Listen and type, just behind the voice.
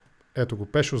Ето го,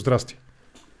 Пешо, здрасти.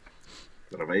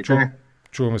 Здравейте.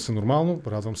 Чуваме се нормално,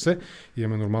 радвам се,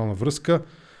 имаме нормална връзка.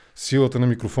 Силата на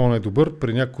микрофона е добър,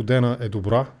 преди няколко дена е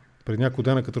добра. Преди няколко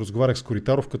дена, като разговарях с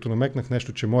Коритаров, като намекнах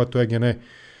нещо, че моето ЕГН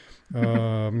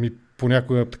ми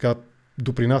понякога така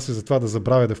допринася за това да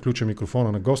забравя да включа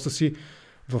микрофона на госта си.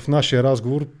 В нашия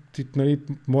разговор, нали,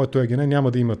 моето ЕГН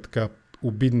няма да има така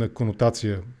обидна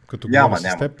конотация, като говоря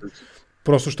с теб.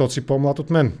 Просто защото си по-млад от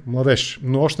мен, младеж.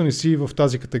 Но още не си в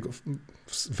тази категория,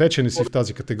 вече не си в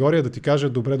тази категория, да ти кажа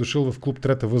добре дошъл в клуб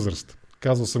трета възраст.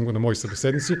 Казвал съм го на мои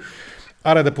събеседници.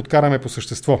 Аре да подкараме по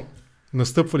същество.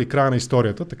 Настъпва ли края на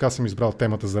историята? Така съм избрал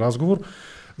темата за разговор.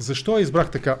 Защо я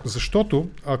избрах така? Защото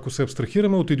ако се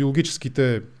абстрахираме от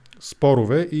идеологическите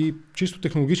спорове и чисто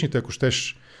технологичните, ако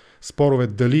щеш, спорове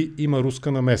дали има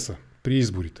руска намеса при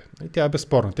изборите. Тя е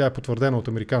безспорна. Тя е потвърдена от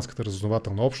американската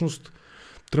разузнавателна общност.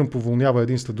 Тръмп уволнява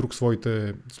един след друг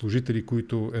своите служители,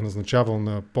 които е назначавал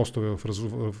на постове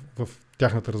в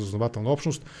тяхната разузнавателна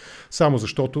общност, само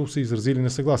защото са изразили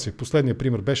несъгласие. Последният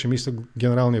пример беше, мисля,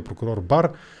 генералният прокурор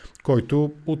Бар,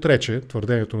 който отрече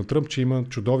твърдението на Тръмп, че има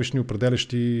чудовищни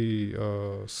определящи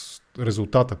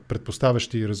резултата,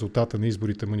 предпоставящи резултата на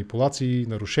изборите манипулации,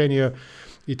 нарушения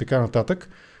и така нататък.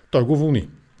 Той го уволни.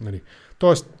 Нали.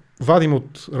 Тоест, вадим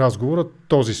от разговора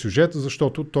този сюжет,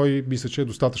 защото той мисля, че е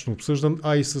достатъчно обсъждан,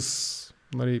 а и с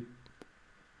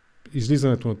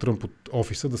излизането на Тръмп от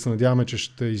офиса, да се надяваме, че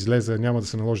ще излезе, няма да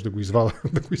се наложи да го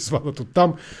извадат от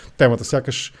там. Темата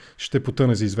сякаш ще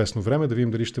потъне за известно време, да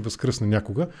видим дали ще възкръсне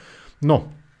някога.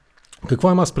 Но,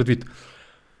 какво има аз предвид?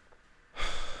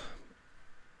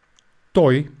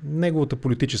 Той, неговата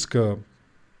политическа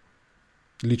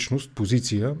личност,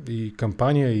 позиция и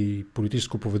кампания и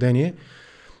политическо поведение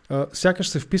сякаш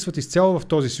се вписват изцяло в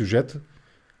този сюжет,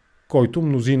 който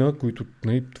мнозина, които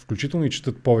включително и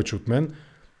четат повече от мен,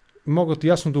 могат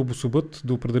ясно да обособят,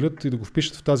 да определят и да го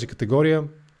впишат в тази категория,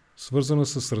 свързана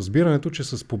с разбирането, че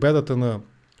с победата на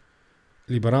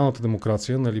либералната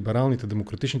демокрация, на либералните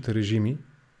демократичните режими,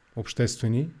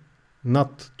 обществени,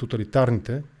 над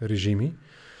тоталитарните режими,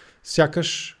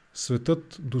 сякаш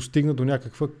светът достигна до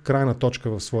някаква крайна точка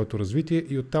в своето развитие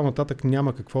и оттам нататък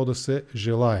няма какво да се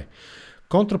желае.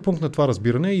 Контрапункт на това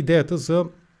разбиране е идеята за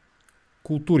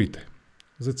културите,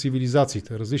 за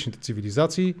цивилизациите, различните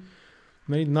цивилизации.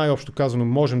 Най-общо казано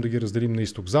можем да ги разделим на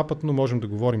изток-запад, но можем да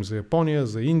говорим за Япония,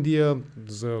 за Индия,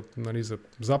 за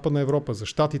Западна Европа, за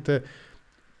Щатите.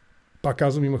 Пак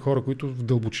казвам, има хора, които в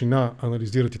дълбочина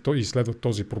анализират и изследват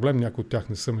този проблем. Някои от тях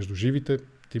не са между живите.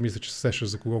 Ти мисля, че се сещаш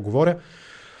за кого говоря.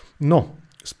 Но,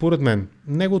 според мен,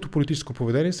 неговото политическо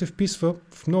поведение се вписва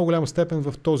в много голяма степен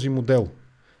в този модел.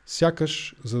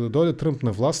 Сякаш, за да дойде Тръмп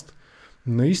на власт,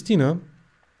 наистина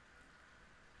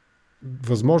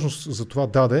възможност за това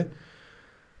даде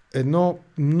едно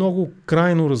много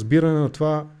крайно разбиране на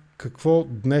това какво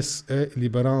днес е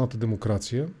либералната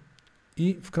демокрация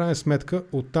и в крайна сметка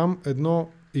оттам едно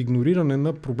игнориране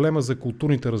на проблема за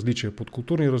културните различия. Под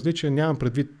културни различия нямам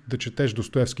предвид да четеш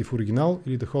Достоевски в оригинал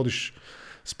или да ходиш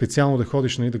специално да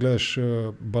ходиш да гледаш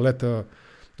балета,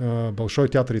 Большой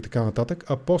театър и така нататък,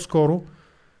 а по-скоро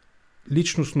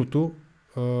личностното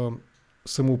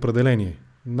самоопределение.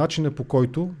 Начина по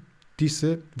който ти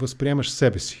се възприемаш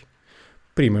себе си.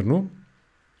 Примерно,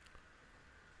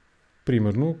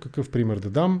 какъв пример да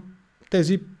дам?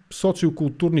 Тези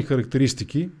социокултурни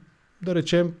характеристики, да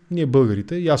речем, ние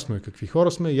българите, ясно е какви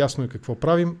хора сме, ясно е какво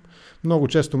правим. Много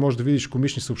често можеш да видиш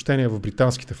комични съобщения в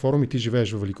британските форуми, ти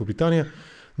живееш в Великобритания,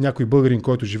 някой българин,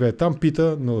 който живее там,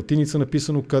 пита на латиница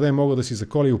написано къде мога да си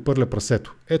заколя и опърля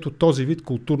прасето. Ето този вид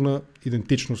културна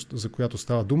идентичност, за която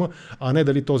става дума, а не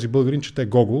дали този българин чете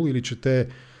Гогол или чете,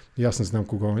 аз не знам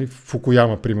кого,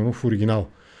 Фукуяма, примерно, в оригинал.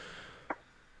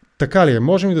 Така ли е?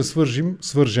 Можем ли да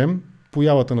свържем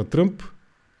появата на Тръмп,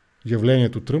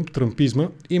 явлението Тръмп, тръмпизма,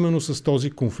 именно с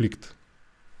този конфликт?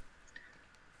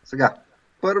 Сега,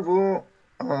 първо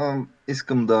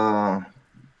искам да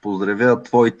поздравя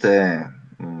твоите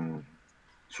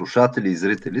слушатели и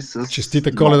зрители с...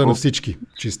 Честита Коледа на всички.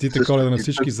 Честита Коледа на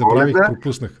всички. Забравих,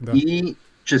 пропуснах. Да. И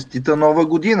честита Нова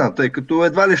година, тъй като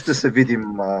едва ли ще се видим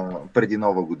преди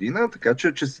Нова година, така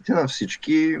че честите на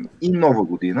всички и Нова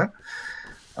година.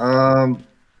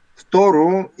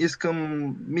 Второ,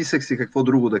 мислех си какво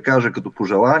друго да кажа като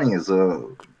пожелание за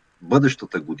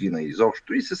бъдещата година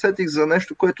изобщо и се сетих за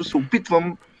нещо, което се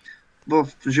опитвам в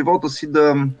живота си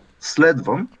да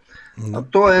следвам.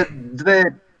 То е две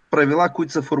правила,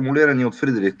 които са формулирани от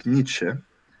Фридрих Ницше.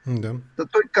 Да.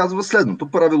 Той казва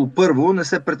следното. Правило първо, не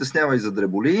се притеснявай за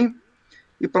дреболии.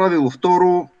 И правило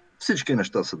второ, всички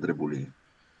неща са дреболии.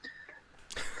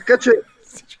 Така че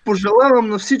Пожелавам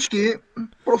на всички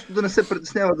просто да не се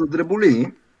притесняват за дреболии,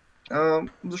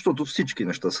 защото всички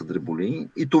неща са дреболии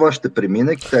и това ще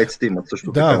премине. Китайците имат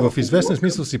също така. Да, в известен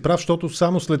смисъл си прав, защото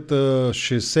само след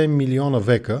 60 милиона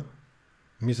века,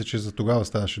 мисля, че за тогава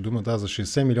ставаше дума, за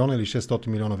 60 милиона или 600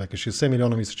 милиона века. 60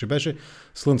 милиона мисля, че беше,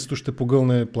 Слънцето ще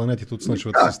погълне планетите от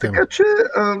Слънчевата система. Така че...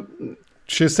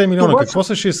 60 милиона. Какво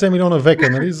са 60 милиона века,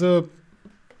 нали, за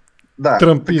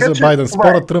Тръмп и за Байден?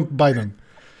 Спора Тръмп-Байден.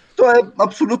 То е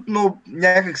абсолютно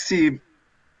някакси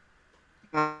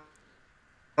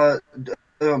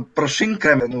прашин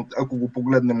кремен, ако го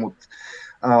погледнем от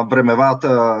времевата,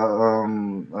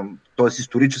 т.е.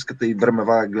 историческата и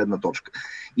времева гледна точка.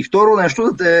 И второ нещо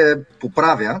да те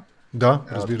поправя,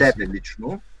 тебе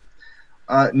лично.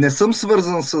 Не съм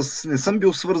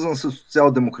бил свързан с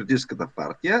Социал-демократическата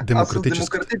партия, а с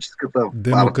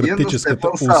Демократическата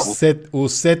партия.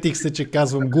 Усетих се, че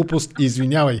казвам глупост.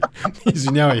 Извинявай.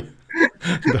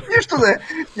 Да. Нищо не.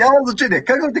 Няма значение.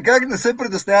 Как не се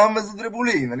притесняваме за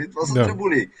дреболии? Нали? Това са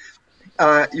дреболии.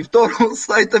 И второ,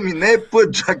 сайта ми не е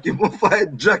Джакимов, а е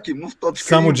Джакимов.info.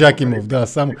 Само Джакимов, да.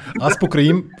 Само. Аз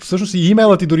покрай всъщност и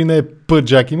имейлът ти дори не е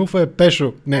Джакимов, а е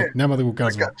Пешо. Няма да го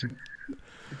казвам.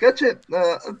 Така че,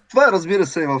 това разбира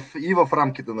се и в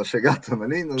рамките на шегата.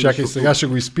 Нали? Чакай, сега ще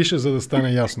го изпиша, за да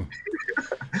стане ясно.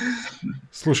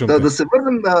 Слушам те. Да се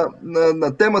върнем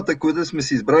на темата, която сме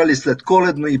си избрали след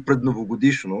коледно и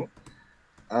предновогодишно.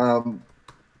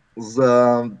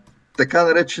 За така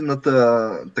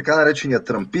наречения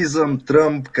тръмпизъм,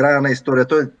 Тръмп, края на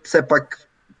историята. Все пак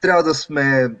трябва да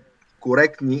сме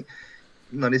коректни.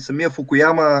 Нали, самия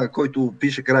Фукуяма, който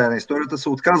пише края на историята, се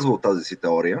отказва от тази си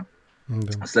теория.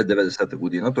 След 90-та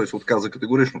година. Той се отказа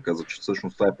категорично, каза, че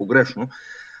всъщност това е погрешно,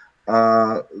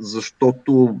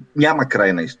 защото няма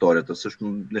край на историята.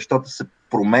 Всъщност нещата се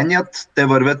променят, те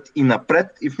вървят и напред,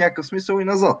 и в някакъв смисъл и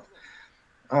назад.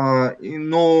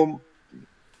 Но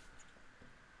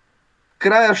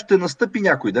края ще настъпи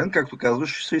някой ден, както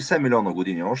казваш, 60 милиона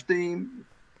години още и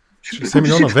 60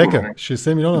 милиона века.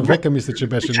 60 милиона века мисля, че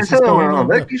беше. 60 милиона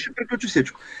века и ще приключи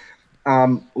всичко.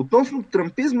 Относно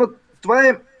тръмпизмът, това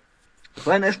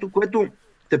е нещо, което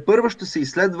тепърва ще се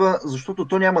изследва, защото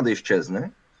то няма да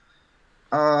изчезне.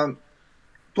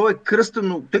 То е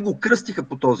кръстено, те го кръстиха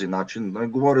по този начин.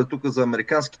 Говоря тук за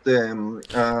американските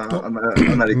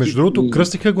аналитики. Между другото,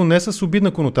 кръстиха го не с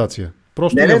обидна конотация.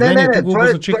 Просто явлението го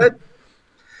обозначиха.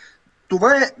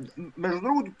 Между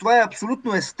другото, това е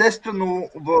абсолютно естествено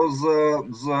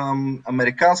за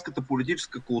американската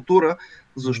политическа култура,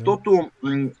 защото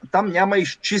там няма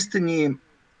изчистени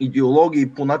идеологии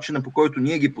по начина, по който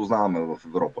ние ги познаваме в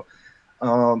Европа.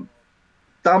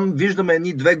 Там виждаме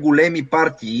едни две големи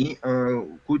партии,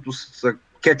 които са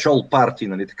catch-all партии,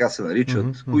 нали, така се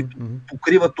наричат, които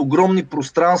покриват огромни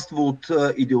пространства от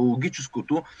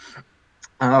идеологическото.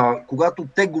 Когато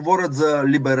те говорят за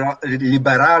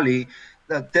либерали,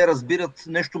 те разбират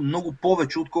нещо много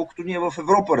повече, отколкото ние в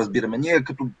Европа разбираме. Ние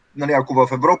като, нали, ако в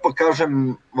Европа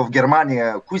кажем в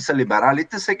Германия кои са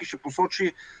либералите, всеки ще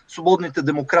посочи свободните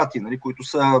демократи, нали, които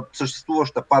са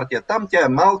съществуваща партия там. Тя е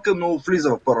малка, но влиза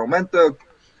в парламента,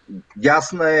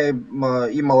 дясна е,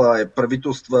 имала е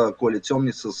правителства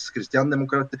коалиционни с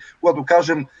християн-демократите. Когато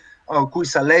кажем кои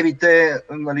са левите,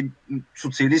 нали,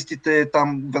 социалистите,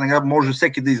 там веднага може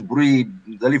всеки да изброи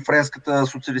дали Френската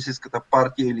социалистическата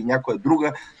партия или някоя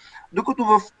друга. Докато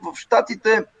в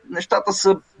Щатите нещата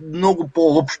са много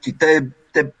по-общи.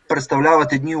 Те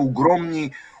представляват едни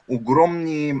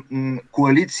огромни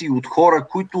коалиции от хора,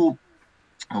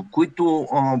 които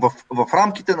в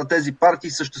рамките на тези партии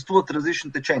съществуват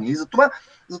различни течения. И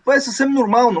затова е съвсем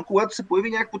нормално, когато се появи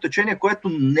някакво течение, което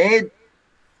не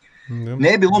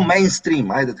е било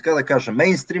мейнстрим, айде така да кажа,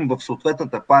 мейнстрим в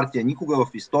съответната партия, никога в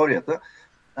историята,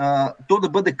 то да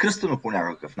бъде кръстено по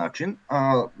някакъв начин.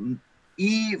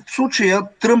 И в случая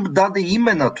Тръмп даде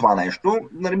име на това нещо.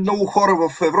 Нали, много хора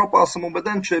в Европа, аз съм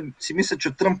убеден, че си мисля,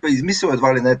 че Тръмп е измислил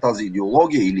едва ли не тази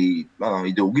идеология или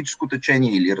идеологическо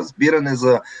течение или разбиране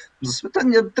за света.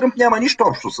 Тръмп няма нищо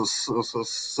общо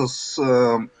с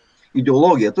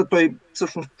идеологията. Той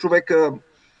всъщност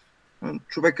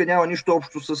човека няма нищо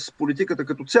общо с политиката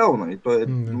като цяло. Нали?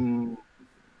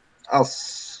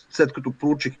 Аз след като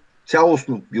проучих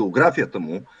цялостно биографията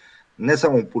му, не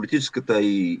само политическата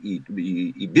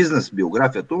и бизнес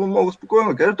биографията му, мога спокойно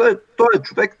да кажа, той е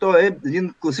човек, той е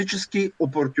един класически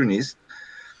опортюнист,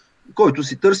 който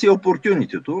си търси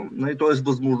опортюнитето, нали, т.е.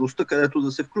 възможността където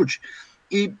да се включи.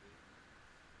 И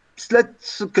след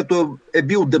като е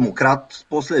бил демократ,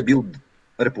 после е бил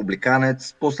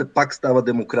републиканец, после пак става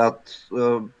демократ,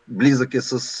 близък е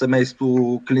с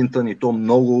семейство Клинтън и то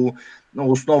много,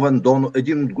 основен донор,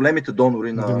 един от големите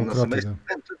донори на семейство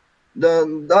Клинтън.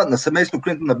 Да, на семейство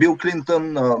Клинтън, на Бил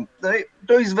Клинтън.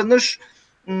 Той изведнъж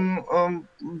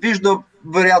вижда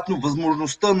вероятно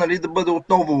възможността, нали, да бъде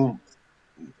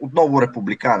отново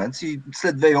републиканец и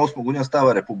след 2008 година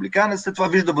става републиканец, след това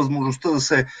вижда възможността да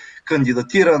се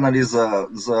кандидатира, нали,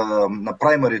 на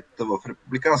праймарите в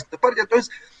републиканската партия.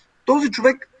 Тоест, този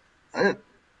човек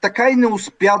така и не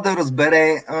успя да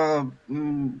разбере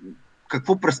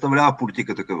какво представлява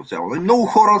политиката като цяло. Много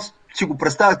хора си го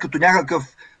представят като някакъв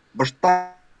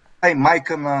баща и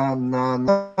майка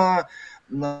на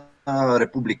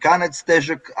републиканец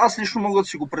тежък. Аз лично мога да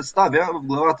си го представя в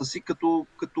главата си като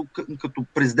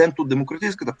президент от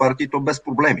Демократическата партия, и то без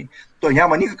проблеми. Той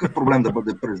няма никакъв проблем да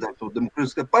бъде президент от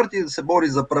Демократическата партия, да се бори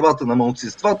за правата на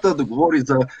малцинствата, да говори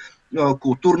за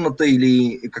културната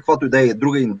или каквато и да е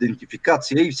друга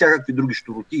идентификация и всякакви други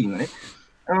щуротии. Не?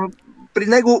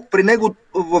 При него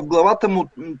в главата му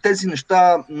тези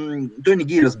неща той не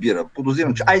ги разбира.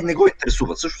 Подозирам, че не го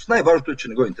интересува. Всъщност най-важното е, че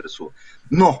не го интересува.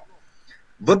 Но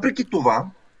въпреки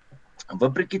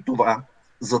това,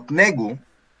 зад него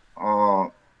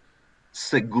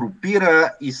се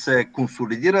групира и се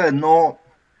консолидира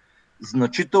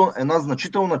една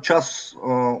значителна част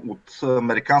от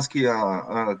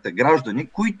американските граждани,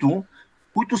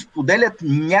 които споделят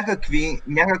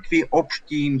някакви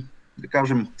общи, да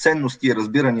кажем, ценности и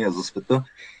разбирания за света.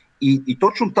 И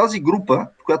точно тази група,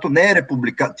 която не е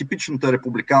типичната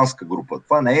републиканска група,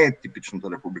 това не е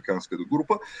типичната републиканска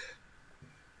група,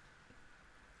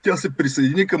 тя се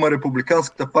присъедини към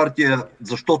републиканската партия,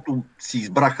 защото си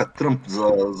избраха Тръмп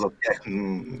за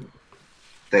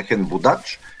техен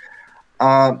водач.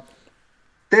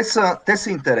 Те са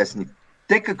интересни.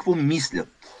 Те какво мислят?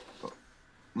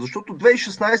 Защото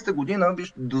 2016 година,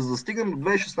 да застигнем до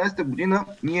 2016 година,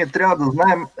 ние трябва да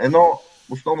знаем едно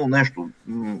основно нещо.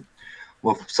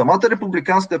 В самата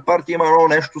републиканска партия има едно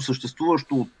нещо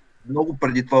съществуващо много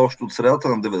преди това, още от средата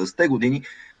на 90-те години,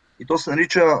 и то се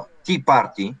нарича Tea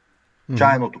Party,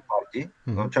 чайната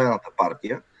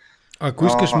партия. Ако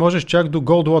искаш, можеш чак до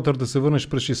Goldwater да се върнеш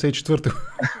през 64-та.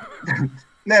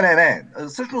 Не.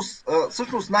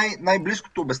 Всъщност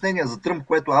най-близкото обяснение за Тръмп,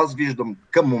 което аз виждам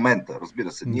към момента,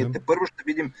 разбира се, ние тепърво ще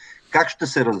видим как ще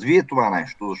се развие това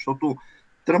нещо, защото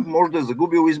Тръмп може да е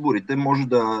загубил изборите, може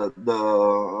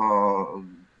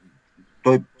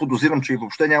той подозирам, че и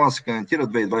въобще няма да се кандидатира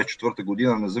 2024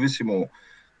 година, независимо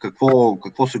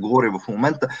какво се говори в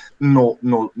момента, но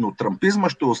тръмпизма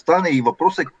ще остане и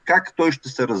въпросът е как той ще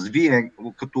се развие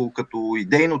като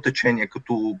идейно течение,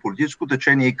 като политическо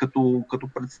течение и като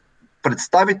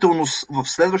представителност в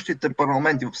следващите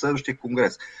парламенти, в следващия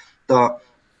конгрес.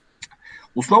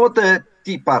 Основата е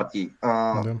Tea Party,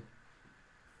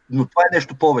 но това е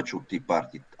нещо повече от Tea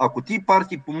Party. Ако Tea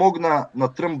Party помогна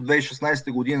на Тръмп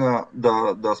 2016 година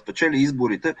да спечели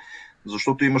изборите,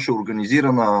 защото имаше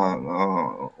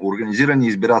организирани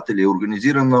избиратели,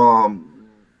 организирана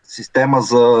система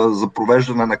за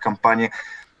провеждане на кампания.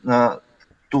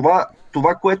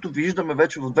 Това, което виждаме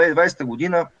вече в 2020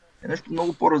 година, е нещо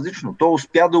много по-различно. То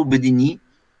успя да обедини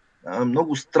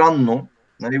много странно.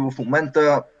 Нали, в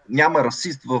момента няма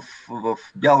расист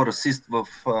бял расист в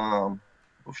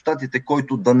щатите,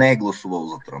 който да не е гласувал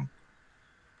за Тръмп.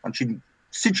 Значи,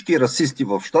 всички расисти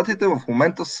в щатите в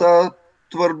момента са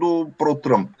твърдо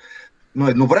про-Тръмп. Но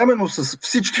едновременно с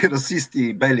всички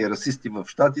расисти, бели расисти в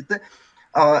щатите,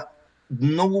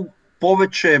 много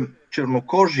повече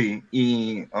чернокожи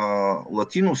и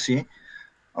латиноси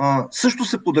също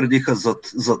се подредиха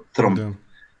зад Тръмп. Да.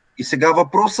 И сега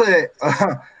въпросът е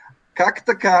как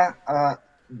така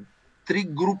три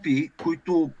групи,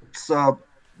 които са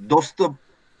доста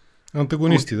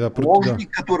антагонисти, сложни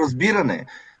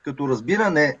като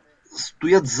разбиране,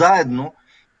 стоят заедно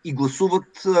и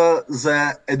гласуват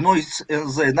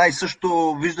за една и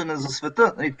също виждане за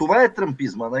света. Това е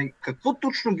тръмпизма. Какво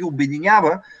точно ги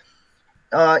обединява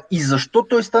и защо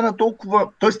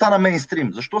той стана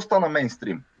мейнстрим? Защо стана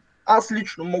мейнстрим? Аз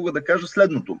лично мога да кажа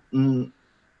следното.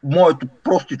 Моето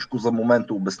простичко за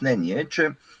момента обяснение е,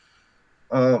 че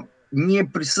ние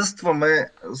присъстваме,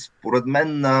 според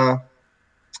мен, на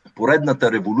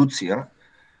поредната революция,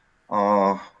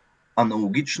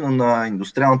 аналогична на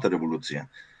индустриалната революция.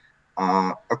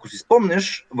 Ако си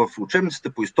спомнеш, в учебниците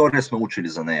по история сме учили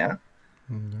за нея,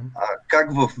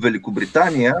 как в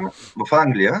Великобритания, в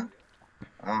Англия,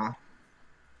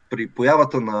 при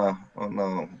появата на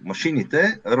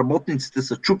машините, работниците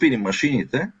са чупили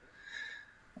машините.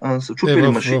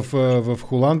 В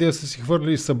Холандия са си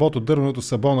хвърли дървеното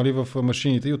сабо, нали, в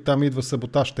машините и оттам идва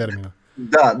саботаж термина.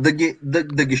 да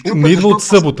ги щупят. Не идва от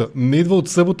събота. Не идва от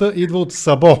събота, идва от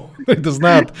сабо. Да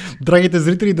знаят. Драгите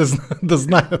зрители да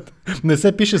знаят. Не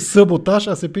се пише съботаж,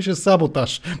 а се пише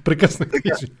саботаж. Прекъснах.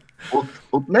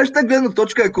 От днешна гледна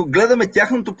точка, ако гледаме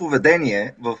тяхното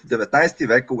поведение в 19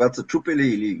 век, когато са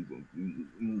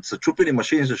чупили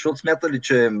машини, защото смятали,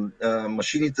 че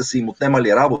машините са им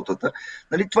отнемали работата,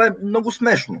 нали, това е много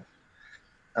смешно.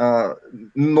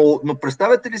 Но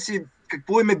представете ли си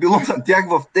какво им е било на тях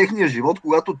в техния живот,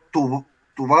 когато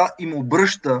това им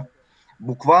обръща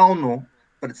буквално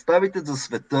представите за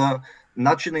света,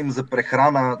 начина им за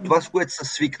прехрана, това с което са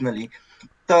свикнали.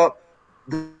 Да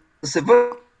се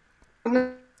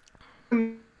върне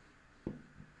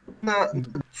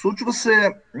случва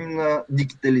се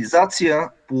дигитализация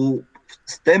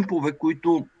с темпове,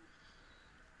 които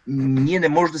ние не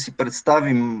можем да си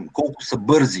представим колко са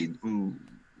бързи.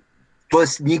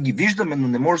 Тоест, ние ги виждаме, но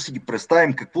не можем да си ги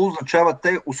представим какво означават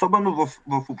те, особено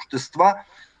в общества,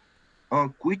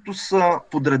 които са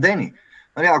подредени.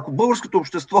 Ако българското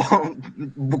общество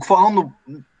буквално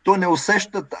то не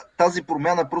усеща тази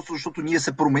промяна, просто защото ние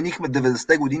се променихме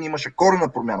 90-те години, имаше коренна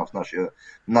промяна в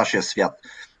нашия свят.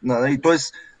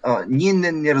 Тоест, ние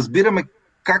не разбираме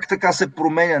как така се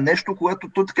променя нещо, което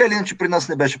то така или иначе при нас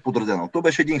не беше подредено. То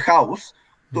беше един хаос.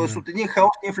 Тоест от един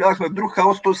хаос ние влязахме в друг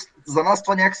хаос, т.е. за нас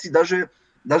това някакси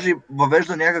даже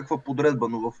въвежда някаква подредба,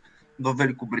 но в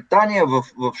Великобритания, в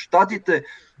Щатите,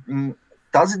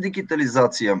 тази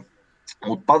дигитализация,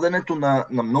 отпадането на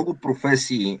много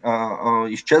професии,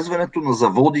 изчезването на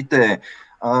заводите,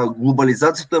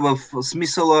 глобализацията в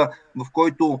смисъла, в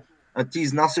който ти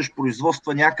изнасяш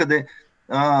производства някъде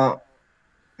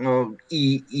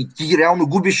и ти реално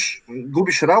губиш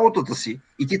работата си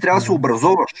и ти трябва да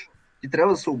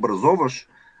се образоваш.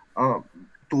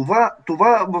 Това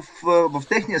в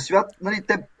техния свят, нали,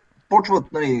 те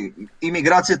почват, нали,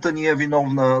 имиграцията ни е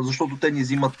виновна, защото те ни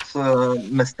взимат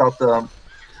местата.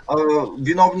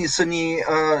 Виновни са ни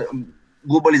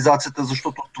глобализацията,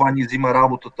 защото това ни взима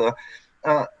работата.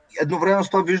 Едновременно с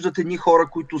това виждате едни хора,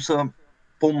 които са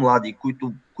по-млади,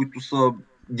 които са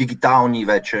дигитални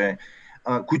вече,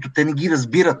 които те не ги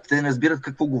разбират, те не разбират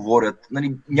какво говорят.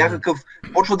 Нали,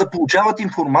 почват да получават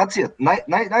информация.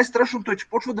 Най-страшното е, че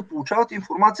почват да получават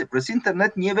информация. През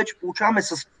интернет ние вече получаваме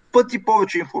с пъти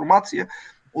повече информация,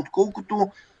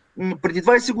 отколкото преди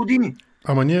 20 години.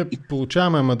 Ама ние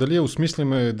получаваме, дали я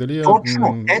осмислиме, дали я...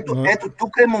 Точно, ето тук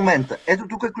е момента, ето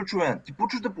тук е ключовен. Ти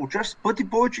почваш да получаваш с пъти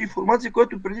повече информация,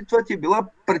 която преди това ти е била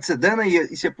прецедена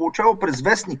и се е получавала през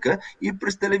вестника и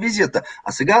през телевизията.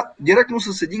 А сега, директно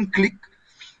с един клик,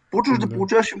 почваш да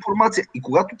получаваш информация. И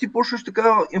когато ти почваш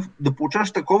да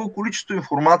получаваш такова количество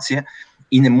информация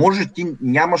и не можеш, ти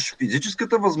нямаш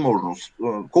физическата възможност,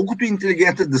 колкото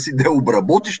интелигентен да си да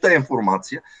обработиш тази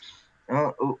информация,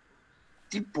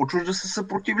 ти почваш да се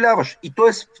съпротивляваш. И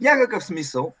т.е. в някакъв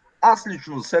смисъл, аз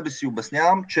лично за себе си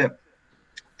обяснявам, че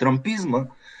тръмпизма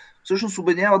всъщност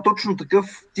обединява точно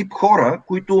такъв тип хора,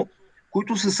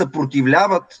 които се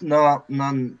съпротивляват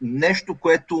на нещо,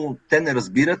 което те не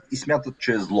разбират и смятат,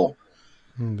 че е зло.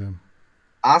 Да.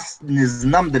 Аз не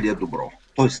знам дали е добро.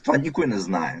 Тоест, това никой не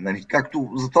знае. Нали?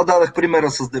 Затова дадах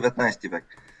примера с 19 век.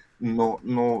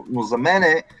 Но за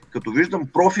мен, като виждам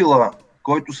профила,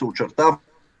 който се очертава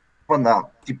на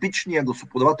типичния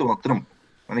гласоподавател на Тръмп.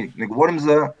 Не говорим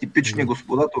за типичния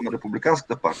гласоподавател на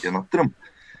Републиканската партия, на Тръмп,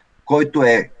 който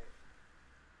е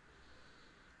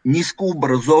ниско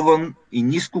образован и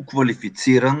ниско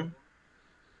квалифициран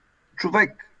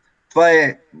човек. Това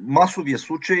е масовия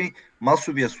случай.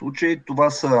 Това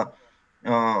са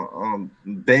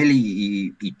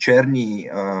бели и черни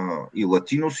и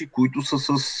латиноси, които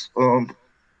са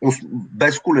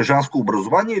без колежанско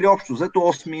образование или общо взето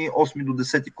 8 до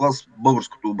 10 клас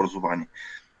българското образование.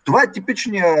 Това е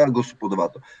типичният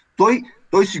гласоподавател.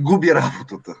 Той си губи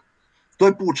работата.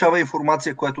 Той получава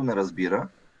информация, която не разбира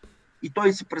и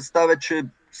той си представя, че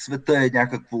света е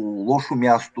някакво лошо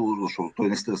място, защото той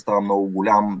наистина става много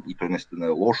голям и той наистина е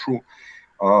лошо.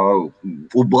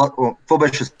 Това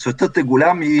беше, светът е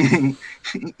голям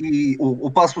и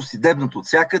опасности дебнат от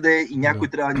всякъде и някой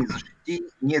трябва да ни защити,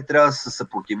 ние трябва да се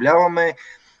съпротивляваме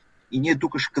и ние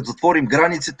тук като затворим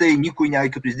границите и никой няма,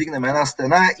 като издигнем една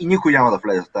стена и никой няма да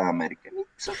влезе в тази Америка.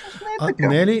 Всъщност не е така.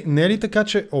 Не е ли така,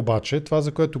 че обаче, това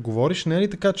за което говориш, не е ли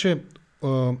така, че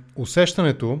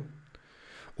усещането,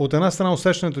 от една страна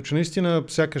усещането, че наистина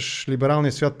сякаш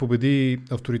либералният свят победи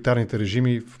авторитарните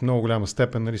режими в много голяма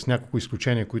степен, нали, с няколко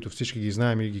изключения, които всички ги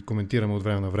знаем и ги коментираме от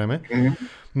време на време.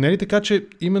 Не е ли така, че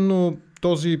именно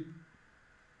този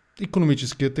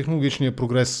икономическия, технологичния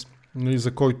прогрес, нали,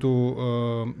 за който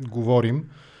говорим,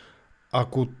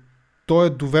 ако той е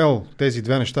довел тези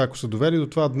две неща, ако са довели до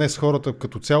това днес хората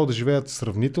като цяло да живеят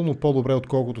сравнително по-добре,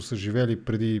 отколкото са живели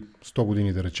преди 100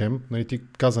 години, да речем. Нали, ти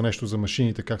каза нещо за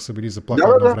машините, как са били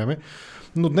заплаха едно време.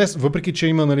 Но днес, въпреки че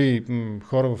има нали,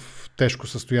 хора в тежко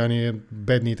състояние,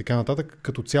 бедни и така нататък,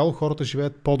 като цяло хората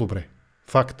живеят по-добре.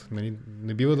 Факт. Нали,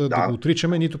 не бива да го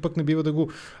отричаме, нито пък не бива да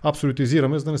го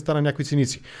абсолютизираме, за да не стане някакви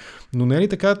циници. Но не е ли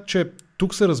така, че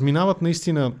тук се разминават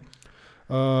наистина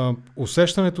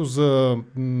усещането за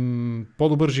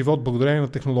по-добър живот благодарение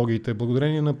на технологиите,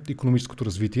 благодарение на икономическото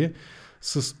развитие,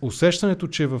 с усещането,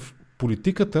 че в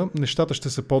политиката нещата ще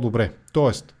са по-добре.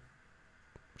 Тоест,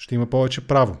 ще има повече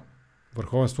право,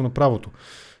 върховенство на правото,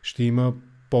 ще има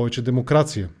повече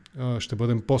демокрация, ще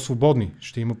бъдем по-свободни,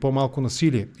 ще има по-малко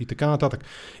насилие и така нататък.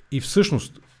 И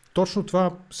всъщност, точно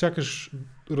това сякаш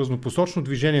разнопосочно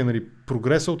движение, нали,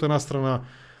 прогреса от една страна,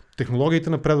 технологиите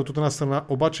напредват от една страна,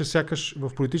 обаче сякаш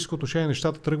в политическо отношение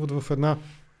нещата тръгват в една,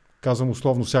 казвам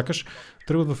условно сякаш,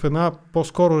 тръгват в една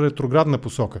по-скоро ретроградна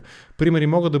посока. Примери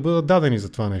могат да бъдат дадени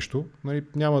за това нещо. Нали,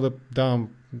 няма да давам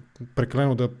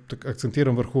прекалено да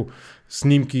акцентирам върху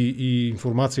снимки и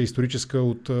информация историческа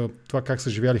от това как са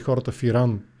живяли хората в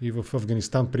Иран и в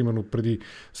Афганистан, примерно преди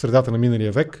средата на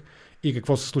миналия век и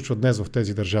какво се случва днес в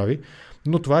тези държави.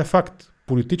 Но това е факт.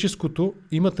 Политическото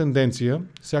има тенденция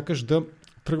сякаш да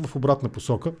тръгва в обратна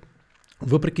посока,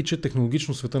 въпреки че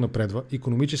технологично света напредва,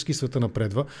 икономически света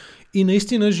напредва и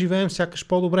наистина живеем сякаш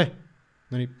по-добре.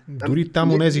 Нали, дори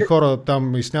там онези хора,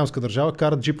 там ислямска държава,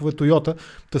 карат джипове Тойота,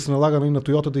 да се налага на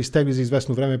Тойота да изтегли за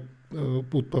известно време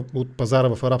от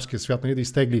пазара в арабския свят, нали, да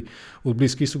изтегли от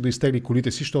Близки изток, да изтегли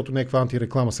колите си, защото някаква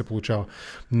антиреклама се получава.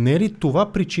 Не е ли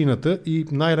това причината и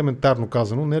най-елементарно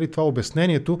казано, не е ли това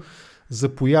обяснението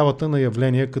за появата на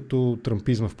явления като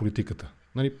тръмпизма в политиката?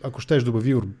 Нали, ако щеш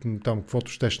добави там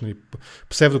каквото щеш, нали,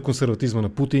 псевдоконсерватизма на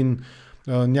Путин,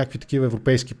 някакви такива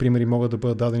европейски примери могат да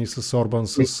бъдат дадени с Орбан,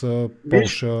 с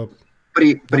Полша.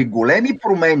 При големи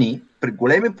промени,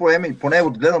 поне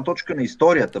от гледна точка на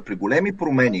историята, при големи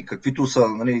промени, каквито са,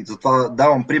 нали, затова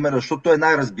давам примера, защото е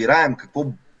най-разбираем какво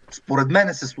според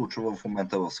мен се случва в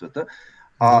момента в света.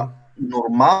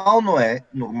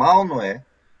 Нормално е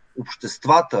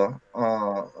обществата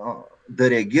да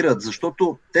реагират,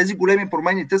 защото тези големи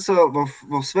промени, те са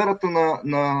в сферата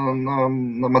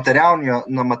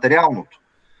на материалното.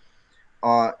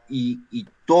 И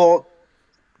то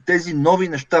тези нови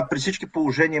неща при всички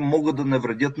положения могат да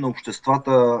навредят на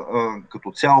обществата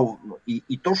като цяло.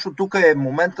 И точно тук е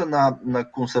момента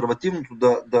на консервативното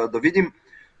да видим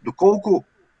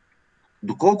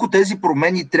доколко тези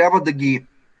промени трябва да ги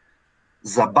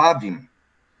забавим,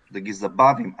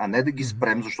 а не да ги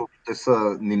спрем, защото те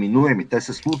са неминуеми, те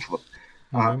се случват,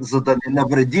 за да не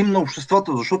навредим на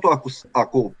обществото, защото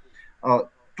ако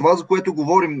това, за което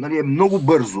говорим, нали, е много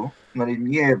бързо, нали,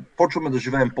 ние почваме да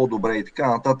живеем по-добре и така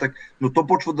нататък, но то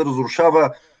почва да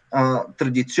разрушава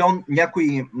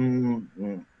някои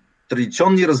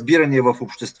традиционни разбирания в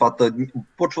обществата,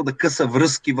 почва да къса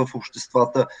връзки в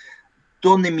обществата,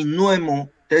 то неминуемо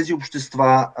тези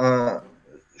общества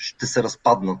ще се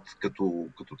разпаднат като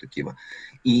такива.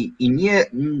 И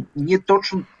ние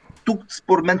точно тук,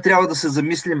 според мен, трябва да се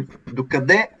замислим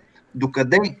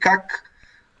докъде и как,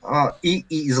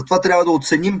 и затова трябва да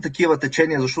оценим такива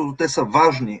течения, защото те са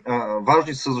важни.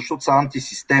 Важни са, защото са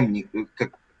антисистемни.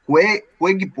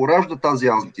 Кое ги поражда тази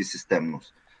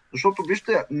антисистемност? Защото,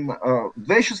 вижте,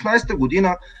 2016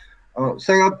 година,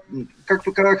 сега,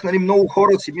 както казах, нали, много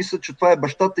хора си мислят, че това е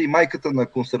бащата и майката на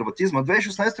консерватизма.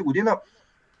 2016 година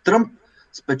Тръмп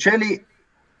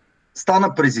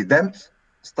стана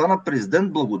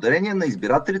президент благодарение на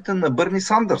избирателите на Бърни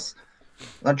Сандърс.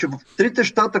 Значи, в трите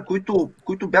щата,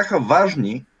 които бяха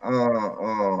важни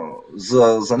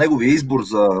за неговия избор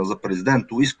за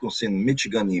президент, Уисконсин,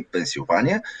 Мичиган и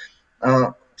Пенсилвания,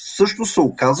 също се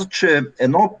оказа, че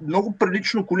едно много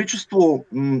прилично количество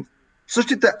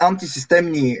същите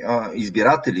антисистемни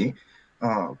избиратели,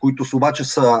 които обаче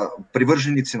са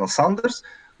привърженици на Сандърс,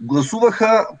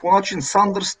 гласуваха по начин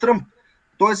Сандърс-Тръмп.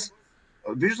 Тоест,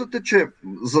 виждате, че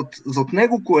зад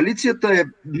него коалицията е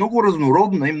много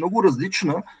разнородна и много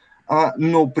различна,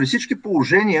 но при всички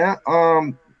положения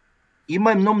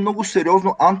има едно много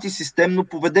сериозно антисистемно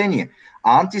поведение.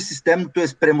 А антисистемното е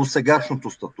спрямо сегашното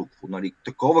статукво. Нали?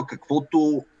 Такова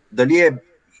каквото, дали е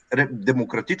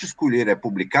демократическо или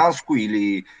републиканско,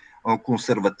 или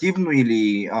консервативно,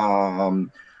 или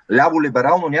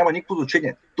ляво-либерално, няма никакво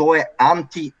значение. То е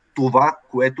анти това,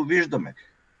 което виждаме.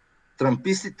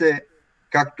 Тръмпистите,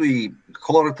 както и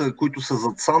хората, които са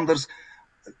зад Сандърс,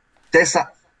 те са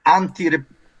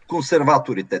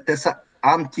антиконсерваторите, те са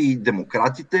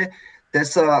антидемократите, те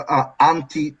са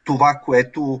анти това,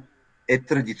 което е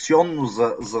традиционно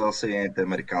за Съединените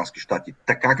американски щати.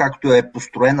 Така както е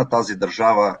построена тази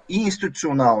държава и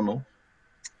институционално,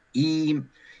 и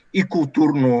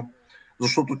културно,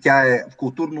 защото тя е в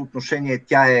културно отношение,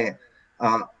 тя е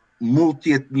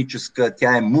мултиетническа,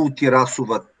 тя е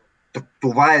мултирасова.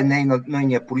 Това е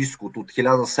нейният произход от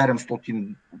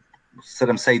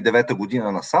 1779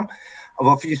 година насам.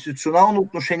 В институционално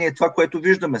отношение това, което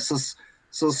виждаме с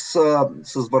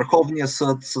Върховния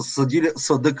съд, с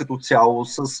съда като цяло,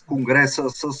 с Конгреса,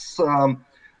 с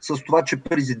това, че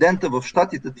президента в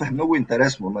щатите, това е много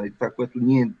интересно, нали, това, което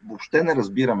ние въобще не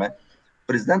разбираме.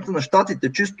 Президента на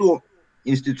щатите, чисто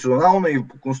институционално и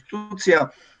по конституция,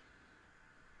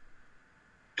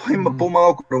 той има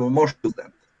по-малко правомощия.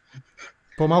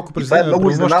 По-малко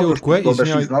правомощия от кое? Това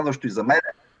беше изненадващо и за мен.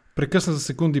 Прекъсна за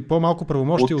секунди. По-малко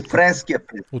правомощия от френския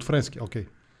президент. От френския, окей.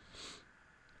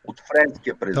 От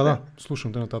френския президент. Да,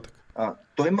 слушам те нататък.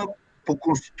 Той има, по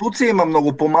конституция има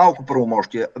много по-малко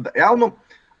правомощия. Реално,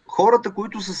 хората,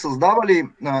 които са създавали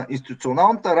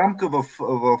институционалната рамка в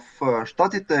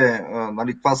щатите,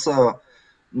 нали, това са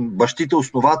бащите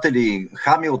основатели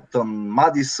Хамилтън,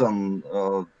 Мадисън,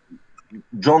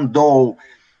 Джон Доу,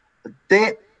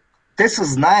 те са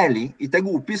знаели, и те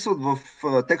го описват в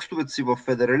текстовете си в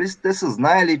Федералист, те са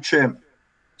знаели,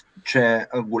 че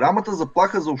голямата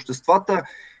заплаха за обществата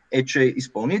е, че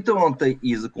изпълнителната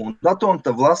и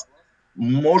законодателната власт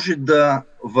може да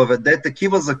въведе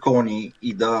такива закони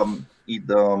и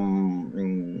да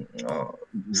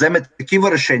вземе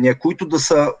такива решения, които да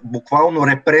са буквално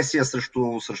репресия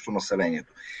срещу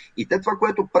населението. И те това,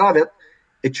 което правят,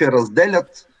 е, че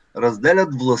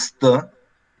разделят властта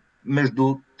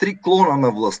между три клона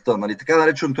на властта, нали, така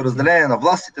нареченото разделение на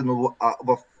властите, но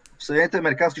в Съединените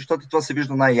американски щати това се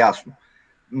вижда най-ясно.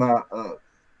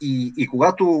 И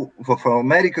когато в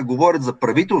Америка говорят за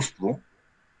правителство,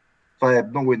 това е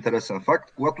много интересен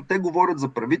факт, когато те говорят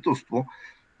за правителство,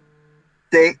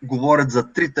 те говорят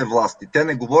за трите власти. Те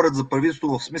не говорят за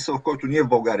правителство в смисъл, в който ние в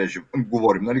България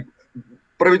говорим. Нали?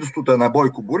 Правителството е на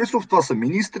Бойко Борисов, това са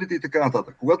министрите и така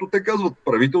нататък. Когато те казват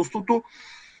правителството,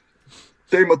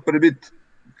 те имат предвид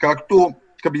както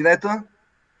кабинета,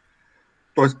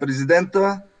 т.е.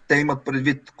 президента, те имат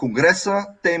предвид Конгреса,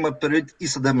 те имат предвид и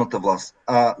съдебната власт.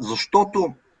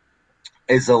 Защото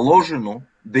е заложено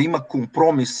да има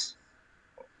компромис,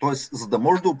 т.е. за да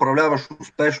можеш да управляваш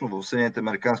успешно в Съединените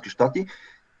американски щати,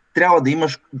 трябва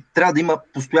да има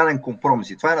постоянен компромис.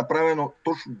 И това е направено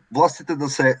точно властите да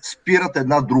се спират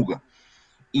една друга.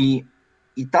 И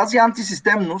тази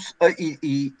антисистемност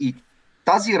и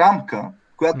тази рамка,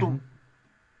 която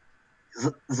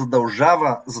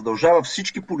задължава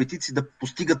всички политици да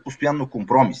постигат постоянно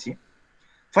компромиси,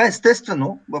 това е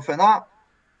естествено в една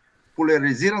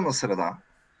поляризирана среда,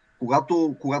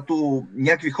 когато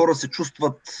някакви хора се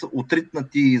чувстват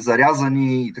отритнати,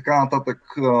 зарязани и така нататък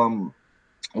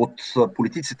от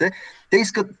политиците, те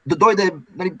искат да дойде,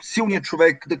 нали, силният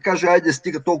човек, да каже: айде,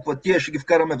 стига толкова, тия ще ги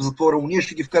вкараме в затвора, уния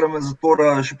ще ги вкараме в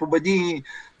затвора, ще победи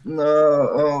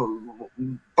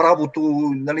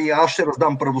правото, нали, аз ще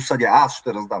раздам правосъдие. Аз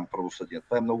ще раздам правосъдие.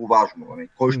 Това е много важно. Нали.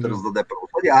 Кой ще раздаде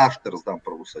правосъдие? Аз ще раздам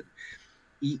правосъдие.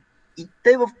 И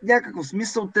те в някакъв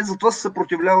смисъл, те затова се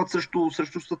съпротивляват срещу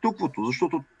статуквото,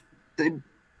 защото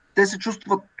те се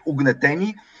чувстват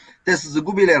огнетени, те са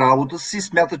загубили работа си,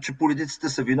 смятат, че политиците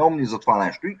са виновни за това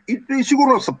нещо. И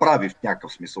сигурно са прави в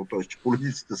някакъв смисъл, т.е. че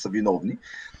политиците са виновни.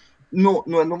 Но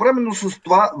едновременно с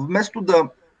това, вместо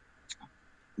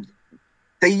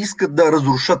те искат да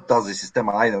разрушат тази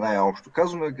система, най-общо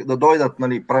казваме, да дойдат,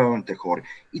 нали, правилните хора.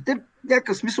 И те в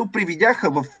някакъв смисъл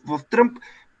привидяха в Тръмп,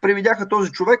 привидяха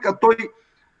този човек, а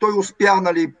той успя,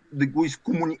 нали, да го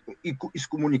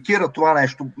изкомуникира това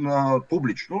нещо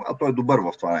публично, а той е добър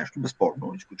в това нещо,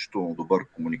 безспорно, изключително добър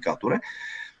комуникатор е,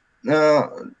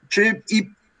 че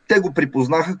и те го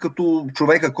припознаха като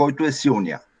човека, който е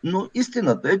силния. Но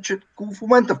истината е, че в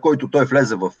момента, в който той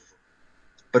влезе в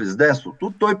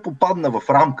президентството, той попадна в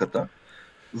рамката,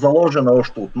 заложена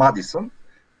още от Мадисън,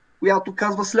 която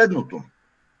казва следното.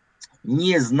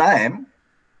 Ние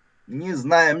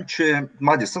знаем, че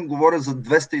Мадисън говори за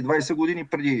 220 години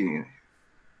преди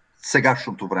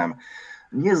сегашното време.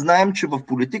 Ние знаем, че в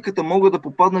политиката могат да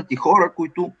попаднат и хора,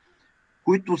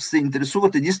 които се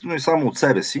интересуват единствено и само от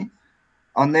себе си,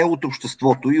 а не от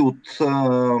обществото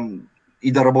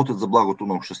и да работят за благото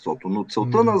на обществото. Но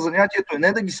целта на занятието е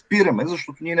не да ги спираме,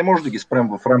 защото ние не можем да ги спрем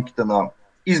в рамките на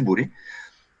избори,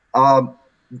 а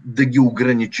да ги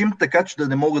ограничим така, че да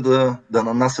не могат да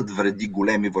нанасят вреди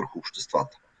големи върху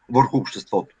обществото.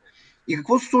 И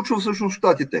какво се случва всъщност в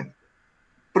щатите?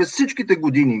 През всичките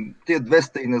години, тия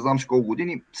 200 и не знам с колко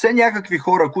години, все някакви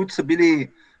хора, които са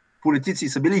били политици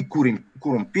са били и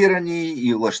корумпирани,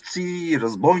 и лъжци, и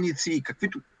разбойници, и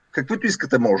каквито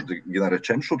искате може да ги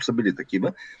наречем, защото са били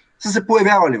такива, са се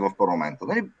появявали в парламента.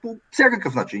 Нали? По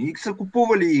всякакъв начин. И са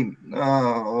купували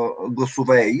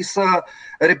гласове, и са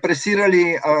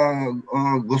репресирали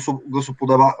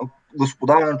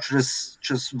гласоподаване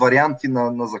чрез варианти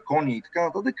на закони и така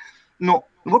нататък. Но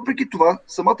въпреки това,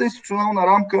 самата институционална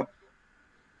рамка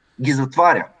ги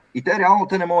затваря. И те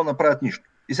не могат да направят нищо.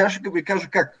 И сега ще ви кажа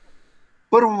как.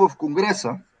 Първо в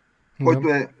Конгреса, който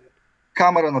е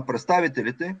камара на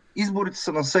представителите, изборите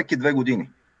са на всеки 2 години.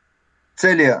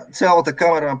 Цялата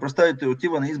камара на представители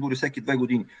отива на избори всеки 2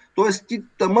 години. Тоест ти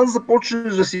тъмън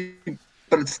започнеш да си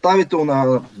представител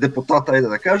на депутата,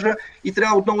 да кажа, и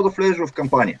трябва отново да влезеш в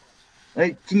кампания.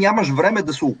 Ти нямаш време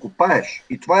да се окопаеш.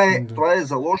 И това е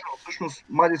заложено. Всъщност,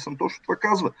 Мадисън точно това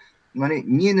казва.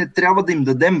 Ние не трябва да им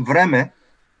дадем време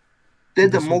те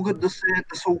да могат да се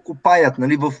окопаят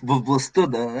в властта,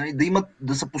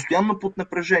 да са постоянно под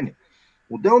напрежение.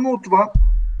 Отделно от това,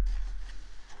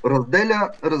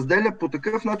 разделят по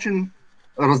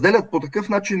такъв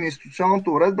начин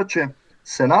институционалната уредба, че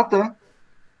Сената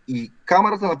и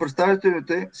Камарата на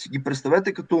представителите си ги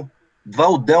представете като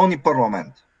 2 отделни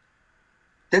парламента.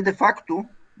 Те де-факто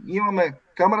имаме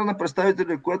Камара на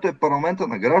представителите, което е парламента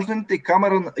на гражданите,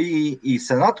 и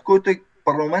Сенат, който е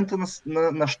парламента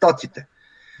на щатите.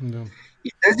 Да.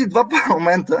 И тези 2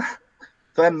 парламента,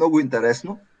 това е много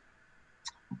интересно,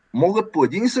 могат по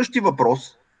един и същи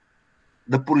въпрос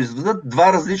да произведат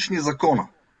 2 различни закона.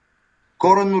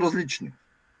 Коренно различни.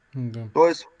 Да.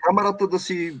 Тоест, Камарата да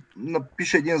си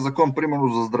напише един закон, примерно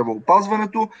за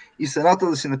здравеопазването, и Сената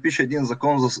да си напише един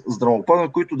закон за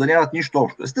здравеопазването, които да нямат нищо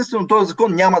общо. Естествено, този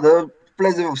закон няма да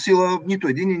влезе в сила нито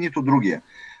един и нито другия.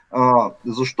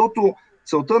 Защото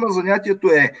целта на занятието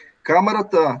е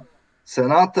Камарата,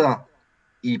 Сената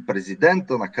и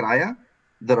президента накрая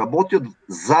да работят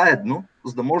заедно,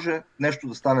 за да може нещо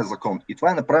да стане закон. И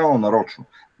това е направено нарочно.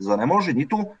 За да не може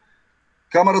нито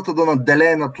Камарата да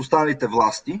надделее над останалите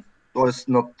власти,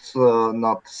 т.е.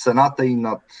 над Сената и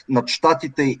над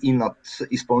щатите и над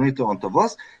изпълнителната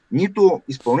власт, нито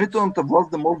изпълнителната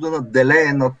власт да може да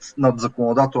надделее над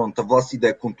законодателната власт и да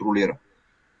я контролира.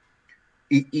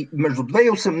 И между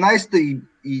 2018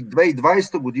 и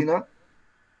 2020 година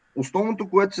основното,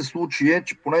 което се случи е,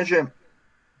 че понеже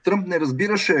Тръмп не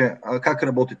разбираше как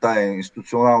работи тая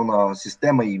институционална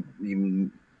система и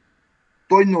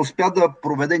той не успя да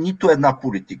проведе нито една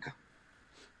политика.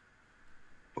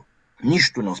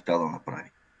 Нищо не успя да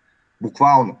направи.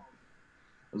 Буквално.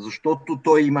 Защото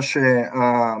той имаше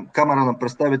Камара на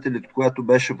представителите, която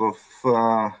беше в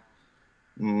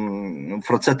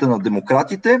ръцете на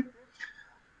демократите.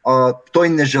 Той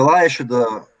не желаеше да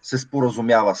се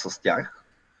споразумява с тях.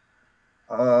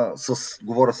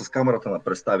 Говоря с Камарата на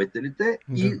представителите,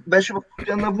 и беше в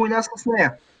постоянна война с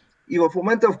нея. И в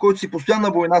момента, в който си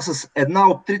постоянна война с една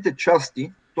от 3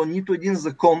 части, то нито един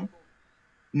закон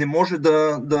не може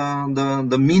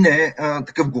да мине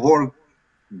такъв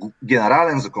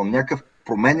генерален закон, някакъв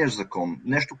променящ закон,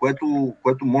 нещо,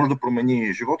 което може да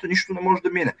промени живота, нищо не може да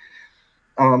мине.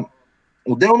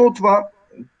 Отделно от това,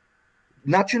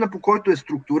 начина, по който е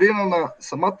структурирана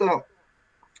самата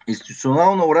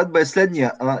институционална уредба е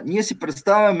следния. Ние си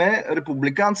представяме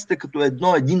републиканците като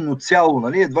единно цяло,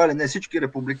 нали? Едва ли не всички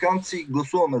републиканци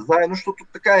гласуваме заедно, защото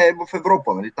така е в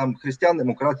Европа, нали? Там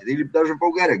християн-демократите или даже в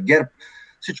България, ГЕРБ,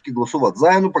 всички гласуват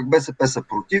заедно, пък БСП са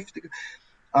против.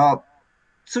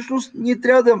 Всъщност ние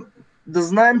трябва да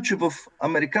знаем, че в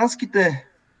американските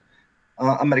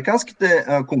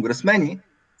конгресмени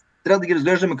трябва да ги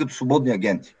разглеждаме като свободни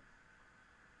агенти.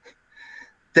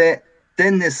 Те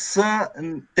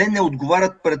не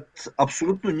отговарят пред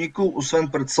абсолютно никой, освен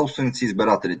пред собственици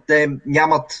избиратели. Те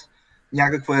нямат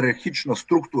някаква иерархична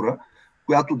структура,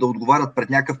 която да отговарят пред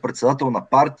някакъв председател на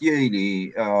партия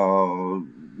или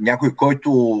някой,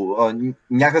 който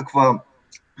някаква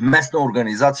местна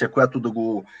организация, която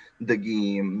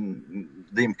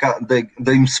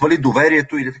да им свали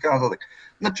доверието или така нататък.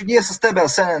 Значи ние с тебе,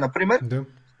 Асене, например,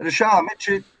 решаваме,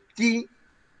 че ти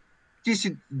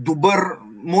си добър,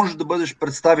 можеш да бъдеш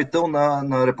представител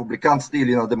на републиканците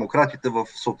или на демократите в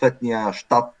съответния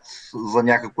щат за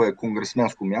някакво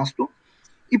конгресменско място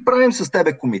и правим с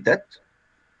тебе комитет.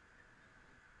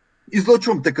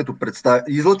 Излъчваме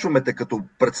те като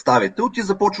представител, ти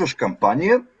започваш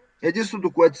кампания.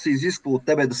 Единството, което се изисква от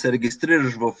тебе е да се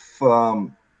регистрираш в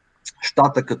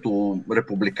щата като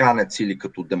републиканец или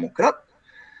като демократ.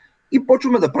 И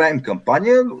почваме да правим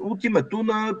кампания от името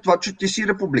на това, че ти си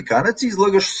републиканец и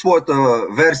излагаш своята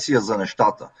версия за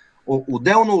нещата.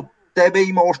 Отделно от тебе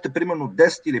има още примерно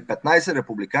 10 или 15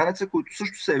 републиканеца, които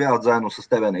също се явяват заедно с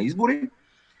тебе на избори.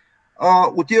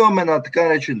 Отиваме на така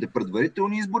наречените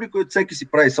предварителни избори, които всеки си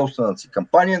прави собствената си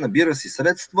кампания, набира си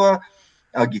средства,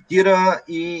 агитира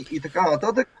и така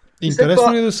нататък.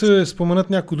 Интересно ли да се споменат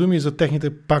някои думи за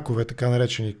техните пакове, така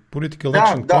наречени? Political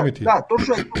Action Committee. Да,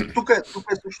 точно тук е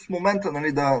всъщност момента,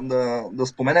 нали, да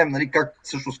споменем, нали, как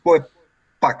всъщност кой е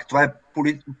пак. Това е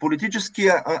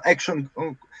Political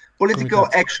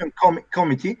Action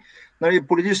Committee, нали,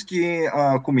 политически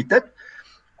комитет,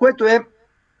 което е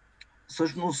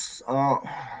всъщност,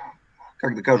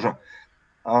 как да кажа,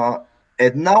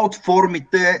 една от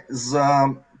формите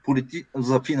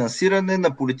за финансиране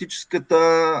на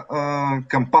политическата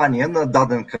кампания на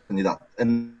даден кандидат.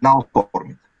 Една от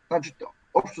формите. Значи,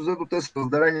 общо взето те са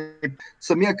разделени.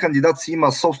 Самия кандидат си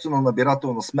има собствена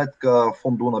набирателна сметка,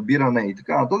 фондонабиране и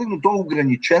така нататък, но той е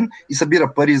ограничен и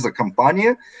събира пари за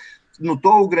кампания, но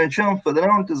той е ограничен в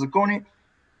федералните закони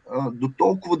до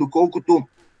толкова, доколкото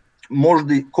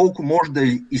колко може да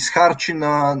изхарчи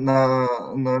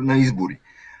на избори.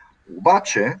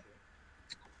 Обаче,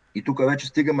 и тук вече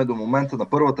стигаме до момента на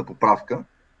първата поправка,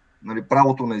 нали,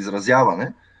 правото на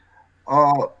изразяване.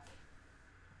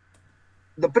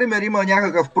 Например, има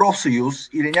някакъв профсъюз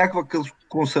или някаква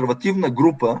консервативна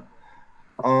група,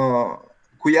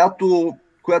 която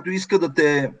иска да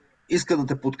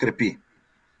те подкрепи.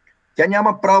 Тя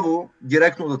няма право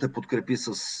директно да те подкрепи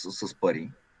с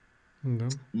пари,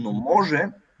 но може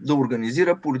да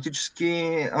организира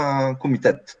политически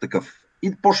комитет такъв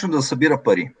и почне да събира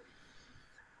пари.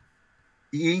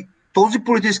 И този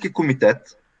политически комитет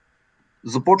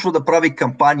започва да прави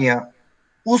кампания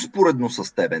успоредно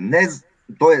с тебе.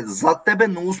 Той е за тебе,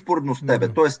 но успоредно с тебе.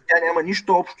 Тоест, тя няма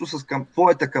нищо общо с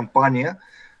твоята кампания,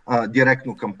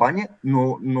 директно кампания,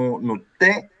 но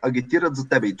те агитират за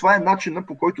тебе. И това е начинът,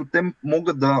 по който те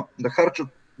могат да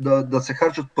се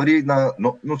харчат пари.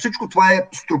 Но всичко това е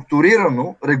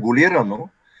структурирано, регулирано,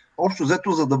 общо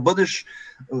взето,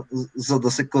 за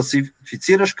да се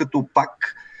класифицираш като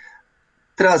пак,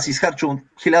 трябва да си изхарчил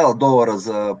 $1000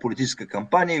 за политическа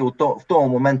кампания и в този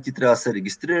момент ти трябва да се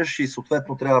регистрираш и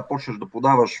съответно трябва да почнеш да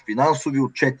подаваш финансови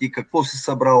отчети, какво си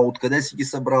събрал, откъде си ги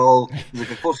събрал, за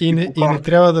какво си ги и не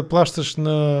трябва да плащаш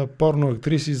на порно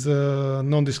актриси за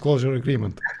non-disclosure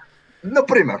agreement.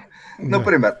 Например.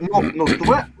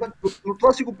 Но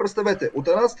това си го представете. От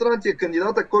една страна ти е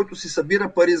кандидата, който си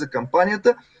събира пари за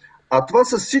кампанията, а това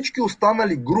са всички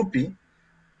останали групи,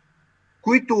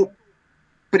 които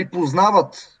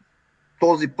припознават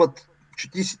този път,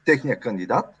 че ти си техния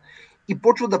кандидат и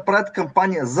почват да правят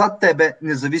кампания за тебе,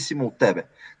 независимо от тебе.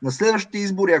 На следващите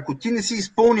избори, ако ти не си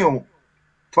изпълнил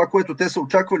това, което те са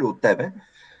очаквали от тебе,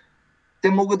 те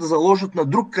могат да заложат на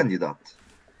друг кандидат.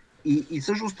 И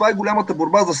всъщност това е голямата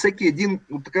борба за всеки един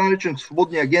от така наречените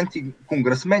свободни агенти,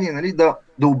 конгресмени, нали, да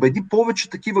убеди повече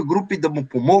такива групи да му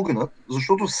помогнат,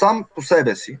 защото сам по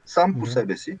себе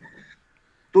си,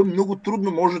 той много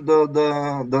трудно може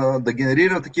да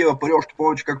генерира такива пари, още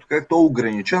повече, както казах, той е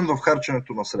ограничен в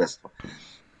харченето на средства.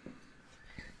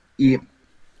 И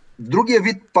другия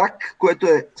вид пак, което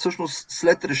е всъщност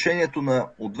след решението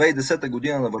от 2010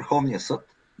 година на Върховния съд,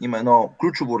 има едно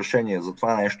ключово решение за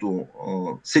това нещо,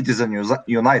 Citizen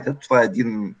United, това е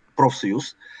един профсъюз,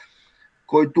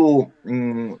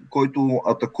 който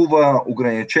атакува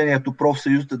ограничението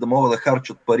профсъюзите да могат да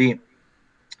харчат пари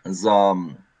за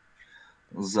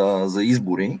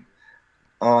избори.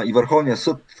 И Върховният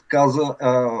съд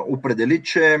определи,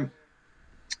 че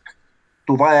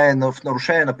това е в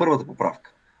нарушение на първата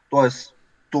поправка. Тоест,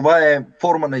 това е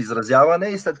форма на изразяване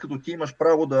и след като ти имаш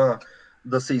право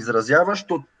да се изразяваш,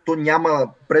 то няма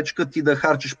пречка ти да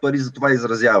харчиш пари за това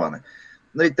изразяване.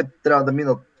 Нали, те трябва да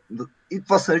минат. И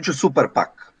това се нарича супер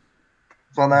пак.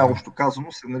 Това най-общо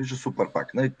казано се нарича супер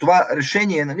пак. Нали, това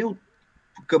решение, нали,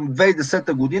 към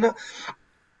 2010 година,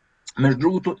 между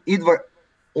другото, идва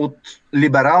от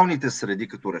либералните среди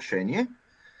като решение,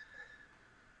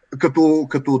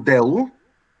 като дело.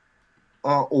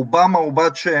 Обама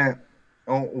обаче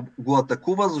го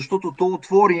атакува, защото то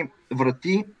отвори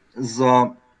врати за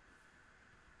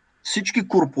всички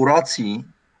корпорации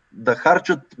да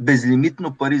харчат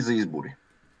безлимитно пари за избори.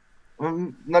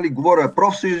 Нали, говоря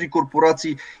профсъюзи,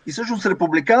 корпорации и всъщност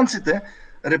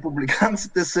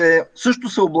републиканците също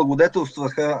се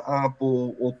облагодетелстваха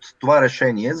от това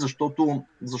решение, защото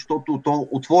то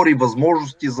отвори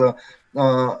възможности за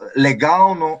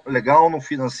легално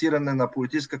финансиране на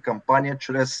политическа кампания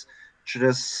чрез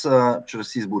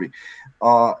избори.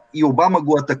 И Обама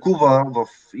го атакува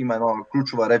има една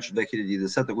ключова реч в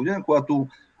 2010 година, когато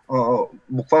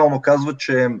буквално казва,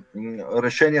 че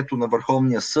решението на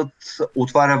Върховния съд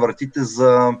отваря вратите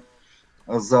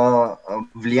за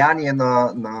влияние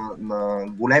на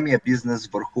големия бизнес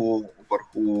върху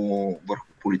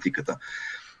политиката.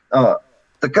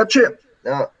 Така че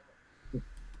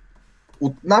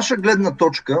от наша гледна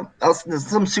точка, аз не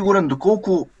съм сигурен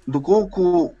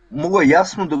доколко мога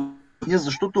ясно да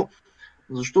обясня,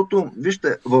 защото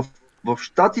вижте, в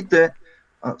Щатите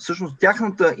всъщност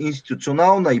тяхната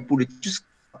институционална и политическа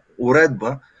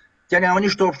уредба, тя няма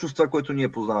нищо общо с това, което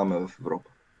ние познаваме в Европа.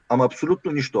 Ама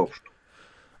абсолютно нищо общо.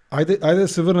 Айде да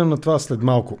се върнем на това след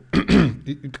малко.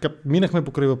 И така, минахме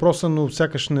покрай въпроса, но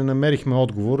сякаш не намерихме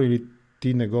отговор, или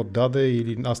ти не го даде,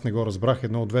 или аз не го разбрах,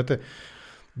 едно от двете.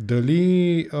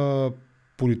 Дали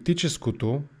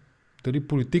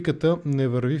политиката не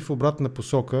върви в обратна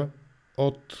посока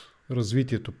от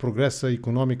развитието, прогреса,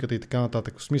 икономиката и така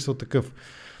нататък. В смисъл такъв.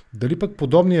 Дали пък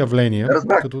подобни явления,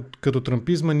 като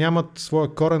тръмпизма, нямат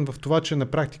своя корен в това, че на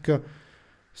практика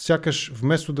сякаш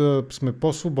вместо да сме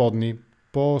по-свободни,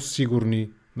 по-сигурни,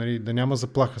 нали, да няма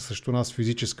заплаха срещу нас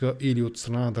физическа или от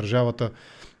страна на държавата,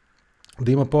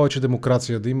 да има повече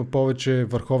демокрация, да има повече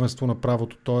върховенство на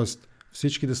правото, т.е.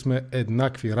 всички да сме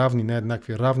еднакви,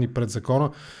 равни пред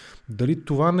закона, дали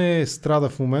това не страда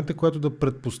в момента, което да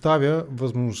предпоставя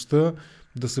възможността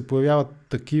да се появяват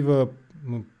такива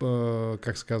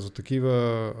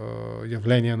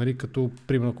явления, нали, като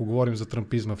примерно ако говорим за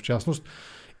тръмпизма в частност.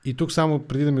 И тук само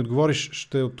преди да ми отговориш,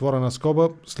 ще отворя на скоба,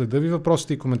 следа ви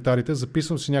въпросите и коментарите,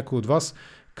 записвам си някой от вас.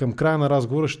 Към края на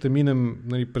разговора ще минем,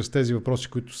 нали, през тези въпроси,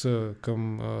 които са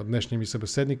към днешния ми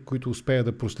събеседник, които успея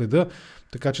да проследа,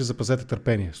 така че запазете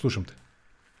търпение. Слушам те.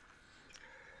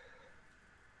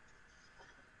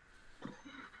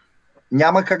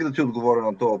 Няма как да ти отговоря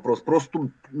на този въпрос. Просто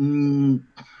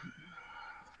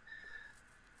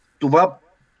това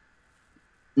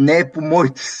не е по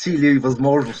моите сили и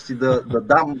възможности да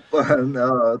дам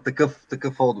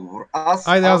такъв отговор. Аз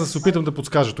да се опитам да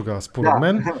подскажа тогава. Според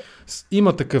мен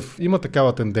има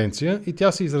такава тенденция и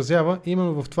тя се изразява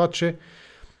именно в това, че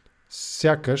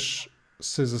сякаш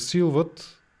се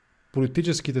засилват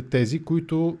политическите тези,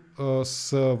 които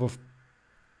са в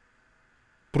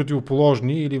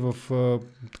противоположни или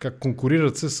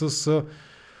конкурират се с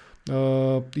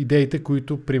идеите,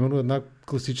 които, примерно,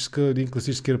 един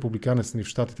класически републиканец в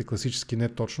щатите, класически не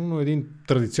точно, но един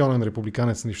традиционен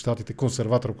републиканец в щатите,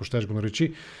 консерватор, ако щеш го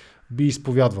наречи, би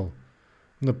изповядвал.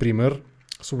 Например,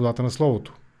 свободата на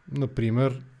словото.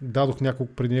 Например, дадох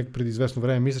няколко преди известно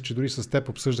време, мисля, че дори с теб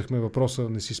обсъждахме въпроса,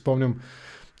 не си спомням,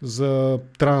 за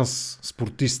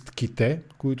транс-спортистките,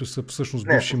 които са всъщност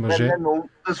бивши мъже. Но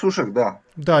те слушах, да.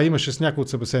 Да, имаше с някои от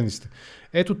събеседниците.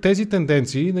 Ето тези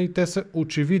тенденции, те са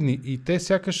очевидни и те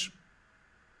сякаш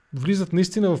влизат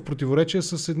наистина в противоречие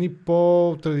с едни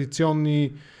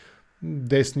по-традиционни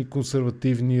десни,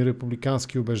 консервативни,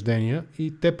 републикански убеждения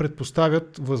и те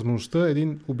предпоставят възможността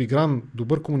един обигран,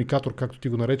 добър комуникатор, както ти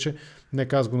го нарече,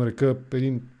 нека аз го нарека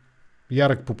един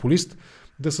ярък популист,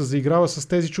 да се заиграва с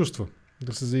тези чувства,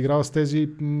 да се заиграва с тези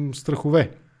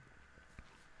страхове.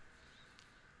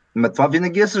 Това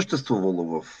винаги е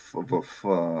съществувало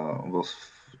в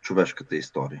човешката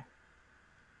история.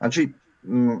 Значи,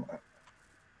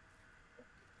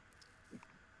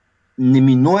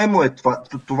 неминуемо е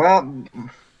това.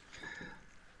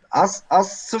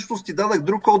 Аз всъщност ти дадах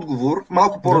друг отговор,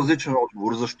 малко по-различен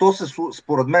отговор. Защо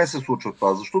според мен се случва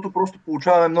това? Защото просто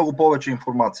получаваме много повече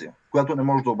информация, която не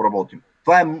може да обработим.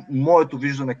 Това е моето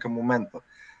виждане към момента.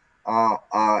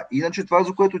 Иначе това,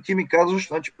 за което ти ми казваш,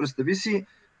 значи представи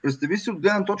си от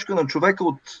гледна точка на човека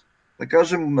от, да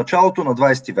кажем, началото на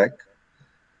 20 век,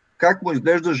 как му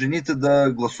изглежда жените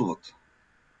да гласуват.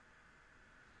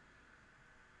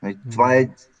 Това е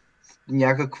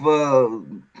някаква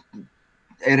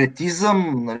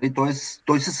еретизъм, нали?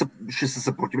 Той ще се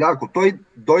съпротивлява. Ако той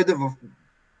дойде в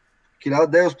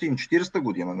 1940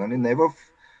 година, нали? Не в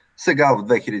сега в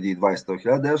 2020, в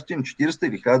 1940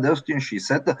 или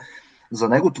 1960, за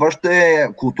него това ще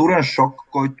е културен шок,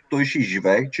 който той ще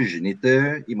изживее, че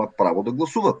жените имат право да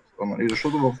гласуват. Нали?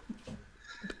 Защото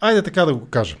Айде така да го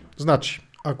кажем. Значи,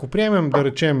 ако приемем, да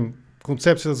речем,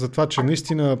 концепцията за това, че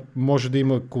наистина може да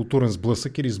има културен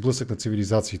сблъсък или сблъсък на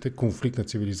цивилизациите, конфликт на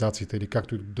цивилизациите или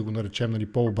както и да го наречем, нали,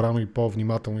 по-обрано и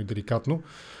по-внимателно и деликатно,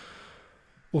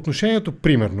 отношението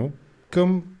примерно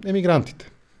към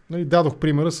емигрантите. Нали, дадох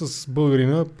примера с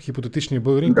българина, хипотетичния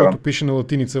българин, който пише на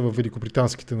латиница в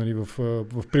великобританските, нали,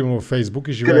 примерно в Фейсбук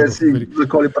и живее къде си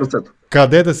заколи прасето.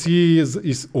 Къде да си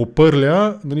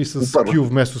опърля, нали, с Q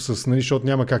вместо с, нали, защото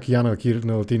няма как я на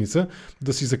латиница,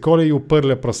 да си заколя и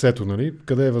опърля прасето, нали,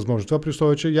 къде е възможно. Това при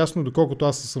условие, че ясно, доколкото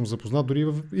аз съм запознат,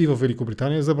 дори и в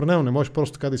Великобритания е забранено. Не можеш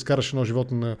просто така да изкараш едно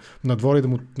животно на двора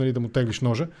и да му теглиш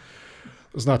ножа.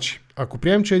 Значи, ако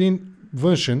приемем, че един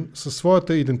външен, със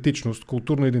своята идентичност,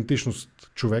 културна идентичност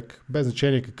човек, без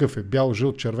значение какъв е, бял,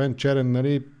 жълт, червен, черен,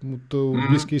 нали, от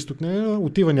Близкия изток, не,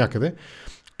 отива някъде,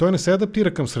 той не се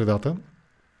адаптира към средата,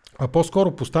 а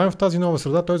по-скоро поставен в тази нова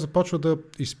среда, той започва да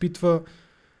изпитва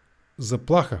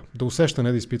заплаха, да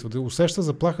усеща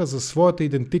заплаха за своята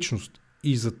идентичност.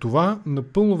 И за това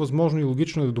напълно възможно и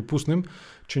логично е да допуснем,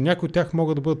 че някои от тях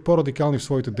могат да бъдат по-радикални в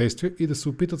своите действия и да се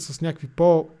опитат с някакви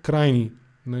по-крайни,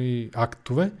 нали,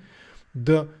 актове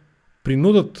да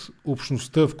принудат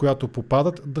общността, в която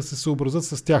попадат, да се съобразят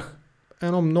с тях.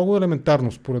 Едно много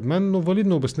елементарно, според мен, но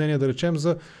валидно обяснение, да речем,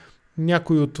 за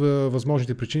някои от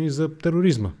възможните причини за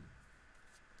тероризма.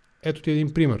 Ето ти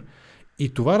един пример.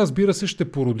 И това, разбира се,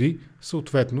 ще породи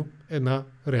съответно една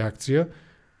реакция.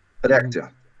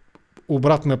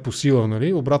 Обратна по сила,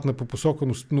 нали? Обратна по посока,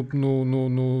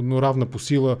 но равна по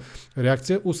сила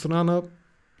реакция от страна на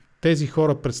тези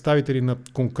хора, представители на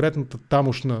конкретната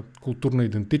тамошна културна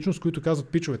идентичност, които казват: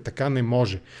 пичове, така не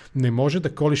може. Не може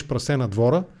да колиш прасе на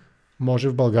двора, може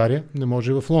в България, не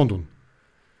може в Лондон.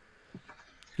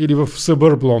 Или в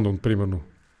събърб Лондон, примерно.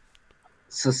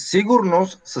 Със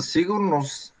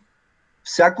сигурност,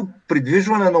 всяко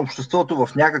придвижване на обществото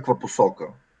в някаква посока,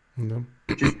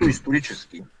 чисто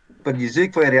исторически,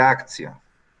 предизвиква реакция.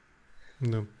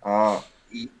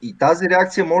 И тази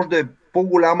реакция може да е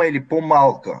по-голяма или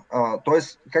по-малка.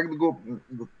 Тоест, как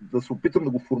да се опитам да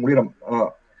го формулирам.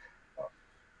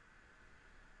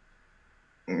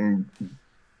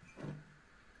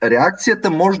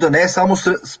 Реакцията може да не е само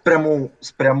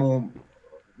спрямо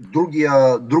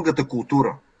другата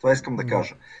култура. Това искам да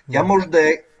кажа. Тя може да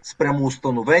е спрямо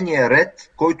установения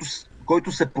ред,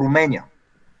 който се променя.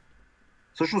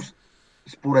 Всъщност,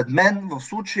 според мен, в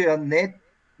случая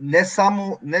не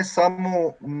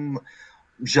само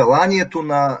желанието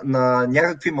на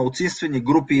някакви малцинствени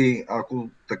групи, ако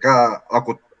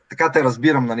така те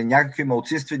разбирам, нали, някакви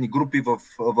малцинствени групи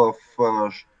в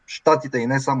щатите и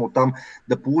не само там,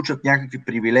 да получат някакви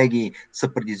привилегии,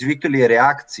 са предизвикали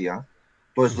реакция,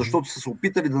 т.е. защото са се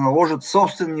опитали да наложат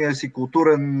собствения си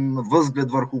културен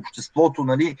възглед върху обществото,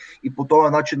 нали, и по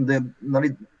този начин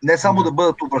нали, не само да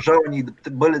бъдат уважавани и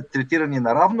да бъдат третирани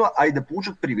наравно, а и да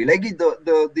получат привилегии,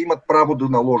 да имат право да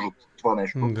наложат това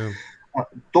нещо.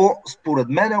 То, според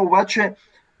мен, обаче,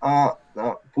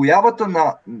 появата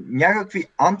на някакви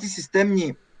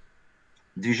антисистемни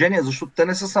движения, защото те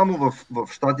не са само в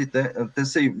щатите,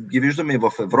 те ги виждаме и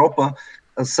в Европа,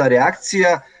 са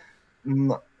реакция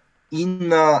и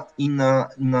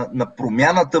на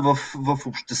промяната в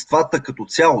обществата като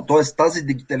цяло. Т.е. тази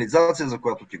дигитализация, за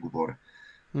която ти говоря.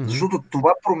 Защото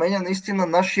това променя наистина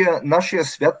нашия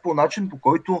свят по начин, по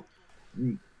който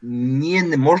ние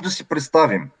не можем да си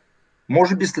представим.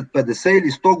 Може би след 50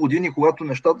 или 100 години, когато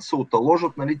нещата се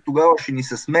оталожат, нали, тогава ще ни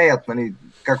се смеят, нали,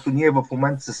 както ние в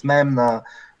момента се смеем на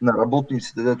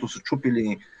работниците, дето са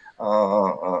чупили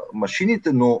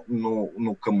машините, но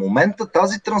към момента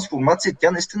тази трансформация,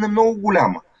 тя наистина е много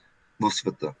голяма в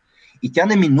света. И тя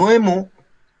неминуемо,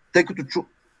 тъй като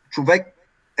човек,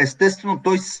 естествено,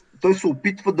 той се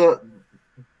опитва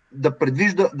да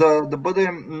предвижда,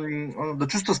 да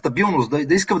чувства стабилност,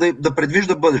 да иска да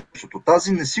предвижда бъдещето.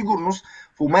 Тази несигурност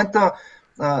в момента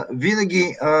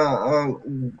винаги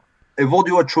е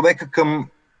водила човека към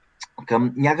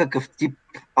някакъв тип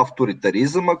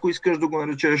авторитаризъм, ако искаш да го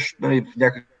наречеш, нали, в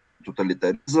някакъв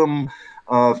тоталитаризъм,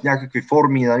 в някакви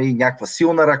форми, нали, някаква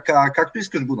силна ръка, както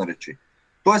искаш го наречи.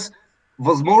 Тоест,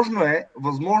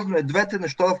 възможно е двете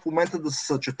неща в момента да се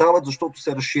съчетават, защото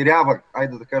се разширява,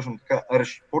 айде да кажем така,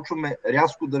 почваме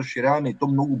рязко да разширяваме и то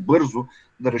много бързо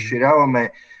да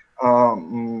разширяваме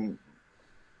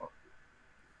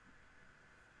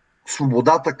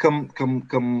свободата към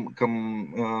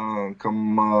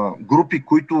групи,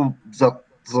 които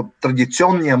за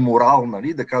традиционния морал,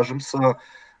 нали, да кажем, са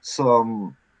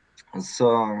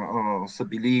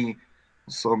били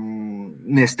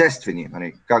неестествени.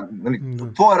 Нали.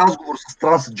 Твой разговор с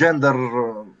трансджендър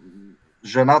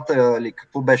жената или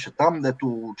какво беше там,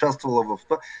 дето участвала в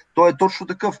това, той е точно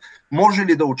такъв. Може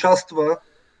ли да участва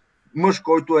мъж,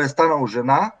 който е станал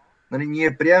жена, Нали,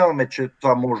 ние приемаме, че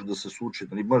това може да се случи,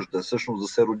 нали, мъж да е всъщност да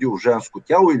се е родил в женско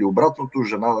тяло или обратното,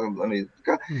 жена нали,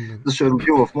 така, да се е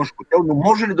родил в мъжко тяло, но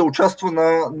може ли да участва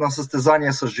на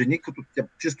състезания с жени, като тя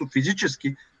чисто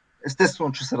физически,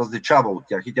 естествено, че се различава от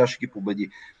тях и тя ще ги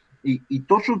победи. И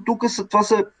точно тук това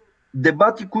са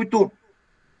дебати, които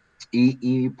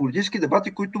и политически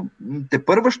дебати, които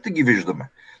тепърва ще ги виждаме.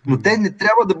 Но те не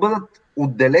трябва да бъдат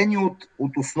отделени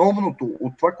от основното,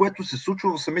 от това, което се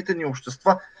случва в самите ни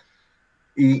общества.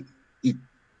 И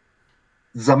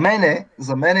за мене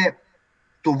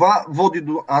това води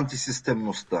до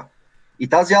антисистемността. И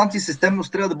тази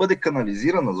антисистемност трябва да бъде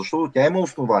канализирана, защото тя има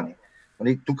основание.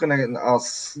 Тук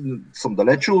аз съм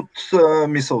далече от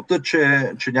мисълта,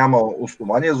 че няма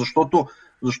основание,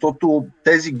 защото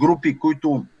тези групи,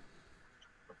 които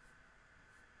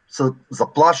са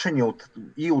заплашени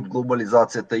и от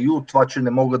глобализацията, и от това, че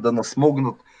не могат да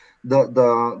насмогнат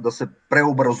да се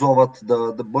преобразоват,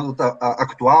 да бъдат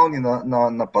актуални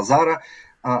на пазара,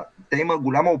 те има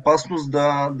голяма опасност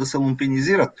да се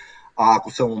лумпенизират. А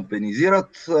ако се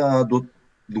лумпенизират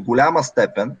до голяма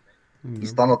степен и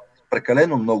станат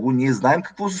прекалено много, ние знаем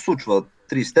какво се случва.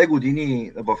 30-те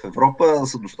години в Европа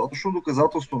са достатъчно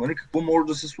доказателство, нали, какво може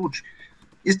да се случи.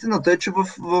 Истината е, че в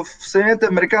Съединените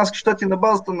американски щати на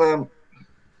базата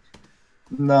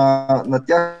на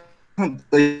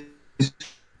тяхната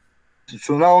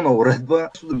институционална уредба,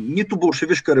 нито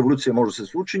болшевишка революция може да се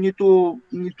случи,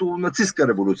 нито нацистска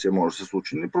революция може да се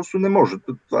случи. Просто не може.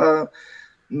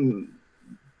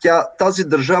 Тази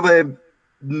държава е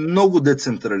много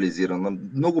децентрализирана,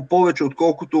 много повече,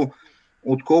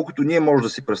 отколкото ние може да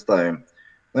си представим.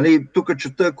 Нали, тук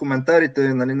чета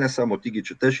коментарите, нали, не само ти ги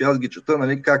четеш, и аз ги чета,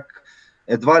 нали, как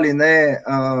едва ли не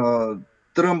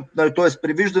Тръмп, нали, т.е.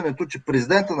 привиждането, че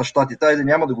президента на щатите, айде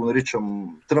няма да го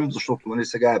наричам Тръмп, защото нали,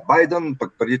 сега е Байден,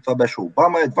 пък преди това беше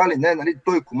Обама, едва ли не, нали,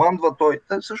 той командва,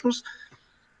 всъщност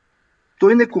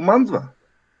той не командва.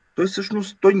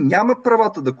 Той няма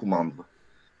правата да командва.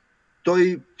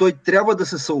 Той трябва да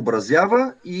се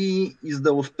съобразява и за да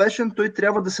е успешен, той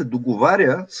трябва да се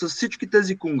договаря с всички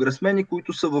тези конгресмени,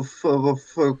 които са в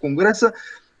Конгреса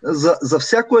за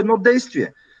всяко едно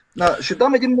действие. Ще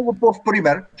дам един много прост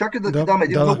пример. Чакай да ти дам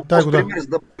един много прост пример.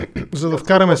 За да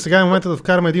вкараме, сега е момента да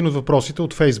вкараме един от въпросите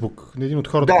от Фейсбук. Един от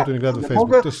хората, които ни гледат в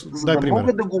Фейсбук. За да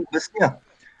мога да го обясня.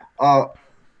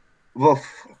 В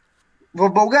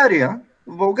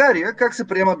България как се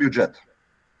приема бюджет?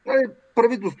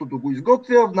 Правителството го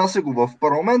изготвя, внася го в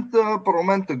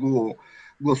парламента го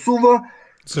гласува.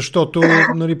 Защото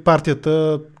нали,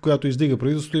 партията, която издига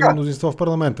правителството, има мнозинство в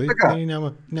парламента и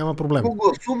няма проблем. Го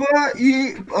гласува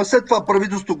и след това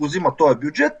правителството го взима този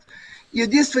бюджет. И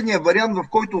единственият вариант, в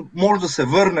който може да се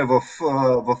върне в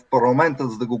парламента,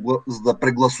 за да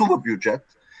прегласува бюджет,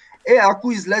 е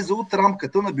ако излезе от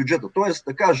рамката на бюджета. Тоест,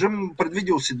 да кажем,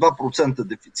 предвидил си 2%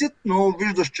 дефицит, но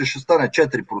виждаш, че ще стане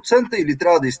 4% или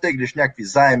трябва да изтеглиш някакви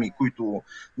заеми, които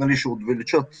нали, ще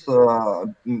увеличат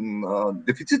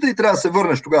дефицита и трябва да се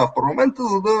върнеш тогава в парламента,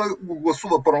 за да го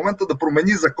гласува парламента да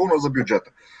промени закона за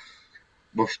бюджета.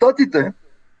 В Щатите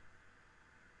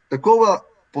такова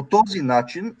по този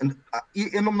начин и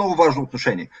едно много важно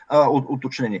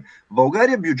уточнение. В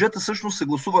България бюджета всъщност се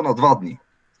гласува на 2 дни.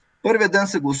 Първият ден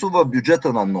се гласува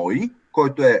бюджета на НОИ,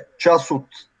 който е част от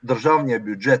държавния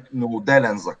бюджет на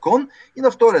отделен закон, и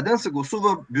на втория ден се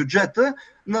гласува бюджета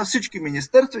на всички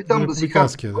министерства и там да си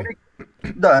харчат пари.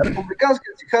 Да,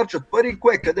 републиканските си харчат пари,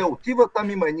 кое къде отива, там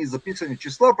има едни записани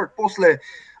числа, пък после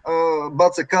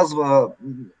Баце казва,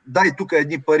 дай тук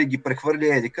едни пари ги прехвърли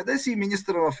еди къде си и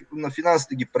министъра на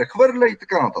финансите ги прехвърля и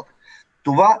така нататък.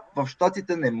 Това в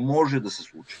Щатите не може да се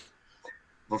случи.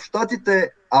 В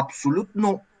Щатите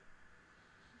абсолютно.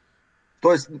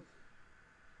 Тоест,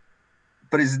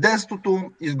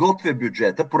 президентството изготвя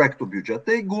бюджета,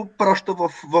 проектобюджета и го праща в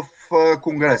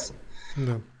Конгреса.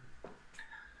 Да.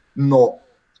 Но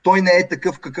той не е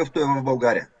такъв, какъвто е в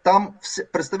България. Там,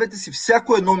 представете си,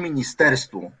 всяко едно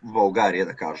министерство в България,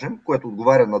 да кажем, което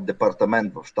отговаря на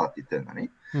департамент в Щатите, нали,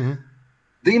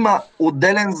 да има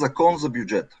отделен закон за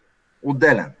бюджета.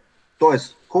 Отделен.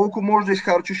 Тоест, колко можеш да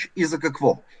изхарчиш и за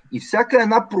какво. И всяка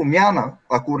една промяна,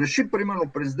 ако реши, примерно,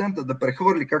 президента да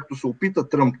прехвърли, както се опита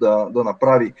Тръмп да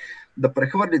направи, да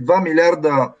прехвърли 2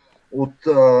 милиарда от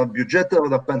бюджета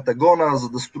на Пентагона, за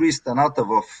да строи стената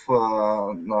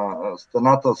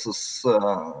стената с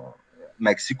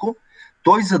Мексико,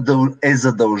 той е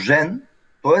задължен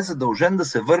да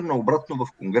се върне обратно в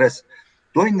Конгрес.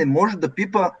 Той не може да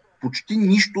пипа почти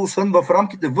нищо, освен в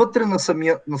рамките вътре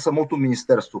на самото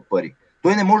министерство пари.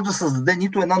 Той не може да създаде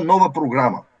нито една нова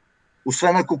програма,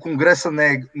 освен ако Конгреса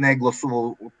не е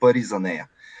гласувал пари за нея.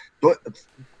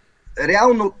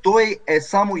 реално той е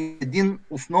само един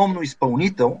основно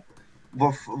изпълнител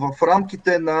в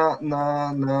рамките на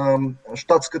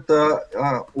щатската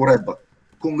уредба.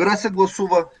 Конгресът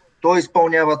гласува, той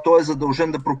изпълнява, той е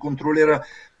задължен да проконтролира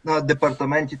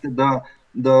департаментите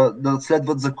да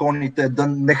следват законите, да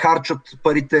не харчат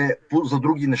парите за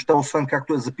други неща, освен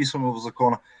както е записано в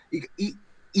закона.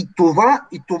 И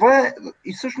това е,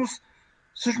 и всъщност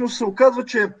се оказва,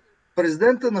 че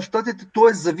президента на щатите,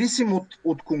 той е зависим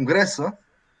от Конгреса.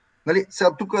 Нали,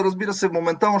 сега тук, разбира се,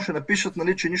 моментално ще напишат,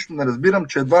 нали, че нищо не разбирам,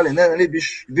 че едва ли не, нали,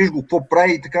 виж го какво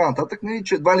прави и така нататък, нали,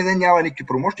 че едва ли не няма никакви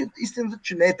промощи. Истината,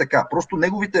 че не е така. Просто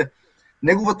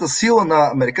неговата сила на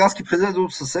американски президент е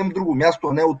от съвсем друго място,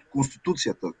 а не от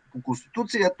Конституцията. По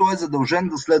Конституция той е задължен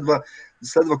да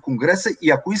следва Конгреса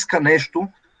и ако иска нещо,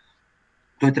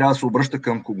 той трябва да се обръща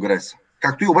към Конгреса.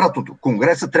 Както и обратното.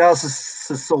 Конгреса трябва да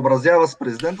се съобразява с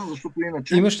президента, защото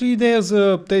иначе... Имаш ли идея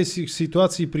за тези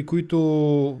ситуации, при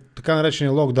които така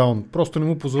наречения локдаун просто не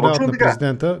му позволяват на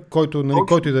президента, който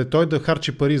и да е той, да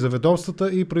харчи пари за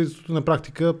ведомствата и правителството на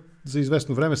практика за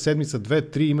известно време, седмица,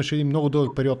 2-3, имаше и много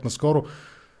дълъг период наскоро.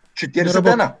 40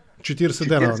 дена. 40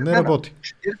 дена, не работи.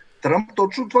 Тръмп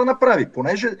точно това направи,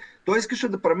 понеже той искаше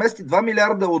да премести 2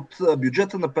 милиарда от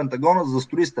бюджета на Пентагона за да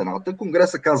строи стената.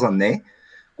 Конгресът каза не.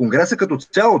 Конгресът като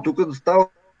цяло, тук да става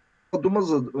дума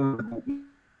за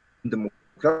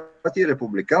демократи и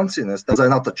републиканци, не става за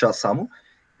едната част само.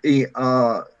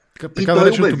 Така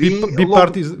нареченото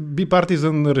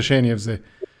бипартизън решение взе.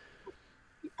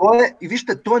 И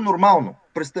вижте, то е нормално.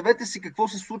 Представете си какво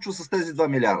се случва с тези 2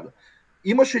 милиарда.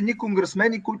 Имаш едни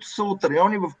конгресмени, които са от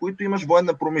райони, в които имаш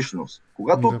военна промишленост.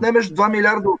 Когато отнемеш 2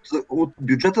 милиарда от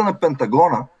бюджета на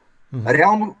Пентагона,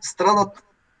 реално страдат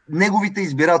неговите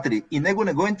избиратели. И него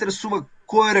не го интересува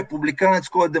кой е републиканец,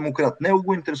 кой е демократ. Него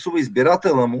го интересува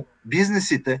избирателя му,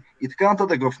 бизнесите и така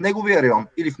нататък в неговия район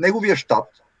или в неговия щат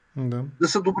да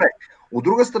са добре. От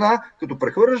друга страна, като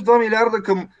прехвърляш 2 милиарда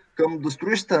към да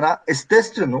строиш стена,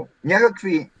 естествено,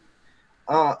 някакви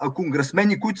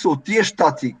конгресмени, които са от тия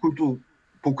щати,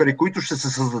 покрай които ще се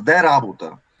създаде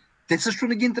работа, те също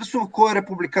не ги интересува кой е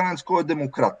републиканец, кой е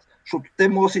демократ. Защото те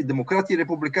могат да са и демократи и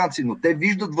републиканци, но те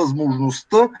виждат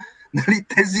възможността, нали,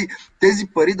 тези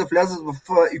пари да влязат в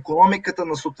икономиката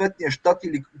на съответния щат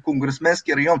или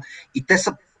конгресменски район. И те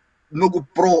са много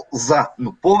про-за,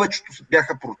 но повечето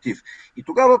бяха против. И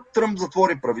тогава Тръмп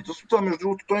затвори правителството, а между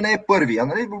другото той не е първия.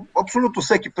 Нали? Абсолютно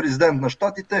всеки президент на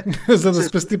щатите за да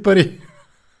спести пари.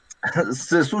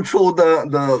 Се е случвало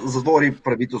да затвори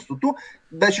правителството.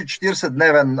 Беше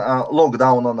 40-дневен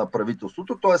локдауна на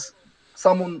правителството, т.е.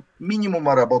 само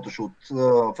минимума работеше от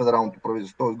федералното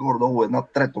правителство, т.е. горе-долу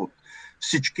 1/3 от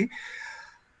всички.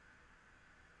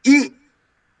 И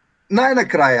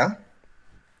най-накрая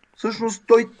всъщност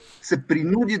той се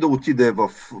принуди да отиде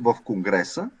в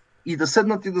Конгреса и да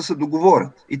седнат и да се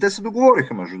договорят. И те се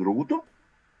договориха, между другото.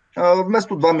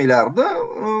 Вместо 2 милиарда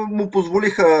му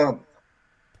позволиха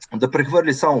да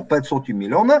прехвърли само 500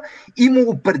 милиона и му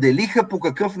определиха по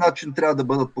какъв начин трябва да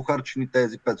бъдат похарчени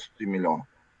тези 500 милиона.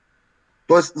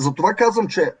 Тоест, за това казвам,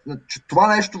 че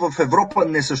това нещо в Европа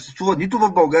не съществува, нито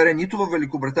в България, нито в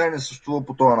Великобритания не съществува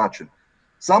по този начин.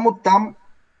 Само там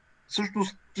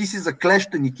всъщност ти си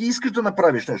заклещен и ти искаш да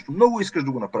направиш нещо, много искаш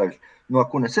да го направиш, но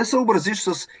ако не се съобразиш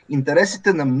с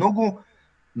интересите на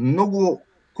много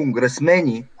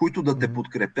конгресмени, които да те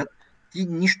подкрепят, ти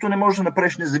нищо не можеш да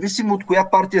направиш, независимо от коя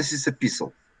партия си се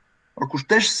писал. Ако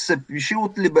щеш се пиши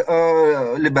от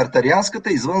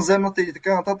либертарианската, извънземната и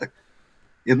така нататък.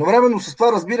 Едновременно с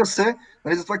това, разбира се,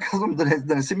 нали, затова казвам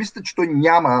да не се мислите, че той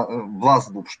няма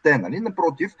власт въобще. Нали?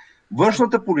 Напротив,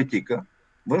 външната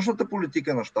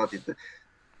политика на щатите,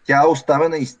 тя е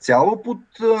оставена изцяло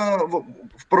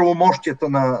в правомощията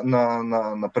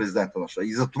на президента на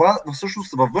щатите. И затова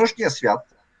всъщност във външния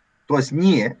свят, т.е.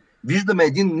 ние, виждаме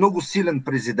един много силен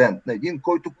президент, един,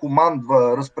 който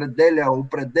командва, разпределя,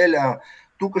 определя,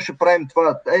 тук ще правим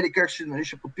това, как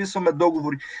ще подписваме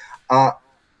договори.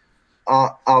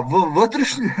 Във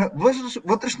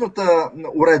вътрешната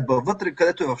уредба, вътре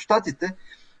където е в щатите,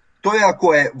 той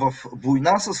ако е в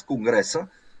война с Конгреса,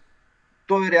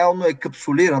 той реално е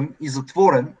капсулиран и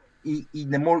затворен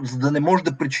за да не може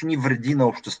да причини вреди на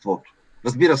обществото.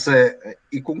 Разбира се,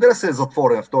 и Конгресът е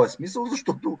затворен в този смисъл,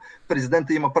 защото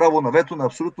президента има право на вето на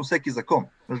абсолютно всеки закон.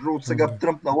 Между другото, сега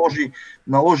Тръмп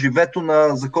наложи вето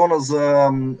на закона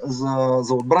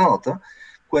за отбраната,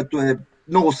 което е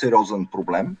много сериозен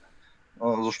проблем,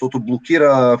 защото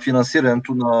блокира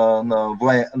финансирането на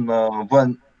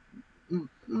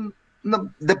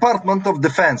Department of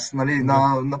Defense, нали,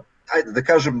 да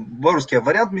кажем българския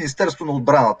вариант, Министерство на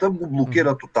отбраната го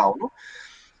блокира тотално.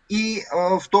 И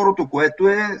второто, което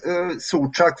се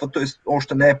очаква, т.е.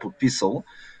 още не е подписал,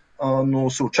 но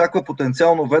се очаква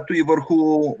потенциално вето и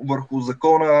върху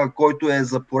закона, който е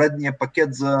за поредния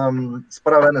пакет за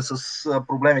справяне с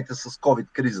проблемите с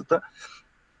COVID-кризата,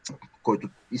 който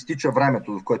изтича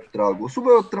времето, в което трябва да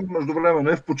гласува. Тръмп междувременно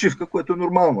е в почивка, което е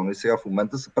нормално, не сега в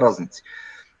момента са празници.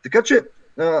 Така че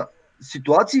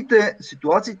ситуациите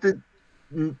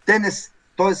те не,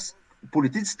 т.е.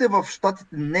 политиците в щатите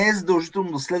не е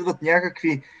задължително да следват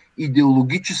някакви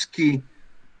идеологически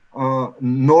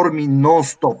норми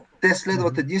нон-стоп. Те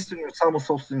следват единствено само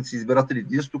собствените си избиратели.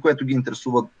 Единството, което ги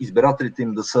интересува избирателите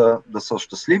им да са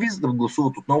щастливи, за да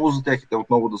гласуват отново за тях и те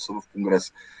отново да са в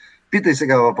Конгрес. Питай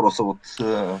сега въпроса от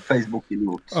Фейсбук или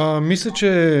от... Мисля,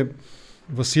 че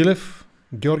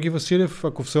Георги Василев,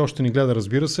 ако все още ни гледа,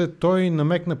 разбира се, той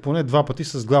намекна поне 2 пъти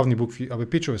с главни букви. Абе,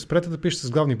 пичове, спрете да пишете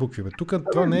с главни букви. Тук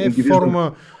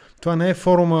това не е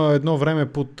форума едно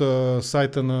време под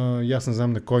сайта на, аз не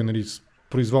знам на кой, нали,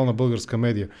 произволна българска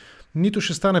медия. Нито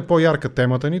ще стане по-ярка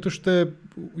темата, нито ще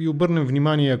и обърнем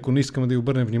внимание, ако не искаме да й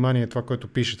обърнем внимание това, което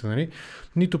пишете, нали?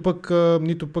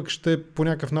 Нито пък ще по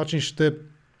някакъв начин ще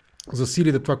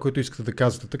засилите това, което искате да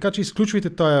казвате. Така че изключвайте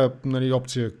тая, нали,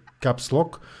 опция Caps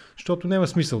Lock, защото няма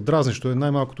смисъл. Дразнещо е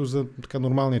най-малкото за така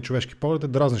нормалния човешки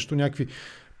поглед, дразнещо някакви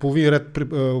половин ред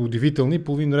удивителни,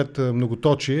 половин ред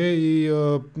многоточие и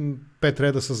 5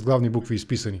 реда с главни букви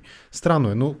изписани.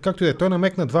 Странно е, но както и да е, той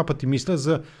намекна 2 пъти, мисля,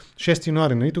 за 6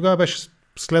 януари. Нали? Тогава беше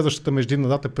следващата междинна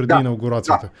дата преди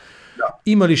инаугурацията. Да.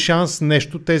 Има ли шанс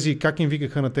нещо, как им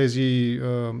викаха на тези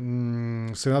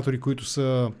сенатори, които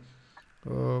са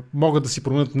могат да си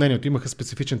променят мнението, имаха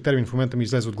специфичен термин, в момента ми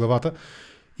излезе от главата.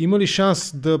 Има ли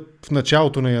шанс в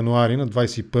началото на януари, на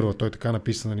 21-а, той така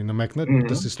написано ни намекна,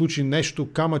 да се случи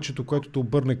нещо, камъчето, което да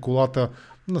обърне колата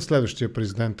на следващия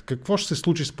президент? Какво ще се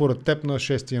случи според теб на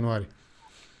 6 януари?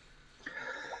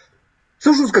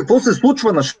 Всъщност, какво се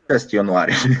случва на 6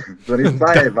 януари?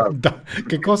 Това е важно. Да,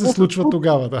 какво се случва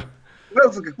тогава, да.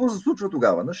 Какво се случва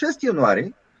тогава? На 6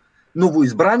 януари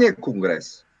новоизбрания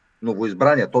Конгрес,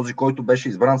 този, който беше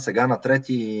избран сега на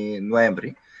 3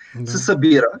 ноември, се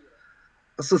събира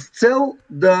с цел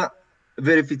да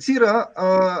верифицира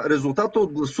резултата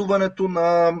от гласуването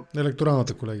на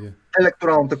електоралната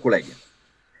колегия.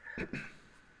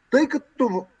 Тъй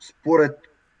като според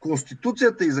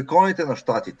Конституцията и законите на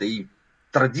щатите и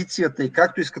традицията и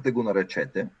както искате го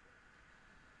наречете,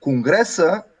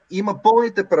 Конгреса има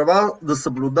пълните права да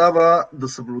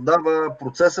съблюдава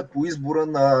процеса по избора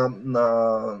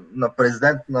на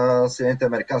президент на Съединените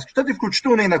американски щати,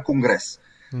 включително и на Конгрес.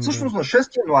 Всъщност на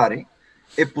 6 януари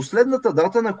е последната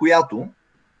дата, на която,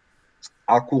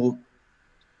 ако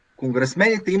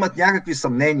конгресмените имат някакви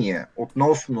съмнения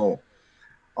относно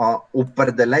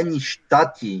определени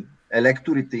щати,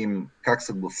 електорите им как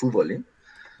са гласували,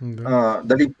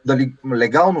 дали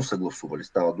легално са гласували,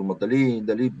 става дума,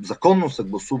 дали законно са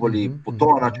гласували по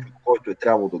този начин, по който е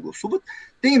трябвало да гласуват,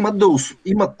 те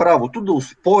имат правото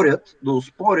да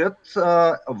успорят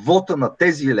вота на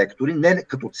тези електори, не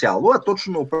като цяло, а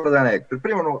точно на определени електори.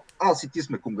 Примерно, аз и ти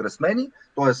сме конгресмени,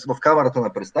 т.е. в Камарата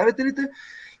на представителите,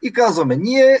 и казваме,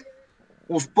 ние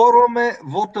оспорваме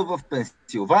вота в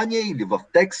Пенсилвания или в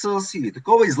Тексас или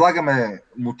такова, излагаме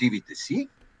мотивите си.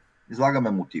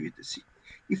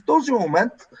 И в този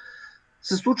момент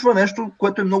се случва нещо,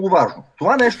 което е много важно.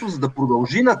 Това нещо, за да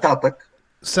продължи нататък...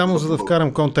 Само за да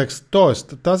вкарам контекст.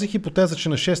 Тоест, тази хипотеза, че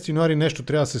на 6 януари нещо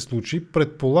трябва да се случи,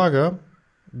 предполага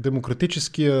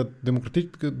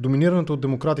доминираната от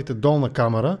демократите долна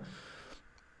камара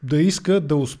да иска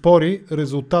да оспори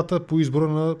резултата по избора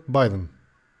на Байден.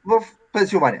 В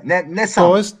Пенсилвания. Не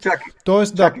само.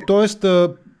 Тоест,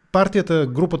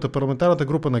 парламентарната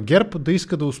група на ГЕРБ да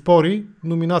иска да оспори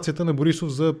номинацията на Борисов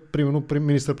за, примерно,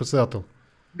 министър-председател.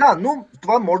 Да, но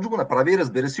това може да го направи,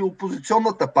 разбира се,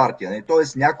 опозиционната партия. Не?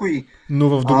 Тоест някой... Но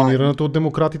в доминираната от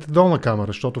демократите долна камера,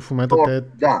 защото в момента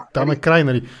там е край.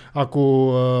 Нали?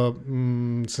 Ако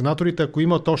сенаторите, ако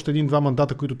имат още 1-2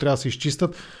 мандата, които трябва да се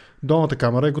изчистят, долната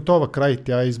камера е готова. Край.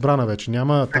 Тя е избрана вече.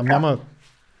 Няма...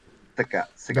 Така,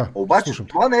 сега. Обаче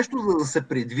това нещо, за да се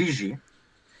придвижи,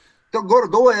 то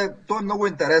горе-долу то е много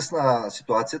интересна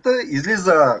ситуацията.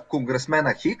 Излиза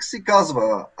конгресмена Хикс и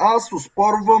казва, аз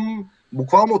оспорвам,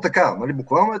 буквално така, нали,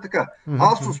 буквално е така,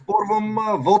 аз оспорвам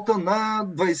вота на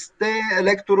 20-те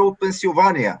електора от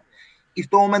Пенсилвания. И в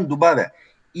този момент добавя,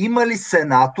 има ли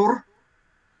сенатор,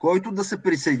 който да се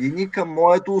присъедини към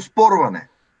моето оспорване?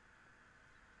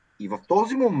 И в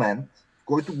този момент, в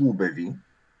който го обяви,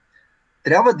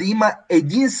 трябва да има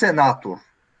един сенатор,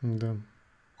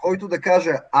 който да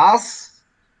каже, аз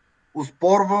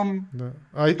оспорвам. Да.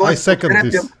 I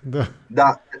second this.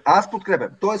 Да, аз подкрепям.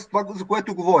 Тоест това, за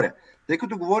което говоря. Тъй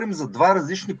като говорим за два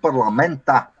различни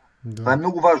парламента. Това е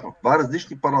много важно. Два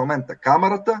различни парламента.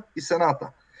 Камарата и Сената.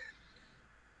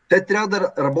 Те трябва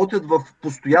да работят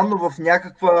постоянно в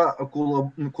някаква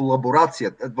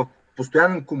колаборация, в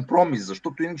постоянен компромис,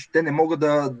 защото иначе те не могат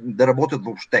да работят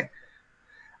въобще.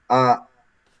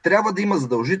 Трябва да има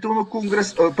задължително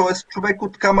конгрес, т.е. човек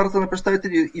от Камарата на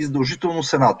представители и задължително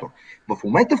сенатор. В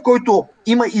момента, в който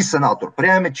има и сенатор,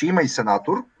 приемаме, че има и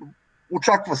сенатор,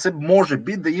 очаква се, може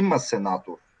би, да има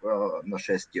сенатор на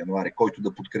 6 януари, който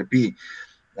да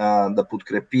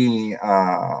подкрепи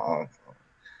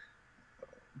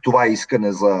това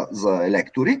искане за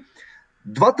електори.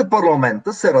 Двата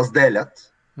парламента се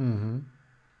разделят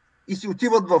и си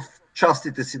отиват в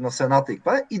частите си на Сената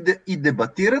и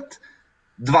дебатират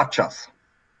 2 часа.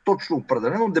 Точно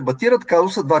определено дебатират, казва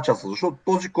са 2 часа, защото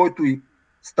този, който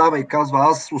става и казва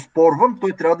аз оспорвам,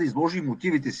 той трябва да изложи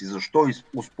мотивите си, защо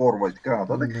оспорва и така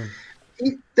нататък.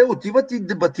 И те отиват и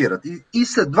дебатират. И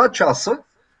след 2 часа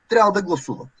трябва да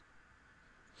гласуват.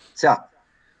 Сега,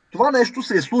 това нещо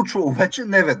се е случвало вече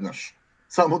не веднъж,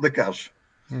 само да кажа.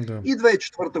 И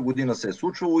 2004 година се е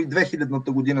случвало, и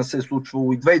 2000 година се е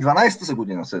случвало, и 2012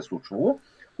 година се е случвало,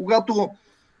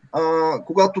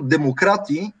 когато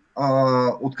демократи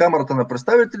от Камарата на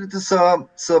представителите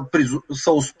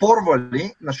са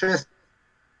оспорвали на 6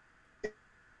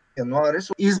 януари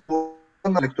избор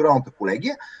на електоралната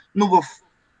колегия, но в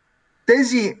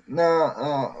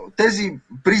тези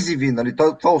призиви, нали,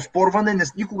 това оспорване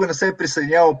никога не се е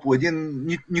присъединявал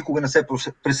никога не се е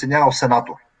присъединявал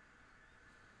сенатор.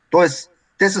 Тоест,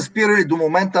 те са спирали до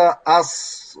момента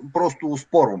аз просто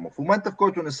оспорвам. В момента, в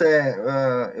който не се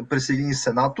присъедини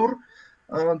сенатор,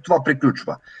 това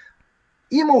приключва.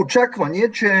 Има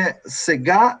очакване, че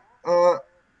сега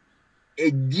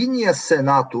единия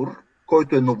сенатор,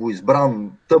 който е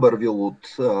новоизбран Тъбървил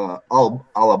от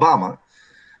Алабама,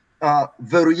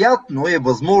 вероятно е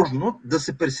възможно да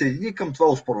се присъедини към това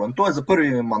оспорване. Той е за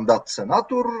първи мандат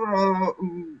сенатор.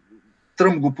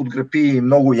 Тръмп го подкрепи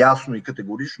много ясно и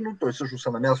категорично. Той също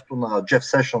е на мястото на Джеф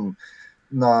Сешън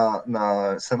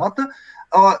на Сената.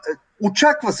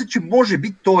 Очаква се, че може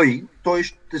би той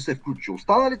ще се включи.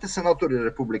 Останалите сенатори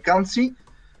републиканци,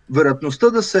 вероятността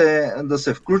да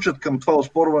се включат към това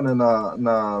оспорване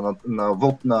на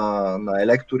вод на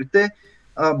електорите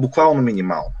буквално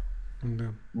минимално.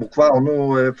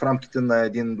 Буквално е в рамките на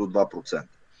 1 до 2%.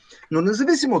 Но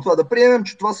независимо от това, да приемем,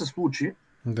 че това се случи,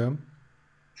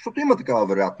 защото има такава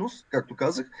вероятност, както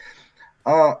казах,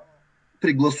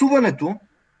 при гласуването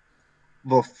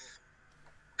в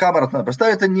Камарата на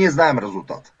представителите ние знаем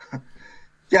резултата.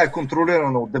 Тя е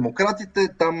контролирана от демократите,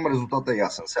 там резултатът е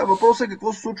ясен. Сега въпросът е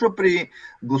какво се случва при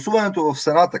гласуването в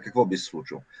Сената, какво би се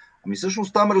случило.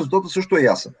 Всъщност там резултатът също е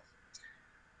ясен.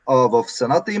 В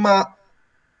Сената има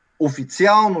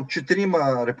официално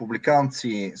 4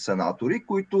 републиканци сенатори,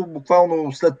 които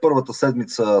буквално след първата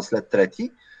седмица, след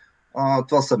трети,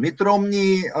 това са Мит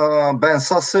Ромни, Бен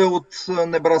Сасе от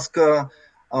Небраска,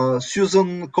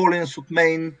 Сюзан Колинс от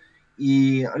Мейн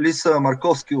и Лиса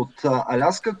Марковски от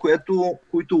Аляска,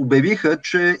 които обявиха,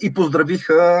 че и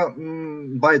поздравиха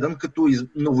Байден като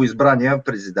новоизбрания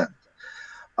президент.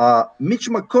 Мич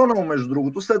Маконъл, между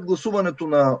другото, след гласуването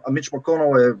на Мич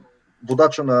Маконъл е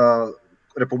водача на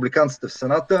републиканците в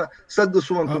Сената, след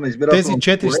гласуването на избирателното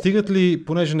Тези 4 стигат ли,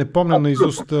 понеже не помня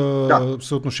наизуст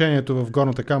съотношението в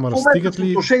горната камара, стигат ли?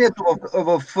 Съотношението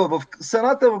в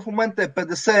Сената в момента е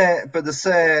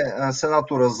 50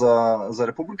 сенатора за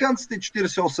републиканците и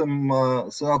 48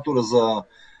 сенатора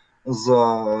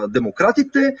за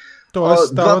демократите. Тоест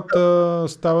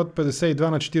стават 52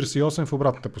 на 48 в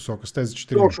обратната посока с тези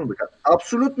 4. Точно така.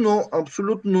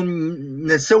 Абсолютно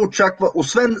не се очаква,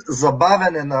 освен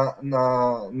забавяне на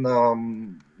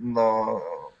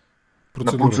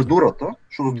процедурата,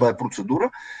 защото това е процедура,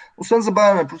 освен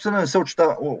забавяне на процедура не се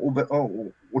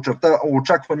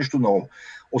очаква нищо ново.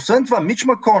 Освен това, Мич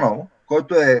Маконъл,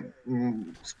 който е,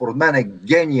 според мен, е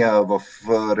гения в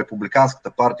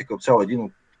републиканската партия, като цяло един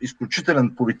от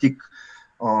изключителен политик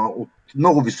от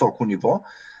много високо ниво.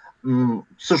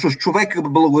 Всъщност човек,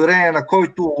 благодарение на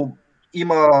който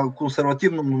има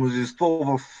консервативно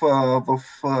мнозинство в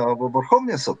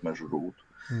Върховния съд, между другото.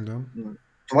 Да.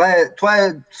 Това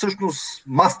е всъщност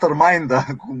мастермайнда,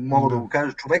 ако мога да го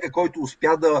кажа, човека, който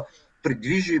успя да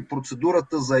придвижи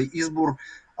процедурата за избор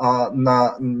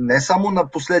не само на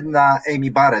последна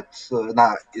Ейми Барет,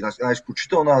 една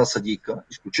изключителна съдийка,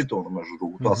 изключителна, между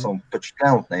другото, аз съм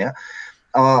впечатлен от нея,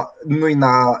 но и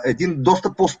на един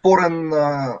доста по-спорен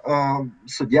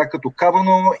съдия като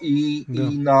Кавано и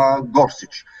на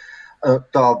Горсич.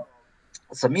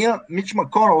 Самия Мич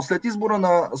Маконъл след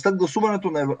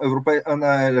гласуването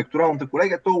на електоралната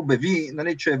колегия, той обяви,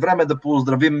 нали, че е време да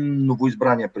поздравим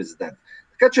новоизбрания президент.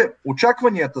 Така че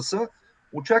очакванията са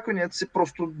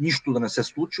просто нищо да не се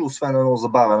случи, освен едно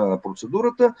забавяне на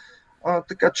процедурата.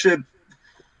 Така че,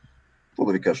 какво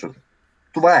да ви кажа?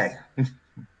 Това е.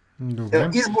 Добре.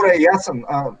 Изборът е ясен.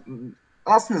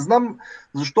 Аз не знам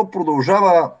защо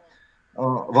продължава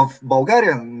в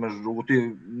България, между другото,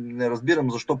 не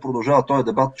разбирам защо продължава този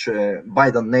дебат, че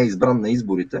Байден не е избран на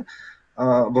изборите.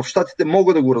 В Щатите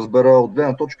мога да го разбера от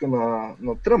гледна точка на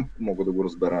Тръмп, мога да го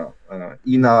разбера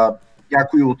и на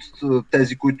някои от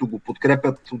тези, които го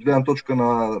подкрепят от гледна точка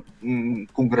на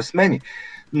конгресмени.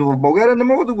 Но в България не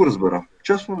мога да го разбера,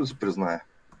 честно да се призная.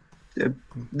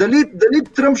 Дали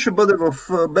Тръмп ще бъде в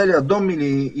Белия дом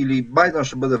или Байден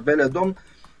ще бъде в Белия дом,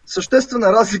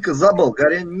 съществена разлика за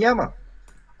България няма.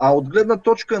 А от гледна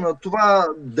точка на това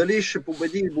дали ще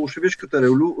победи болшевишката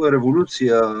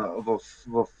революция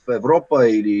в Европа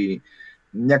или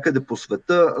някъде по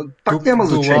света, пак тук няма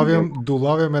значение.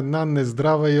 Долавям една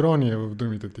нездрава ирония в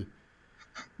думите ти.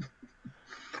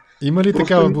 Има ли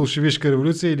такава болшевишка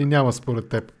революция или няма според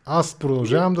теб? Аз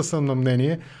продължавам да съм на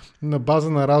мнение на база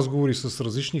на разговори с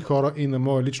различни хора и на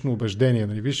мое лично убеждение.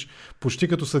 Нали, виж, почти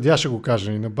като съдия ще го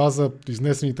кажа. На база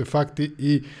изнесените факти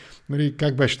и нали,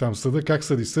 как беше там съда, как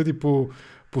съди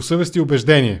по съвест и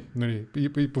убеждение. Нали,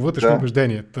 и по вътрешно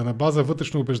убеждение. Та на база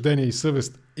вътрешно убеждение и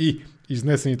съвест и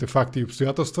изнесените факти и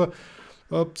обстоятелства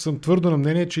съм твърдо на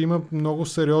мнение, че има много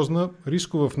сериозна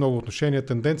рискова в много отношения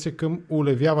тенденция към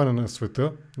улевяване на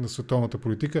света, на световната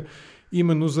политика,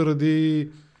 именно заради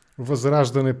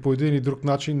възраждане по един или друг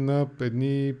начин на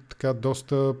едни така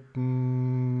доста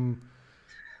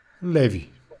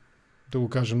леви, да го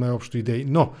кажем най-общо идеи.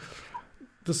 Но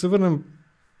да се върнем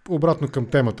обратно към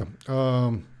темата.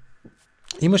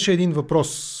 Имаше един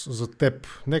въпрос за теб.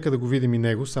 Нека да го видим и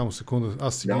него. Само секунда.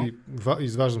 Аз си ги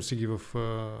изваждам си ги в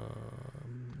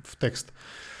текст.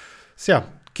 Сега,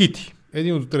 Кити,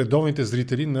 един от редовните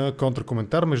зрители на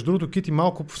Контракоментар. Между другото, Кити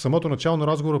малко в самото начало на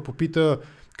разговора попита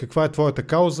каква е твоята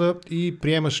кауза и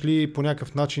приемаш ли по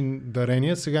някакъв начин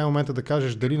дарения. Сега е момента да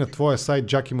кажеш дали на твоя сайт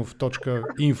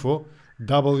jakimov.info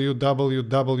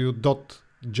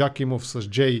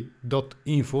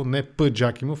www.jakimov.info не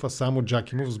P.Jakimov, а само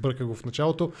Jakimov, сбърка го в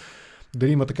началото.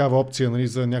 Дали има такава опция, нали,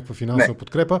 за някаква финансова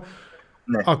подкрепа.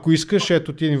 Не. Ако искаш,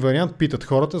 ето ти един вариант, питат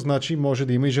хората, значи може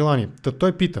да има и желание. Та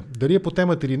той пита, дали е по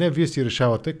темата или не, вие си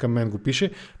решавате, към мен го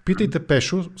пише, питайте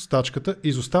Пешо Стачката,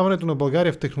 изоставането на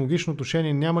България в технологично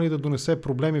отношение няма ли да донесе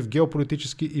проблеми в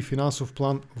геополитически и финансов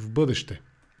план в бъдеще?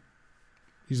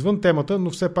 Си темата, но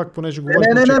все пак, понеже говорим...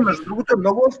 Не, между другото е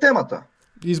много в темата.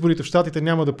 Изборите в Щатите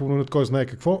няма да променят кой знае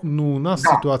какво, но у нас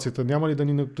ситуацията няма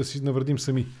ли да си навредим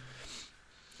сами?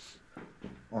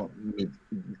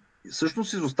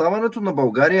 Всъщност изоставането на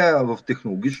България в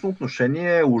технологично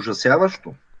отношение е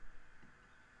ужасяващо.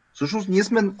 Всъщност ние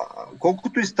сме,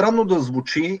 колкото и странно да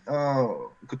звучи,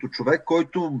 като човек,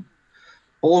 който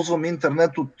ползвам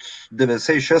интернет от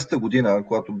 96-та година,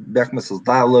 когато бяхме с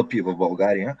dial-up в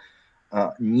България,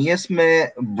 ние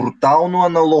сме брутално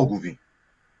аналогови.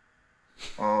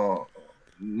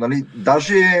 Нали,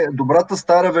 даже добрата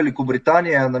стара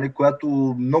Великобритания, нали,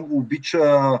 която много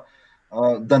обича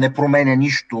да не променя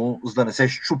нищо, за да не се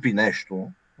счупи нещо.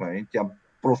 Нали, тя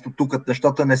просто тук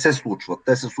нещата не се случват.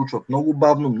 Те се случват много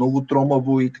бавно, много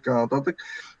тромаво и така нататък.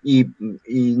 И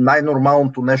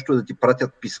най-нормалното нещо е да ти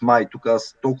пратят писма. И тук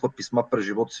аз толкова писма през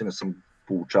живота си не съм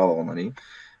получавал. Нали.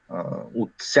 От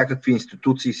всякакви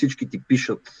институции всички ти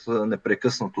пишат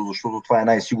непрекъснато, защото това е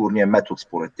най-сигурният метод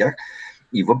според тях.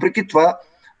 И въпреки това,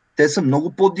 те са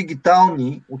много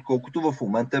по-дигитални, отколкото в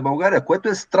момента е България, което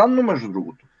е странно между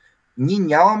другото. Ние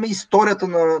нямаме историята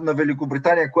на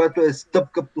Великобритания, която е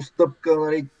стъпка по стъпка,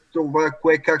 нали, това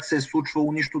кое как се е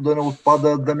случвало, нищо да не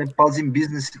отпада, да не пазим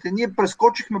бизнесите. Ние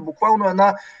прескочихме буквално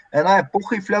една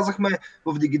епоха и влязахме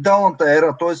в дигиталната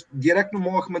ера, т.е. директно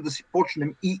можехме да си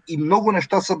почнем и много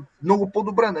неща са много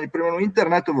по-добре. Нали, примерно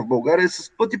интернета в България е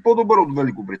с пъти по-добър от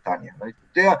Великобритания. Нали,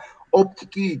 тези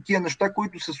оптики и тия неща,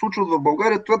 които се случват в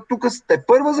България, това тук те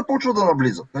първа започват да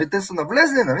навлизат. Нали, те са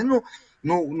навлезли, нали,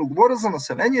 но говоря за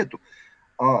населението.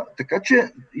 Така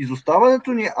че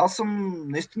изоставането ни, аз съм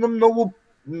наистина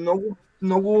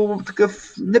много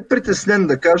такъв непритеснен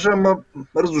да кажа, ама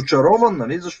разочарован,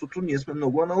 нали, защото ние сме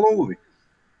много аналогови.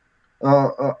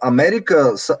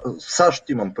 Америка, САЩ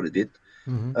имам предвид,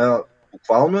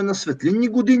 буквално е на светлинни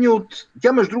години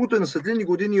тя между другото е на светлинни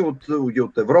години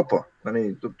от Европа.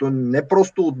 Нали, то не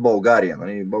просто от България.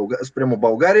 Нали, спрямо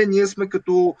България ние сме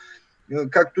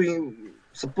както и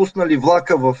са пуснали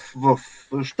влака в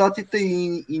щатите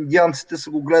и индианците са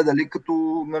го гледали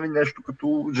като, нали, нещо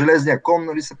като железния кон,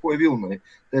 нали, се появил. Нали.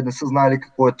 Те не са знаели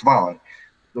какво е това. Нали.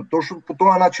 Точно по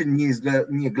този начин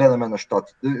ние гледаме на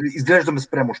щатите, изглеждаме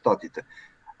спрямо щатите.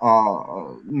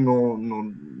 Но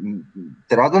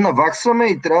трябва да наваксваме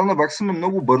и трябва да наваксваме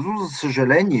много бързо.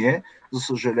 За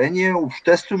съжаление,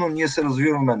 обществено ние се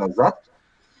развиваме назад,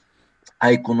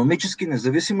 а икономически,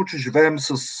 независимо, че живеем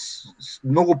с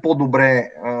много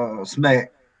по-добре сме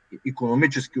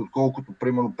икономически, отколкото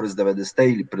примерно през 90-те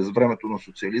или през времето на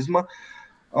социализма,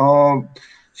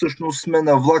 всъщност сме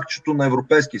на влакчето на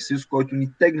Европейския съюз, който ни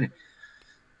тегне.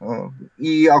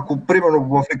 И ако, примерно,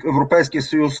 в Европейския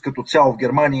съюз като цяло в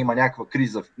Германия има някаква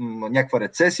криза, някаква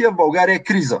рецесия, в България е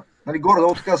криза. Нали,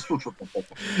 горе-долу така се случват.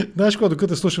 Знаеш,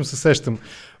 докато слушам, се сещам.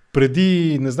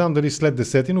 Преди, не знам дали след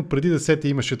 10, но преди 10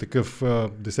 имаше такъв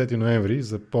 10 ноември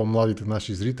за по-младите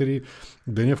наши зрители,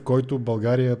 деня, в който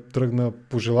България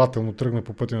пожелателно тръгна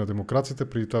по пътя на демокрацията.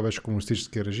 Преди това беше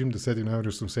комунистическия режим, 10 ноември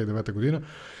 1989 година.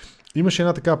 Имаше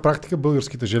една такава практика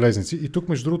българските железници и тук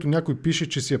между другото някой пише,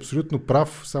 че си абсолютно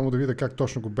прав, само да видя как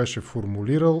точно го беше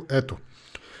формулирал. Ето,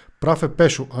 прав е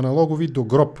Пешо, аналогови до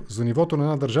гроб. За нивото на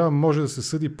една държава може да се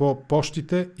съди по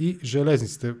пощите и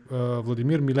железниците.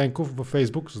 Владимир Миленков във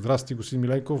Фейсбук. Здрасти, господин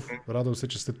Миленков, радвам се,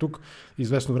 че сте тук.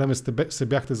 Известно време се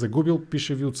бяхте загубил,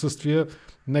 пише ви отсъствия,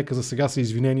 нека за сега са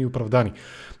извинени и оправдани.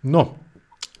 Но,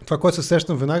 това, което се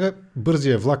сещам веднага,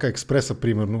 бързия влака експреса,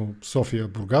 примерно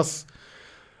София-Бургас,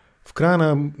 в края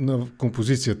на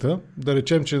композицията, да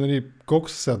речем, че нали, колко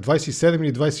са сега, 27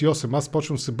 или 28, аз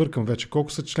почвам да се бъркам вече,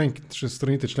 колко са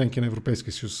страните членки на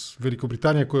Европейския съюз.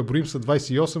 Великобритания, ако я броим, са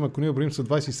 28, ако не я броим, са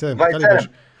 27. 27. Така ли беше?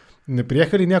 Не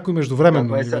приеха ли някой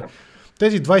междувременно? Да,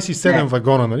 тези 27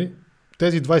 вагона, нали?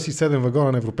 Тези 27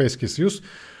 вагона на Европейския съюз,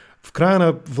 в края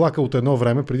на влака от едно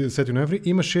време, преди 10 ноември,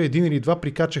 имаше един или два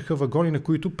прикачаха вагони, на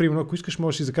които, примерно, ако искаш,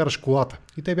 можеш да си закараш колата.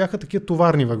 И те бяха такива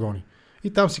товарни вагони.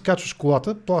 И там си качваш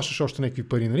колата, плащаш още някакви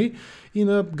пари, нали? И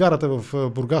на гарата в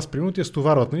Бургас, примерно, ти я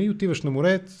стоварват, нали? И отиваш на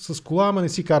море с кола, ама не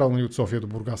си карал, нали, от София до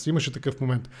Бургас. Имаше такъв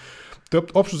момент.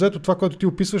 Общо взето това, което ти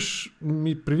описваш,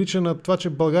 ми прилича на това, че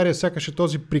България сякаш е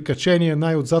този прикачение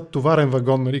най-отзад товарен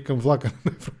вагон, нали, към влака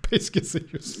на Европейския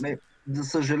съюз. За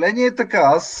съжаление е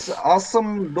така. Аз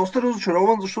съм доста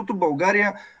разочарован, защото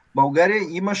България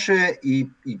имаше и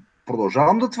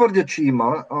продължавам да твърдя, че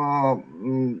има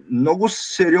много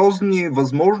сериозни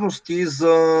възможности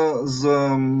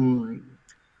за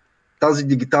тази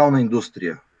дигитална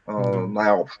индустрия.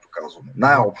 Най-общо казваме.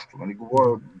 Най-общо. Нали,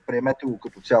 говоря, приемете го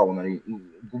като цяло. Нали.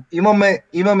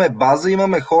 Имаме база,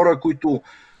 имаме хора,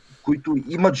 които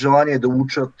имат желание да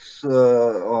учат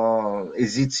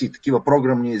езици, такива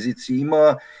програмни езици.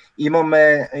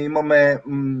 Имаме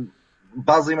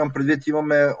база, имам предвид,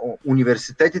 имаме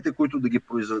университетите, които да ги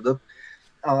произведат.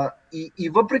 И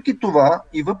въпреки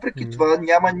това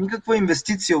няма никаква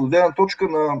инвестиция от гледна точка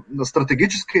на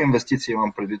стратегическа инвестиция,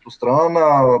 имам предвид, от страна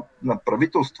на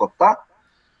правителствата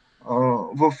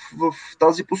в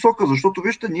тази посока. Защото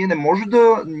вижте, ние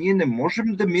не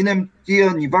можем да минем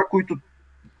тия нива, които,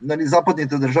 нали,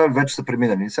 западните държави вече са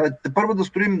преминали. Сега първо да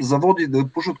строим заводи да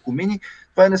пушат комини,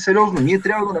 това е несериозно. Ние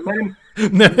трябва да намерим...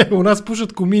 Не, у нас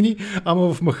пушат комини,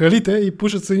 ама в махалите и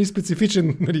пушат са един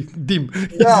специфичен, нали, дим.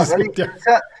 Да, нали,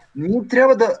 сега, ние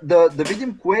трябва да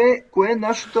видим кое е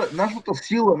нашата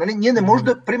сила. Нали? Ние не можем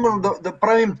примерно да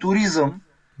правим туризъм,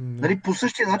 нали, по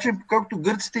същия начин, както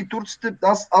гърците и турците.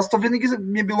 Аз това винаги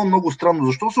ми е било много странно.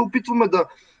 Защо се опитваме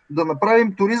да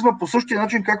направим туризма по същия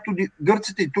начин, както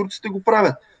гърците и турците го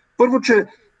правят? Първо, че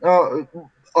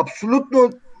абсолютно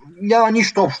няма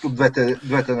нищо общо двете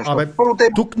неща.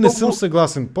 Тук не съм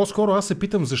съгласен. По-скоро аз се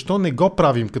питам защо не го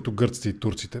правим като гърците и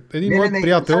турците. Един мой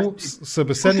приятел,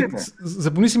 събеседник,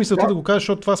 запомни си мисълта да го кажа,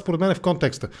 защото това според мен е в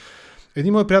контекста.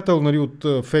 Един мой приятел, нали,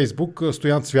 от Фейсбук,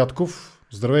 Стоян Цвятков,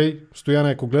 здравей,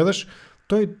 Стояне, ако гледаш,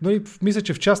 той, нали, мисля,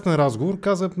 че в частен разговор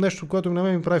каза нещо, което на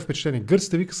мен ми прави впечатление.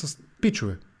 Гърците вика с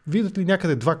пичове. Видят ли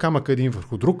някъде два камъка един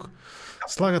върху друг,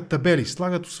 слагат табели,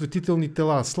 слагат осветителни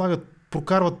тела,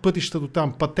 прокарват пътища до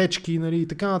там, пътечки, нали, и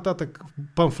така нататък,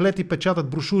 памфлети, печатат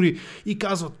брошури и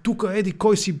казват, тук еди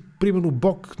кой си, примерно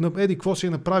Бог, еди какво си е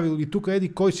направил, и тук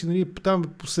еди кой си, нали, там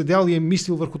поседял и е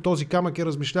мислил върху този камък, е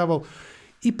размишлявал,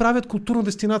 и правят културна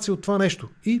дестинация от това нещо.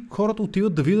 И хората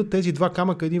отиват да видят тези два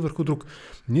камъка един върху друг.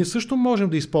 Ние също можем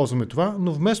да използваме това,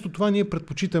 но вместо това ние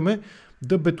предпочитаме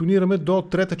да бетонираме до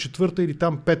трета, четвърта или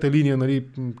там пета линия, нали,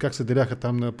 как се деляха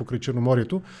там покрай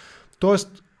Черноморието.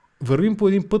 Тоест, вървим по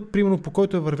един път, примерно по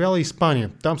който е вървяла Испания.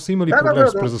 Там са имали проблем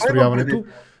с презастрояването.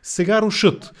 Сега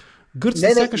рушат.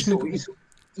 Гърците сякаш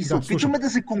и се опитваме да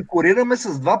се конкурираме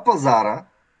с два пазара,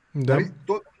 Да. Нали?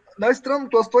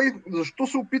 Най-странното, защо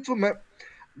се опитваме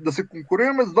да се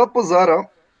конкурираме с два пазара,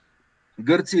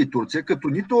 Гърция и Турция, като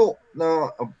нито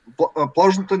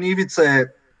плажната ни ивица е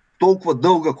толкова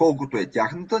дълга, колкото е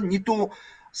тяхната, нито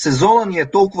сезона ни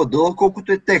е толкова дълъг,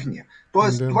 колкото е техния.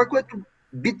 Тоест, това, което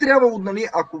би трябвало, нали,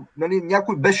 ако нали,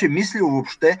 някой беше мислил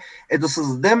въобще, е да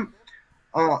създадем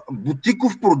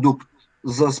бутиков продукт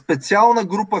за специална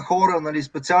група хора, нали,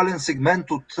 специален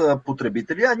сегмент от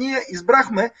потребители, а ние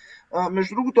избрахме,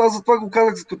 между другото, аз затова го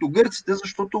казах като гърците,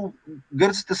 защото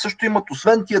гърците също имат,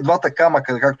 освен тия двата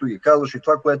камъка, както ги казваш, и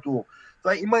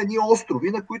това има едни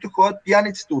острови, на които ходят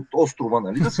пияниците от острова,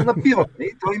 нали, да се напиват.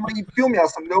 Нали. Това има и филми,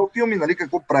 аз съм гледал филми, нали,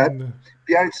 какво правят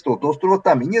пияниците от острова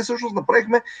там. И ние всъщност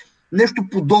направихме нещо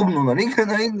подобно, нали,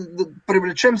 да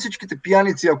привлечем всичките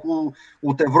пияници, ако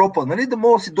от Европа, нали, да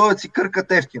могат да си дойдат си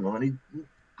къркат ефтино. Нали.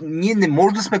 Ние не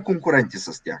може да сме конкуренти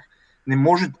с тях. Не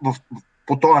може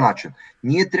по този начин.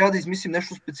 Ние трябва да измислим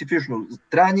нещо специфично.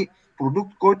 Трябва ни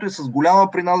продукт, който е с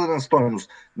голяма принадена стойност.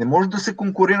 Не може да се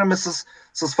конкурираме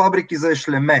с фабрики за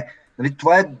ешлеме. Нали,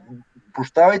 това е,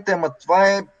 прощавайте, ама това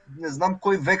е, не знам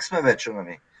кой век сме вече.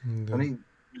 Нали. Нали,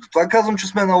 това казвам, че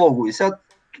сме налогови. Сега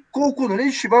колко,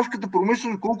 нали, шивашката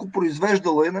промишленост, колко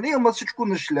произвеждала е, нали, ама всичко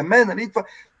на шлеме, нали,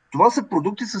 това са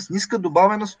продукти с ниска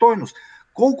добавена стойност.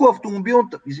 Колко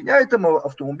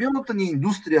автомобилната ни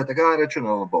индустрия, така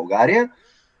наречена в България,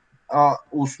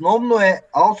 основно е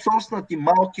аутсорснати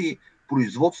малки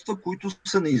производства, които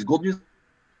са неизгодни за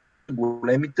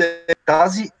големите.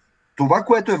 Това,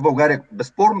 което е в България,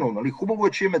 безспорно, нали, хубаво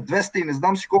е, че имаме 200 и не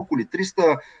знам си колко ли,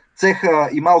 300 цеха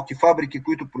и малки фабрики,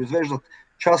 които произвеждат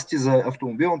части за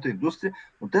автомобилната индустрия,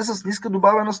 но те са с ниска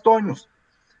добавена стойност.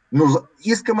 Но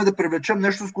искаме да привлечем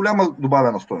нещо с голяма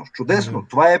добавена стойност. Чудесно.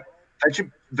 Това е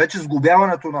вече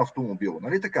сглобяването на автомобила.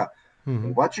 Нали така?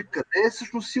 Обаче къде е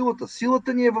всъщност силата?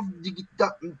 Силата ни е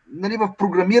нали, в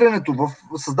програмирането, в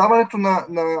създаването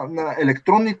на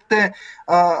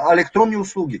електронни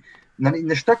услуги. Нали,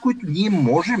 неща, които ние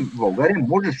можем, в България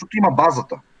може, защото има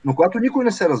базата. Но когато никой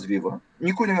не се развива,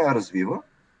 никой не я развива,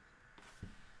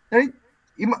 нали,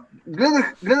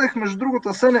 гледах между другото,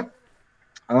 Асене,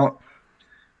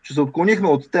 че се отклонихме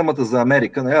от темата за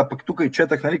Америка, нали, пък тук и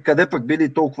четах, нали, къде пък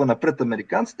били толкова напред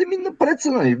американците, напред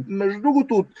са, нали, между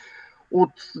другото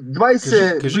от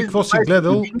 20... Кажи какво си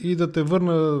гледал години, и да те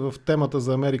върна в темата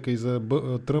за Америка и за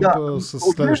Тръмп с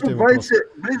следващия въпрос.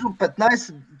 Близо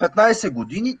 15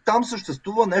 години там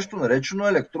съществува нещо наречено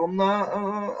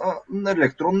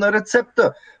електронна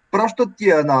рецепта. Пращат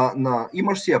ти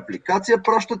имаш си апликация,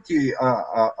 пращат ти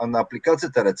на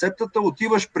апликацията рецептата,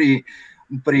 отиваш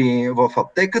в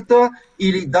аптеката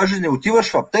или даже не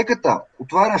отиваш в аптеката,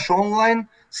 отваряш онлайн,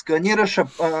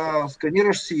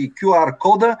 сканираш си QR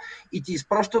кода и ти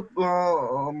изпращат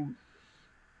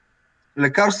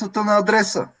лекарствата на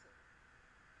адреса.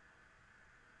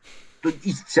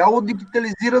 Изцяло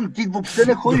дигитализиран, ти въобще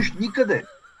не ходиш никъде.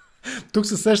 Тук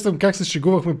се сещам как се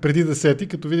шегувахме преди 10-ти,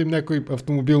 като видим някой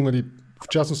автомобил, нали, в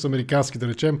частност американски, да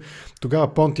речем.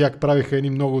 Тогава Понтиак правиха едни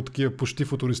много такива почти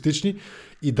футуристични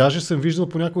и даже съм виждал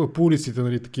понякога по улиците,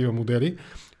 нали, такива модели.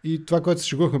 И това, което се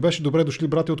шегувахме, беше добре дошли,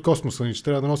 брати, от космоса. Ни, че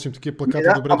трябва да носим такива плакати,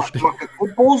 добре дошли. Какво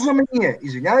ползваме ние?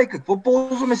 Извинявай, какво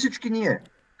ползваме всички ние?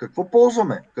 Какво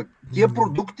ползваме? Тия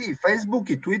продукти, и Фейсбук,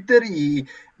 и Twitter, и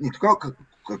така,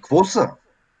 какво са?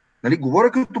 Нали,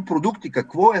 говоря като продукти,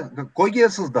 кой ги е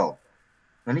създал?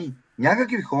 Нали,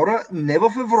 някакви хора, не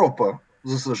в Европа,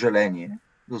 за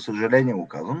съжаление го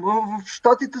казвам, в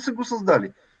Щатите са го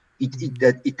създали.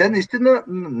 И те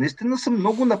наистина са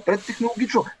много напред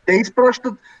технологично.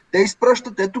 Те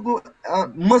изпращат ето го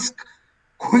Мъск.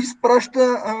 Кой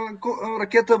изпраща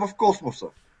ракета в космоса?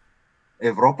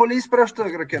 Европа ли изпраща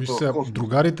ракета в космоса?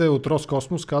 Другарите от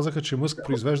Роскосмос казаха, че Мъск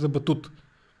произвежда батут.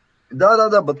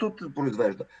 Да, батут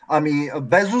произвежда. Ами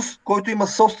Безос, който има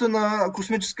собствена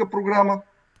космическа програма.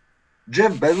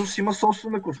 Джеф Безос има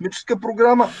собствена космическа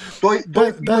програма.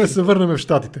 Да се върнем в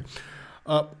Щатите.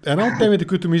 Една от темите,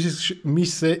 които ми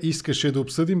се искаше да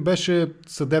обсъдим, беше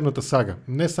съдебната сага.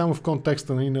 Не само в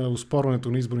контекста на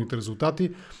оспорването на изборните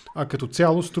резултати, а като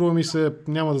цяло, струва ми се,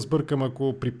 няма да сбъркам,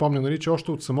 ако припомня, нали, че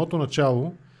още от самото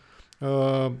начало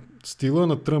стила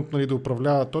на Тръмп, нали, да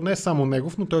управлява, то не е само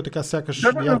негов, но той така сякаш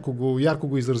ярко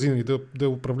го изрази, нали, да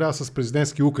управлява с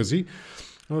президентски укази,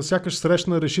 сякаш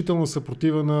срещна решителна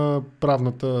съпротива на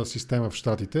правната система в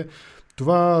Щатите.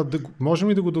 Това можем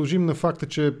ли да го дължим на факта,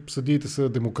 че съдиите са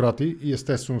демократи и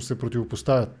естествено се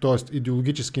противопоставят, т.е.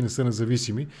 идеологически не са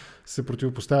независими, се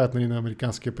противопоставят, нали, на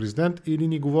американския президент, или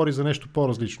ни говори за нещо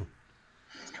по-различно?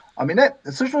 Ами не,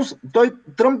 всъщност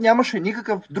Тръмп нямаше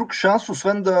никакъв друг шанс,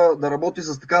 освен да работи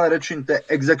с така наречените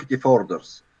executive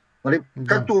orders. Нали,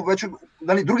 както вече,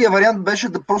 нали, другия вариант беше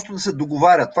да просто да се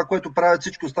договарят, това, което правят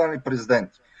всички останали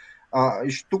президенти.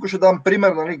 И тук ще дам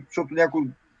пример, нали, защото някой...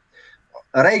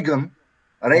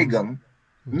 Рейган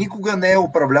никога не е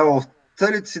управлявал в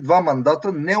целите си 2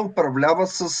 мандата, не управлява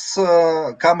с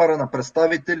камара на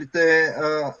представителите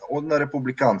на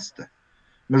републиканците.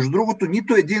 Между другото,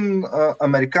 нито един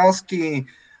американски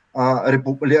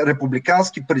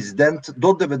републикански президент до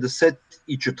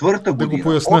 94-та година...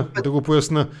 Да го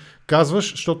поясна.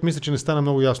 Казваш, защото мисля, че не стана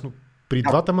много ясно. При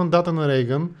 2 мандата на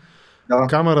Рейган,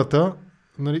 камарата,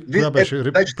 нали, това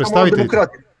беше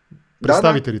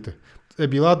представителите, е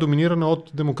била доминирана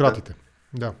от демократите.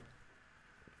 Да.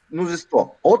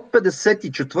 Мнозинство. От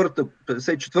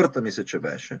 54-та мисля, че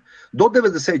беше, до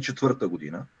 94-та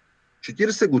година,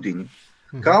 40 години,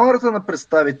 Камарата на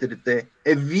представителите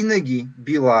е винаги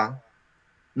била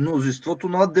мнозинството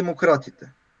над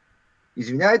демократите.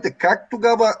 Извинявайте, как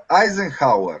тогава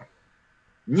Айзенхауер,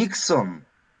 Никсън,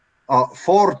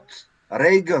 Форд,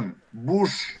 Рейган,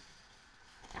 Буш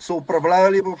са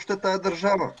управлявали въобще тая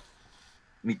държава?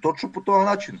 Точно по този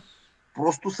начин.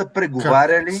 Просто са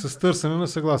преговаряли... С търсене на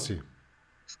съгласие.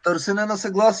 С търсене на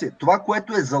съгласие. Това,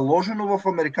 което е заложено в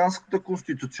американската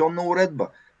конституционна уредба.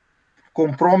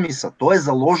 Компромиса. Той е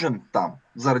заложен там.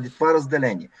 Заради това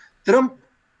разделение. Тръмп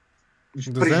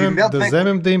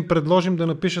вземем да им предложим да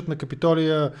напишат на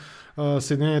Капитолия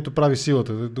Съединението прави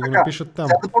силата. Да го напишат там.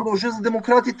 Сега да продължи за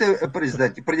демократите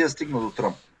президенти, преди да стигна до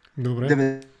Тръмп. Добре.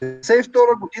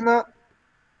 1992 година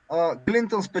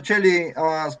Клинтън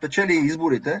спечели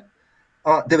изборите.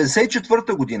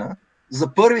 1994 година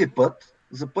за първи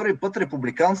път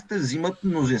републиканците взимат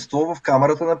мнозинство в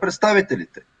Камарата на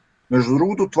представителите. Между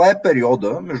другото, това е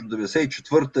периода между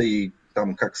 1994 и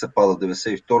там как се пада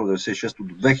 1992-1996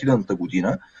 до 2000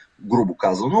 година, грубо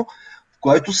казано, в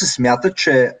който се смята,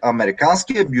 че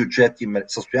американският бюджет и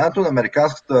състоянието на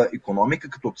американската икономика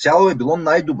като цяло е било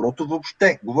най-доброто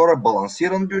въобще. Говоря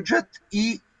балансиран бюджет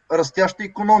и растяща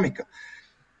икономика.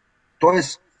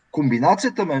 Тоест,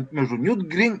 комбинацията между Нют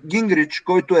Гингрич,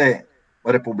 който е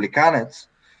републиканец,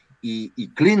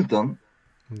 и Клинтън,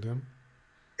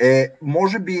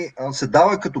 може би се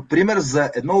дава като пример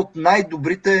за едно от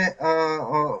най-добрите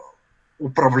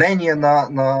управления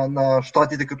на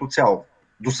щатите като цяло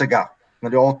до сега.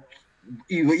 Нали,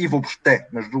 и въобще,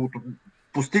 между другото,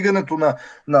 постигането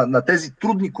на тези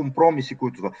трудни компромиси,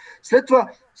 които... След това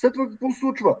какво се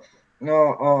случва?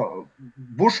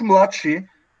 Буш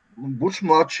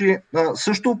младши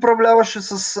също управляваше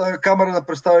с Камара на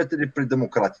представители при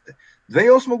демократите.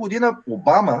 2008 година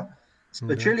Обама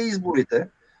спечели изборите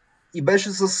и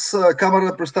беше с Камара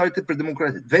на представители при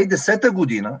демократите. 2010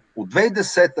 година, от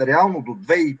 2010 реално до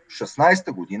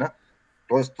 2016 година,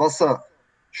 т.е. това са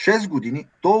 6 години,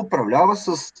 то управлява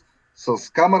с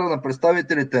Камара на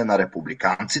представителите на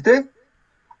републиканците,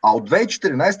 а от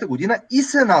 2014 година и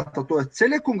Сената, т.е.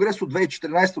 целият конгрес от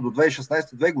 2014 до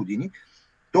 2016 2 години,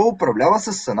 то управлява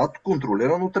с Сенат,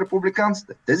 контролиран от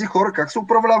републиканците. Тези хора как са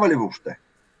управлявали въобще?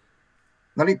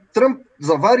 Нали, Тръмп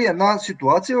завари една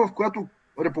ситуация, в която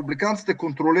републиканците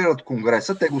контролират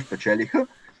Конгреса, те го спечелиха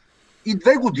и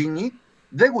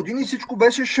 2 години всичко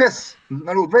беше 6.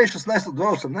 Нали, от 2016 до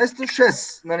 2018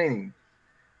 6. Нали,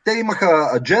 те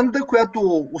имаха адженда,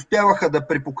 която успяваха да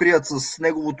припокрият с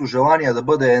неговото желание да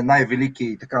бъде най-велики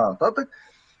и така нататък.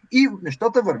 И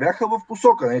нещата вървяха в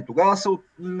посока. Нали, тогава се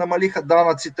намалиха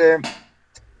данъците,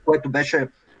 което беше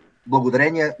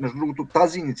благодарение, между другото,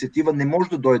 тази инициатива не може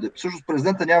да дойде. Всъщност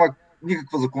президента няма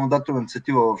никаква законодателна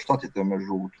инициатива в щатите, между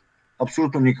другото.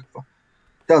 Абсолютно никаква.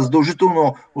 Тя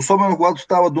задължително, особено когато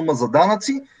става дума за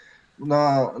данъци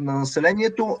на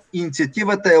населението,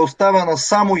 инициативата е оставена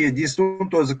само и единствено,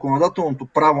 т.е. законодателното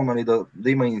право, нали,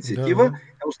 да има инициатива,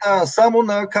 е оставена само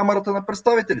на Камарата на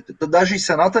представителите. Та даже и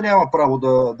Сената няма право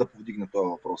да повдигне този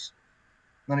въпрос.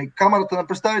 Нали, Камарата на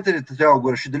представителите трябва да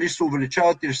го реши дали ще се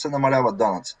увеличават или ще се намаляват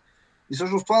данъци. И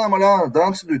всъщност това намаляване на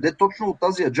данъци дойде точно от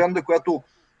тази адженда, която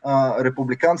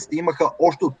републиканците имаха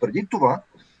още от преди това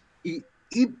и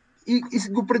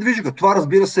го предвижиха. Това,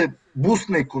 разбира се,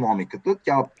 бусна икономиката.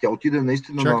 Тя отиде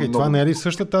наистина Чакай, това не е ли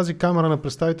същата тази Камара на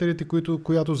представителите,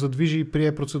 която задвижи и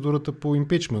прие процедурата по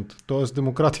импичмент, т.е.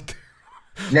 демократите?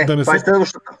 Не, това е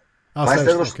следващата. Това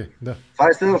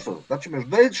е следващата. Значи между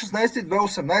 2016 и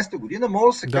 2018 година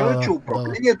може да се каже, че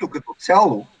управлението като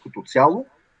цяло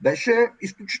беше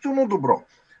изключително добро.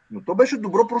 Но то беше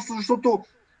добро просто защото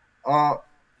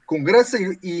Конгреса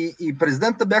и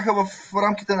президента бяха в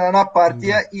рамките на една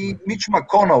партия и Мич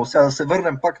Маконъл, сега да се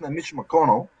върнем пак на Мич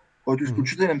Маконъл, който е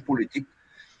изключителен политик,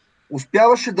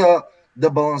 успяваше да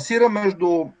балансира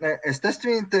между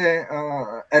естествените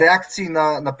реакции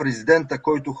на президента,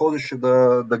 който ходеше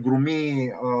да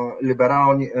громи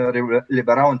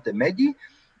либералните медии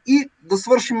и да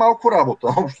свърши малко работа.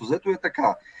 Общо взето е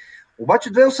така. Обаче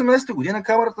 2018 година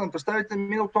Камарата на представителите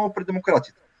мина отново пред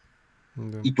демократите.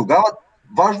 Да. И тогава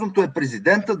важното е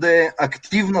президента да е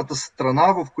активната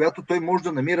страна, в която той може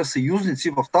да намира съюзници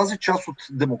в тази част от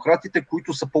демократите,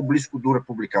 които са по-близко до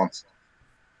републиканците.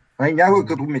 Някой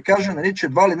като ми каже, нали, че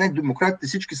едва ли не демократите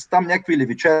всички са там някакви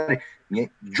левичари.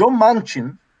 Джон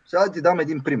Манчин, сега да ти дам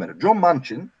един пример. Джон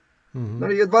Манчин,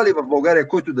 нали, едва ли в България,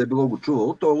 който да е било го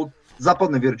чувал, той от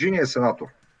Западна Вирджиния е сенатор.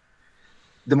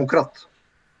 Демократ.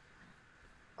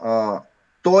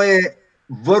 Той е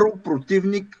върл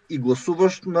противник и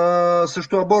гласуващ на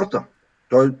също аборта.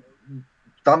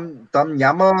 Там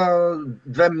няма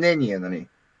две мнения. Нали.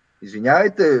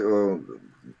 Извинявайте,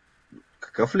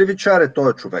 какъв левичар е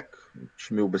този човек?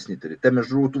 Ще ми обясните ли? Те,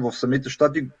 между другото, в самите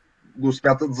щати го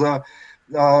смятат за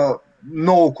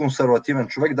много консервативен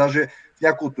човек, даже в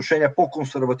някои отношения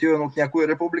по-консервативен от някои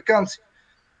републиканци.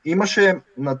 Имаше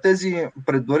на тези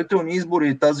предварителни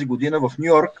избори тази година в Ню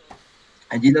Йорк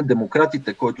един от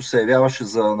демократите, който се явяваше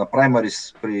на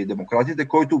праймарис при демократите,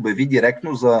 който обяви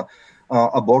директно за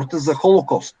аборта за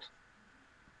Холокост.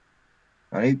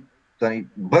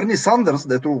 Бърни Сандърс,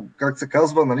 дето, как се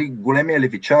казва, нали, големия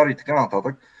левичар и така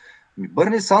нататък,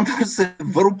 Бърни Сандърс е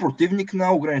върл противник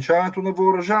на ограничаването на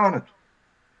въоръжаването.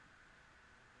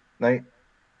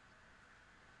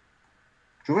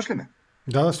 Чуваш ли ме?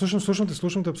 Да,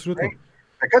 слушам те абсолютно.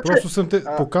 Така, просто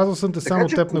показал съм те само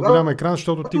теб на голям екран,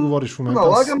 защото ти говориш в момента.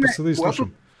 Аз присъда и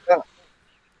слушам.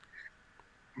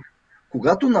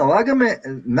 Когато налагаме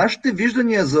нашите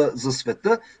виждания за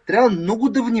света, трябва много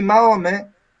да внимаваме,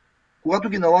 когато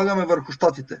ги налагаме върху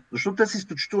щатите, защото те са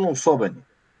изключително особени.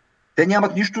 Те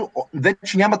нямат нищо,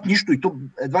 вече нямат нищо и то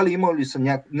едва ли имали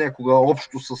са някога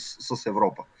общо с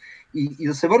Европа. И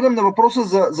да се върнем на въпроса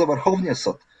за Върховния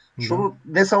съд. Защото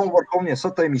не само Върховния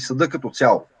съд, а и съда като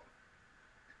цяло.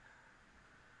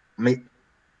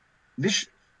 Виж,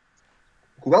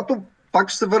 когато пак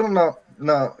ще се върна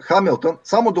на Хамилтън,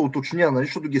 само да уточня, нали,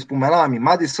 защото ги споменавам и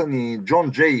Мадисън, и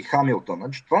Джон Джей, и Хамилтън.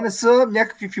 Значи, това не са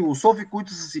някакви философи,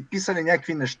 които са си писали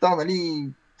някакви неща, нали,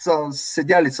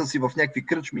 седяли са си в някакви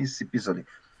кръчми и са си писали.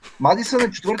 Мадисън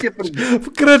е четвъртия президент.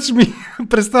 В кръчми!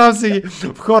 Представям си ги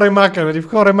в Хоремака, нали? В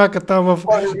Хоремака там в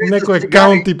някой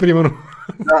каунти, примерно.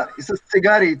 Да, и с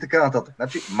цигари и така нататък.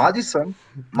 Значи,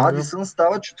 Мадисън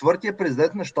става четвъртия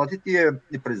президент на щатите и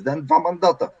е президент 2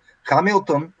 мандата.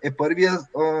 Хамилтън е първия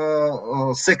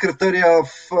секретария в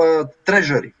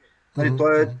Трежъри. Нали,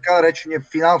 той е така речения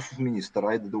финансов министър,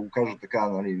 айде да го кажа така,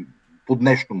 нали, по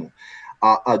днешно му.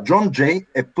 А Джон Джей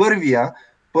е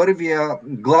първия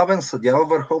главен съдия във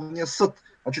Върховния съд.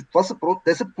 Значи,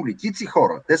 те са политици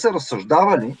хора. Те са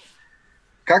разсъждавали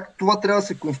как това трябва да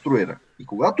се конструира. И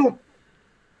когато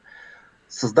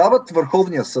създават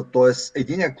Върховния съд, т.е.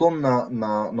 единия клон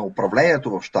на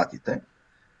управлението в щатите,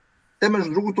 те,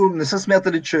 между другото, не са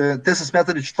смятали, те са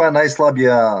смятали, че това е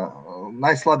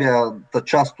най-слабията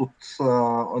част от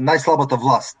най-слабата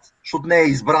власт, защото не е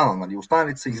избрана. Нали.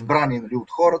 Останалите са избрани, нали,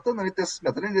 от хората. Нали, те са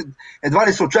смятали, едва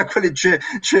ли са очаквали,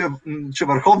 че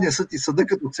Върховният съд и съда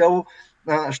като цяло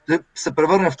ще се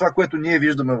превърне в това, което ние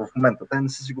виждаме в момента. Те не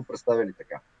са си го представили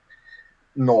така.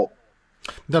 Но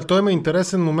да, той има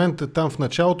интересен момент. Там в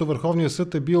началото Върховният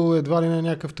съд е бил едва ли не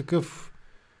някакъв такъв.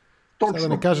 Точно. Да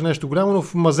не кажа нещо голямо, но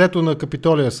в мазето на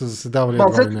Капитолия са заседавали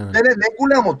едва ли не. Не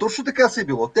голямо, точно така си е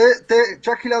било. Те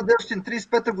чак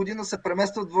 1935 година се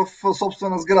преместват в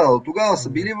собствена сграда. Тогава са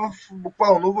били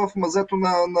буквално в мазето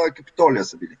на Капитолия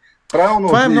са били. Правилно.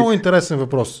 Това е много интересен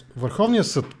въпрос. Върховният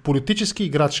съд политически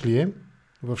играч ли е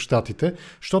в щатите?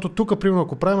 Защото тук, примерно,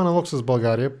 ако правим аналог с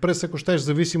България, през ако щеш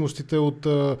зависимостите от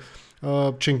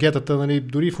ченгетата, нали,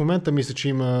 дори в момента мисля, че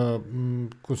има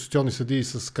конституционни съдии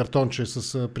с картонче,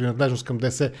 с принадлежност към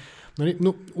ДС. Нали,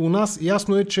 но у нас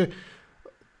ясно е, че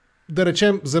да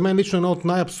речем, за мен лично едно от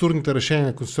най-абсурдните решения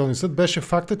на Конституционния съд беше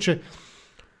факта, че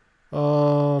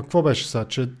какво беше сега?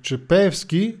 Че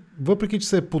Пеевски, въпреки че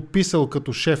се е подписал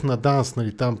като шеф на ДАНС,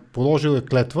 нали, там положил е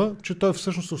клетва, че той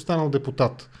всъщност е останал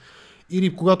депутат.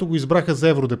 Или когато го избраха за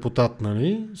евродепутат,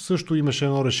 нали, също имаше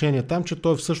едно решение там, че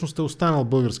той всъщност е останал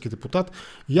български депутат.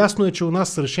 Ясно е, че у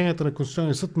нас решенията на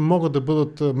Конституционния съд могат да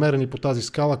бъдат мерени по тази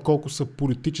скала, колко са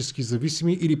политически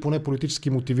зависими или поне политически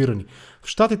мотивирани. В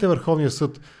щатите Върховния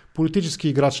съд политически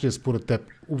играч ли е според теб?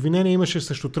 Обвинение имаше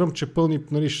срещу Тръмп, че пълни,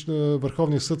 нали,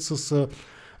 Върховния съд с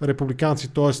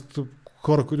републиканци, т.е.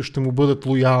 хора, които ще му бъдат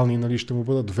лоялни, нали, ще му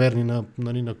бъдат верни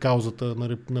на каузата,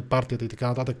 на партията и така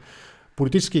нататък.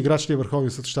 Политически играч ли е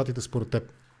Върховния съд в Щатите според теб?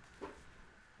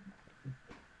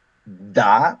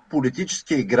 Да,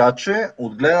 политически играч е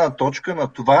от гледна точка на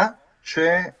това,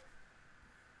 че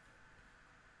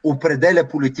определя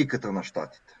политиката на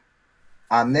щатите.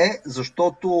 А не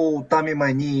защото там има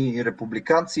едни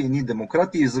републиканци, едни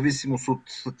демократи и в зависимост от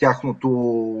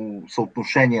тяхното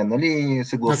съотношение, нали,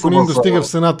 се гласува. Ако не им достига в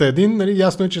Сената един, нали,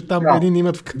 ясно е, че там един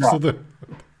имат в съда.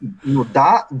 Но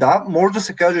да, може да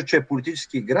се каже, че е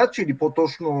политически играч или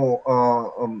по-точно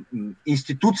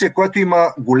институция, която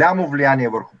има голямо влияние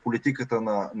върху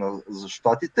политиката за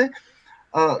щатите,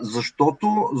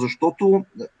 защото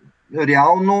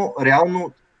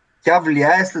реално тя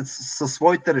влияе със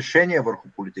своите решения върху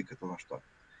политиката на щатите.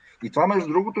 И това, между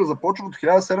другото, започва от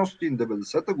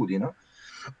 1790 година,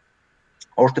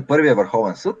 още първия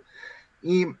Върховен съд.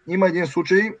 И има един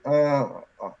случай,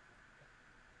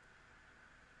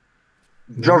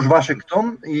 Джордж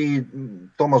Вашингтон и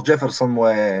Томас Джеферсън му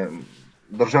е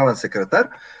държавен секретар,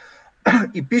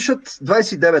 и пишат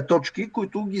 29 точки,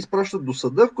 които ги изпращат до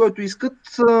съда, в който искат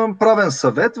правен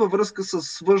съвет във връзка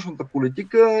с външната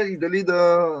политика и дали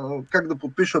как да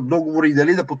подпишат договор и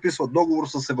дали да подписват договор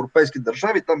с европейски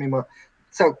държави. Там има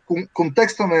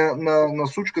контекста на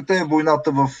случката е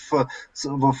войната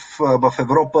в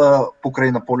Европа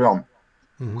покрай Наполеон,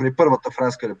 покрай Първата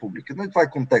Френска република. И това е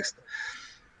контекста.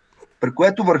 При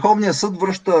което Върховният съд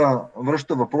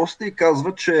връща въпросите и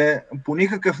казва, че по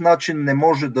никакъв начин не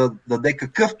може да даде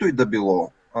какъвто и да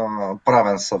било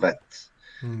правен съвет.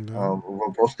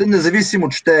 Въпросите, независимо,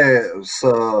 че те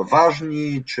са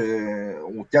важни, че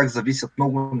от тях зависят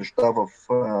много неща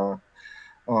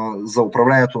за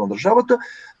управлението на държавата,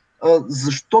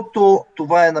 защото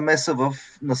това е намеса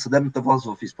на съдебната власт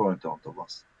в изпълнителната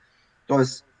власт.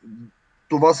 Тоест,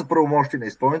 това са правомощи на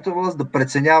изпълнителната власт да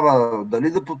преценява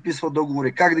дали да подписва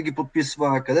договори, как да ги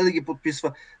подписва, къде да ги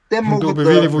подписва. Те могат да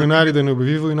обяви ли война или да не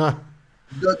обяви война.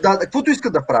 Да, каквото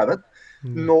искат да правят,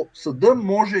 но съда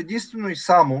може единствено и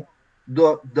само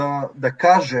да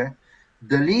каже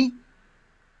дали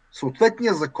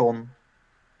съответния закон,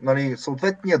 нали,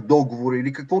 съответния договор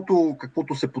или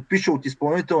каквото се подпише от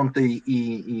изпълнителната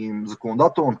и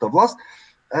законодателната власт,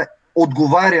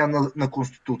 отговаря на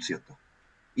Конституцията.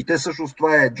 И те всъщност,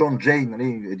 това е Джон Джей,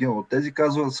 нали, един от тези,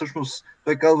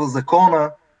 той казва,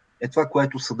 закона е това,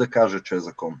 което съда каже, че е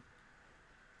закон.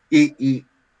 И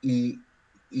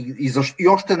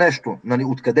още нещо, нали,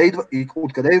 откъде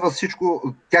идва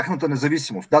всичко, тяхната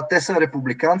независимост. Да, те са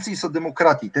републиканци и са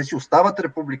демократи. Те си остават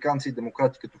републиканци и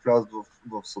демократи, като влязат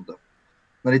в съда.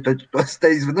 Нали, те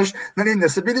изведнъж, нали, не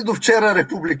са били до вчера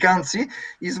републиканци,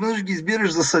 изведнъж ги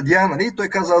избираш за съдия, нали, той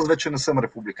каза, аз вече не съм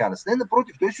републиканец. Не,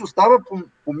 напротив, той си остава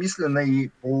по мислене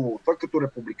и по това като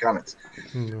републиканец.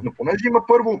 Но понеже има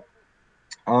първо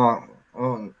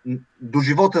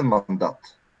доживотен мандат,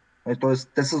 т.е.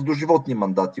 те са с доживотни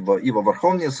мандати и във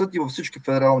Върховния съд, и във всички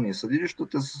федерални съдилища,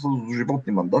 те са с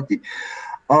доживотни мандати.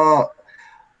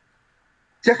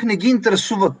 Тях не ги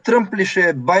интересува Тръмп ли ще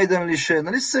е, Байден ли ще е,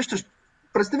 нали се сещаш?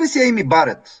 Представи си Ейми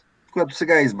Барет, която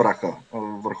сега избраха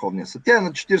в Върховния съд. Тя е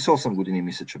на 48 години,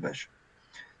 мисля, че беше.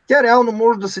 Тя реално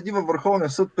може да седи във Върховния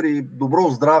съд при добро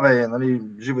здраве, нали,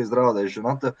 жива и здрава да е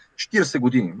жената, 40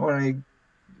 години.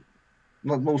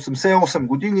 На 88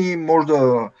 години може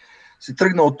да си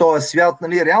тръгна от този свят,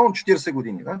 нали, реално 40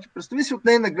 години. Значи, представи си от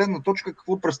нейна гледна точка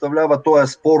какво представлява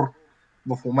този спор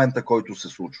в момента, който се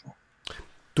случва.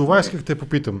 Това исках те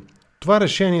попитам. Това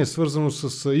решение е свързано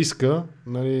с иска,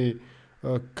 нали,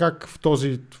 как в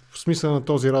смисъл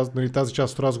на тази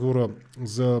част от разговора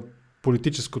за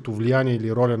политическото влияние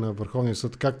или роля на Върховния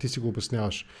съд, как ти си го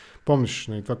обясняваш? Помниш,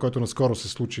 нали, това, което наскоро се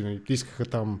случи, нали, искаха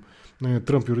там, нали,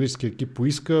 Тръмп юридически екип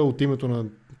поиска от името на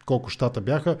колко щата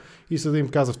бяха и съда им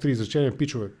каза в 3 изречения,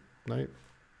 пичове. Нали?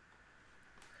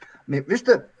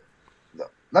 Вижте,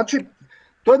 значи,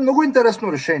 то е много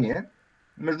интересно решение.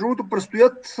 Между другото,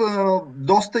 предстоят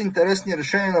доста интересни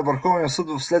решения на Върховния съд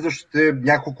в следващите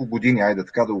няколко години, айде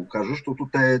така да го кажа, защото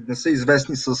те не са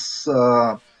известни с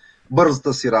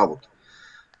бързата си работа.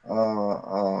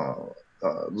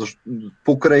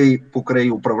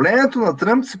 Покрай управлението на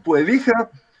Тръмп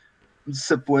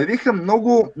се появиха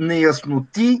много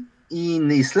неясноти и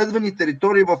неизследвани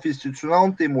територии в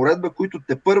институционалната им уредба, които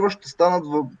тепърва ще станат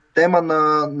в тема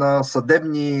на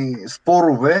съдебни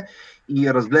спорове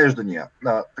и разглеждания.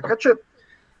 Така че,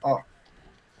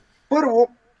 първо,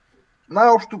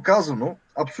 най-общо казано,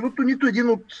 абсолютно нито един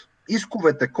от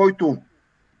исковете, който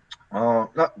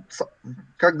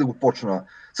как да го почна?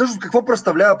 Всъщност, какво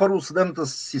представлява първо съдебната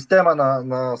система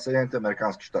на Съединените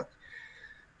американски щати?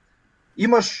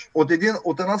 Имаш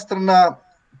от една страна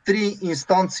 3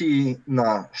 инстанции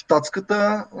на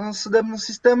щатската съдебна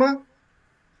система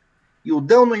и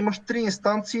отделно имаш 3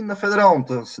 инстанции на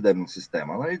федералната съдебна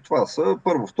система. Нали? Това са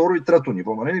първо, второ и трето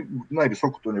ниво. Нали?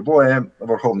 Най-високото ниво е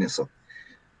Върховния съд.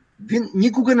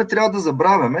 Никога не трябва да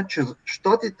забравяме, че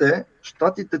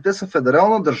щатите те са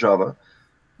федерална държава,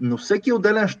 но всеки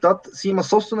отделен щат си има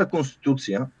собствена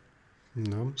конституция,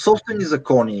 собствени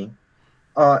закони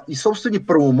и собствени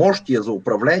правомощия за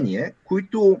управление,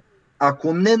 които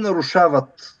ако не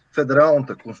нарушават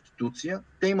федералната конституция,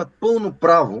 те имат пълно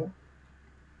право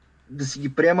да си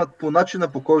ги приемат по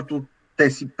начина, по който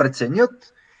те си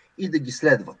преценят и да ги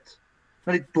следват.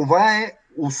 Нали, това е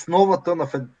основата на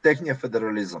техния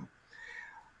федерализъм.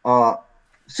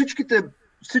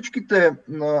 Всичките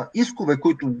искове,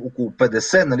 които около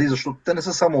 50, нали, защото те не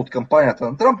са само от кампанията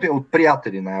на Тръмп, а от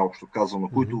приятели, най-общо казано,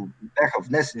 които бяха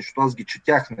внесени, защото аз ги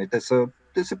четях, нали,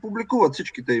 те се публикуват,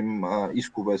 всичките им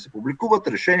искове се публикуват,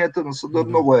 решенията на съда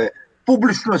много е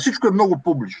публично, всичко е много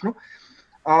публично.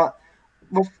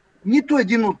 В нито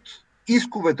един от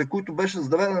исковете, които беше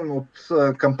зададен от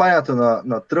кампанията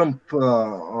на Тръмп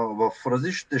в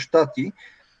различните щати,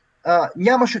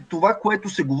 нямаше това, което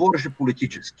се говореше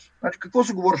политически. Значи, какво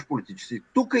се говореше политически?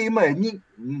 Тук има едни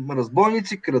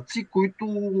разбойници, крадци, които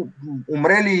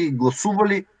умрели,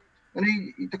 гласували,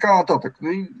 нали, и така нататък.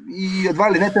 И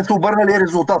едва ли не, те са обърнали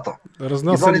резултата.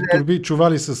 Разнасяли турби,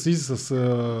 чували с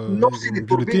носили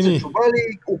турби,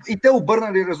 чували и те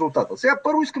обърнали резултата. Сега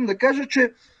първо искам да кажа,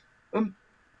 че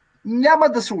няма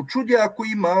да се очудя, ако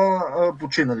има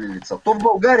починали лица. То в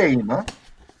България има.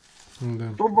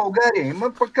 То в България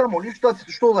има, пък камо ли,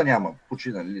 щатите, що да няма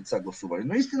починали лица гласували.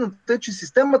 Но истината е, че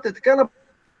системата е така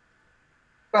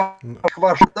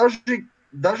хваща.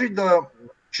 Даже да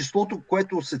числото,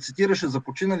 което се цитираше за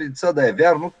починали лица да е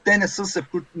вярно, те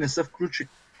не са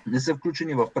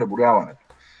включени в преброяването.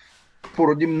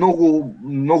 Поради много,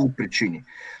 много причини.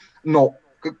 Но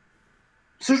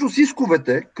всъщност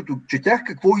исковете, като четях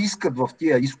какво искат в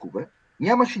тия искове,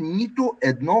 нямаше нито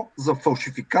едно за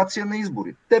фалшификация на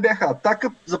избори. Те бяха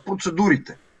атака за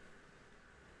процедурите.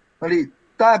 Нали,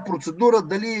 тая процедура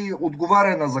дали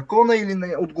отговаря на закона или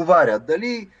не отговаря.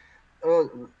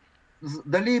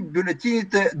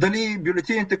 Дали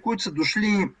бюлетините, които са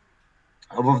дошли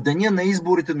в деня на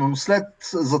изборите, но след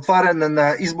затваряне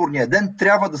на изборния ден,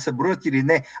 трябва да се броят или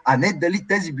не, а не дали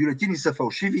тези бюлетини са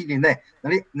фалшиви или не.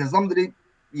 Нали, не знам дали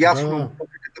ясно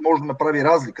публиката може да направи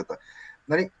разликата.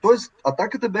 Нали, тоест,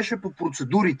 атаката беше по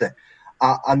процедурите,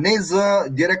 а не за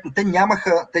директно. Те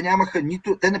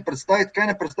не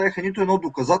представиха нито едно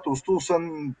доказателство,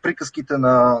 освен приказките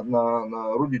на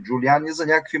Руди Джулиани за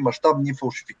някакви мащабни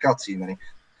фалшификации. Нали.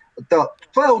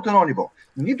 Това е от едно ниво.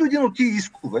 Нито един от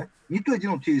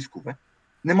тия искове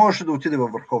не можеше да отиде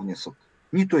във Върховния съд.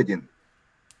 Нито един.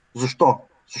 Защо?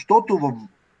 Защото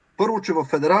първо, че в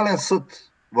федерален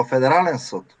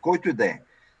съд, който и да е,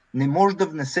 не можеш да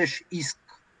внесеш иск.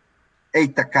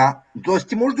 Ей така. Тоест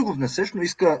ти можеш да го внесеш, но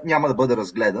иска няма да бъде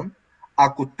разгледан,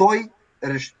 ако той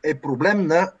е проблем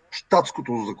на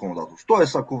щатското законодателство.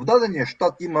 Тоест, ако в дадения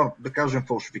щат има, да кажем,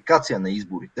 фалшификация на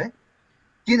изборите,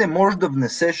 ти не можеш да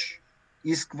внесеш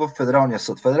иск в федералния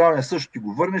съд. Федералния съд ще ти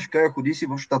го върнеш, ходи си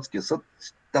в щатския съд,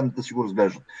 там да си го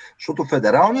разглеждат. Защото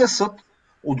федералния съд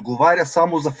отговаря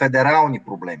само за федерални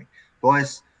проблеми.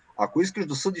 Тоест, ако искаш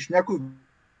да съдиш някой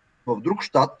в друг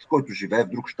щат, който живее в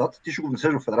друг щат, ти ще го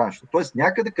внесеш в федералния щат. Тоест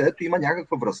някъде, където има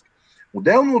някаква връзка.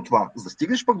 Отделно от това, за да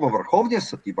стигнеш пък във Върховния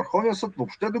съд и Върховния съд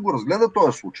въобще да го разгледа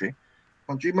този случай,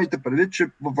 значи имайте предвид,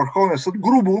 че във Върховния съд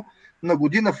грубо на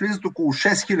година влизат около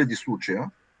 6000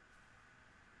 случая,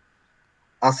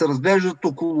 а се разглеждат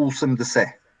около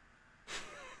 80.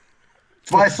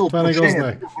 Това е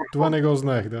съотношението. Това не го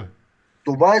знаех, да.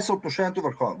 Това е съотношението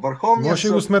Върховния съд. Може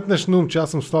го сметнеш на ум, че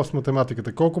аз съм слаб с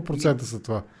математиката. Колко процента са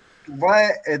това? Това е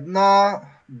една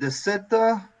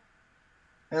десета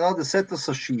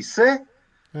с 60.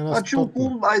 Значи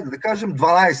около, да кажем,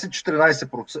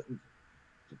 12-14%.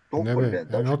 Не бе,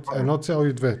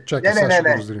 1,2. Чакай, сега ще го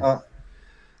разделим.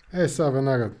 Сега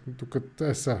веднага,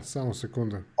 само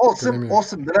секунда.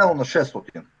 8 делено на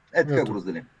 600. Така го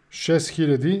разделим.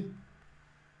 6000.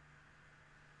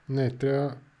 Не,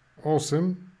 трябва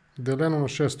 8 делено на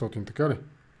 600, така ли?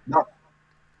 Да.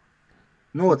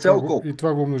 0, колко? И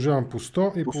това го умножавам по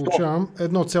 100 и получавам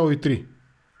 1,3.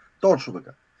 Точно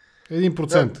така.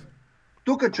 1%. Да.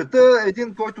 Тук чета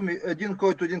един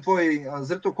твой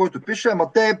зрител, който пише,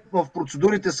 ама те в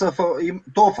процедурите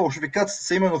фалшификациите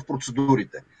са именно в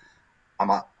процедурите.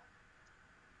 Ама,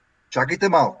 чакайте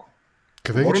малко.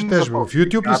 Къде ги четеш? В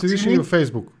YouTube ли седиш или в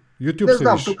Facebook? YouTube не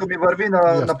знам, тук ми върви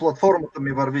на платформата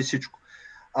ми върви всичко.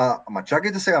 Ама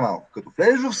чакайте сега малко. Като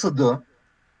влезеш в съда,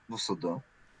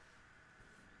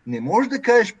 не можеш да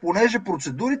кажеш, понеже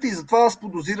процедурите и затова аз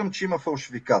подозирам, че има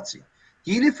фалшификации.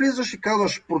 Ти или влизаш и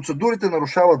казваш, процедурите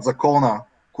нарушават закона,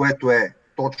 което е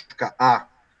точка А,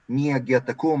 ние ги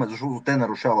атакуваме, защото те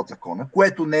нарушават закона,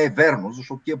 което не е верно,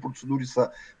 защото тия процедури са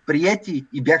приети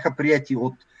и бяха приети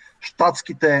от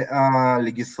щатските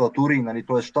легислатури, нали,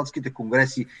 т.е. щатските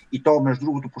конгреси, и то, между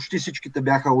другото, почти всичките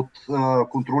бяха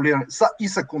контролирани,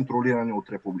 са контролирани от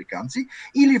републиканци,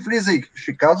 или влизаш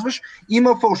и казваш,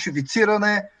 има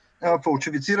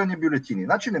фалшифицирани бюлетини.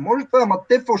 Значи не може това, ама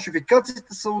те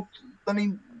фалшификациите са от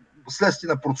следствие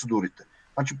на процедурите.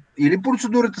 Значи, или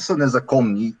процедурите са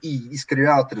незаконни и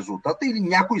изкривяват резултата, или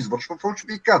някой извършва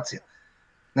фалшификация.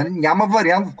 Нали, няма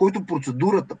вариант, в който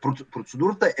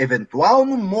процедурата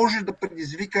евентуално може да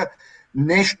предизвика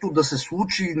нещо да се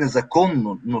случи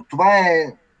незаконно, но това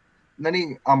е,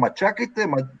 нали, ама чакайте,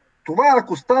 това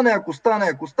ако стане,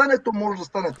 то може да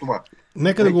стане това.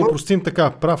 Нека да го опростим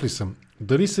така, прав ли съм?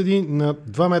 Дали седи на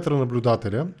 2 метра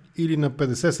наблюдателя или на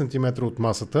 50 см от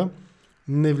масата,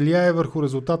 не влияе върху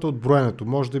резултата от броенето.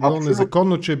 Може да е било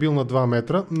незаконно, че е бил на 2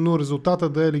 метра, но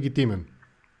резултатът да е легитимен.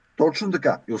 Точно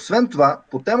така. И освен това,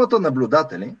 по темата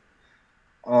наблюдатели,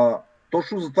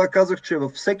 точно за това казах, че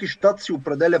във всеки щат си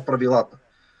определя правилата.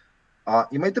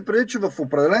 Имайте предвид, че в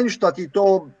определени щати, и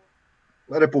то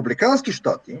републикански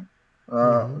щати,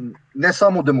 не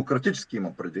само демократически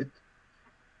има предвид,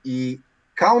 и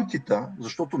каунтита,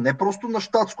 защото не просто на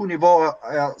щатско ниво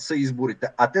са изборите,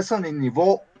 а те са на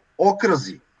ниво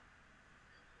окръзи.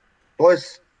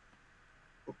 Тоест,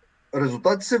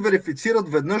 резултати се верифицират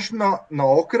веднъж на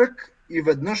окръг и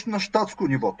веднъж на щатско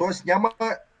ниво. Тоест няма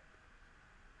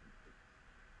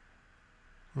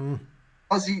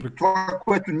това,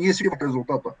 което ние си в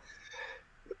резултата.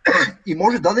 И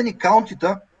може дадени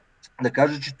каунтита да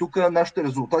каже, че тук нашите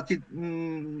резултати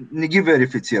не ги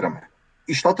верифицираме.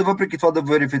 И щата въпреки това да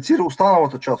верифицира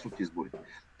останалата част от изборите.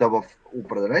 Та в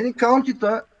определени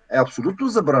каунтита е абсолютно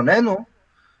забранено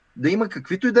да има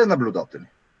каквито и да е наблюдатели.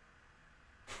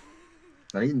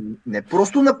 Нали? Не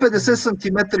просто на 50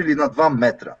 см или на 2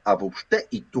 метра, а въобще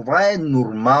и това е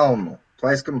нормално.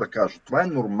 Това искам да кажа. Това е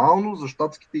нормално за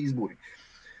щатските избори.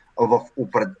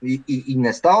 И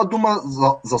не става дума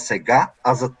за сега,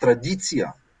 а за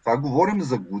традиция. Това говорим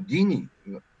за години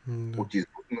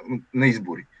на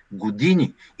избори.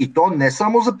 Години. И то не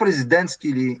само за президентски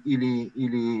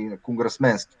или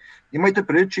конгресменски. Имайте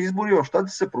предвид, че избори в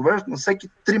щатите се провеждат на всеки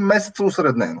 3 месеца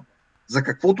усреднено. За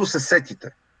каквото се сетите.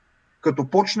 Като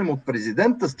почнем от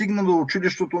президента, стигнем до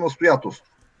училищното настоятелство.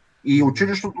 И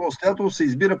училищното настоятелство се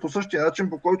избира по същия начин,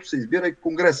 по който се избира и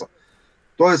Конгреса.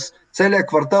 Тоест, целият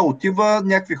квартал отива,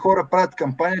 някакви хора правят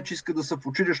кампания, че искат да са в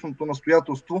училищното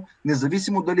настоятелство,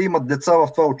 независимо дали имат деца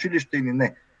в това училище или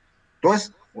не.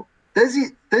 Тоест,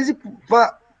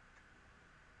 това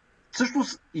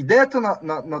всъщност идеята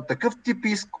на такъв тип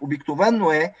иск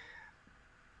обикновено е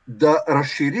да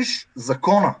разшириш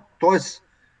закона. Тоест,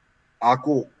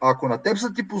 ако на теб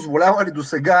са ти позволявали до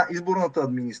сега изборната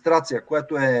администрация,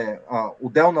 която е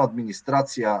отделна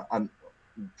администрация,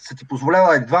 са ти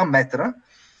позволявали 2 метра,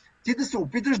 ти да се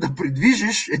опиташ да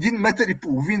придвижиш 1,5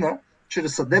 метра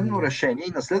чрез съдебно решение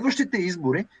и на следващите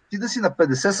избори ти да си на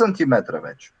 50 см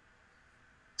вече.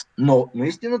 Но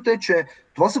истината е, че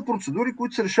това са процедури,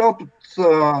 които се решават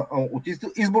от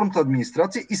изборната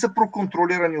администрация и са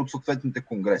проконтролирани от съответните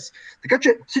конгреси. Така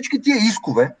че всички тия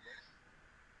искове,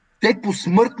 те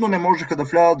посмъртно не можеха да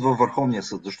влязат във Върховния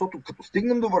съд, защото като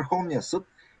стигнем до Върховния съд,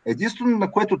 единствено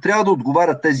на което трябва да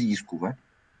отговарят тези искове,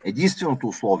 единственото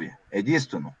условие,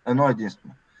 единствено,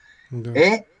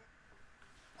 е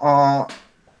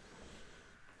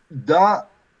да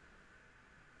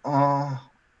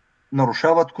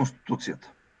нарушават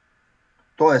Конституцията.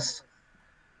 Тоест,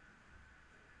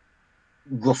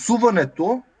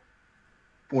 гласуването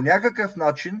по някакъв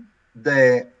начин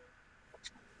да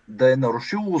е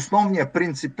нарушило основния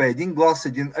принцип един глас,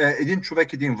 един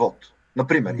човек, един вод.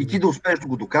 Например, и ти да успееш да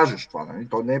го докажеш това. Нали?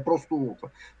 То не е просто...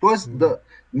 Тоест,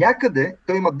 някъде,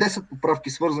 той има 10 поправки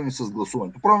свързани с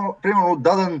гласуването. Примерно,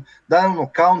 даден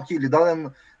каунти или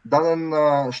даден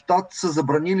щат са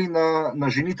забранили на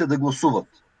жените да гласуват.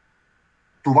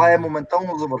 Това е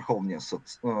моментално за Върховния съд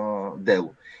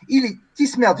дело. Или ти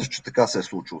смяташ, че така се е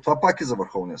случило. Това пак е за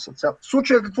Върховния съд. Сега, в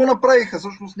случая какво направиха?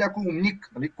 Всъщност някой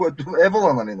умник, нали, което е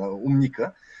евала, нали, на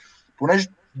умника, понеже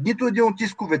нито един от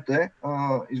исковете,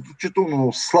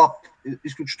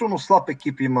 изключително слаб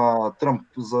екип има Тръмп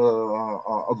за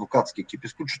адвокатски екип,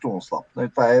 изключително слаб.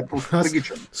 Това е просто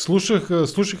трагично.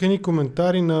 Слушах едни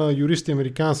коментари на юристи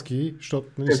американски, защото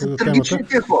те са трагични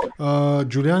тия хора.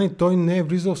 Джулиани, той не е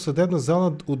влизал в съдебна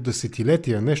зала от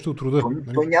десетилетия, нещо от рода.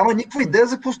 Той няма никаква идея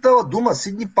за какво става дума.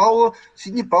 Сидни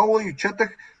Паула и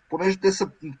четах, понеже те са,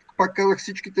 пак казах,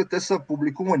 всичките те са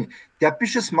публикувани. Тя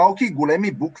пише с малки и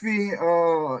големи букви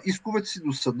исковете си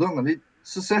до съда, нали?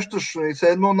 Се сещаш, все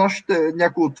едно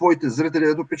някои от твоите зрители,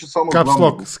 ето пише само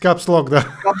с капслок,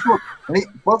 да. Нали?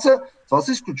 Това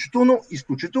са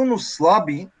изключително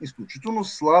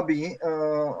слаби.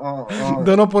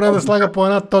 Дано поне да слага по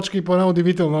една точка и по една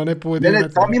удивителна, а не по един. Не,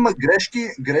 там има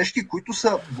грешки, които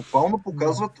са буквално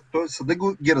показват, т.е. съда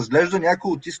ги разглежда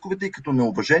някои от исковете и като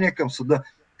неуважение към съда.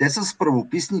 Те са с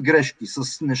правописни грешки, с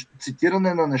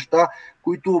цитиране на неща,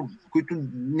 които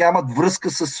нямат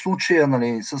връзка с случая,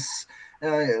 нали,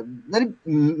 нали,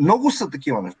 много са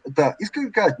такива неща. Искам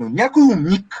да кажа, но някой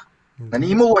умник,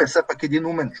 нали, имало е все пак един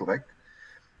умен човек,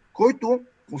 който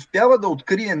успява да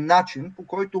открие начин, по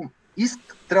който иск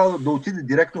трябва да отиде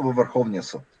директно във Върховния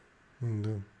съд.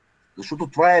 Защото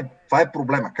това е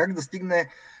проблема. Как да стигне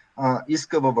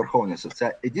иска във Върховния съд?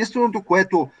 Единственото,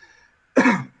 което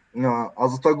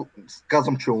аз затова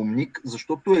казвам, че е умник,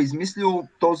 защото е измислил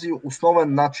този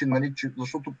основен начин, нали,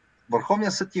 защото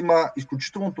Върховният съд има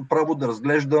изключителното право да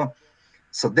разглежда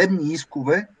съдебни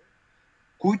искове,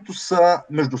 които са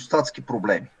междустатски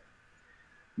проблеми.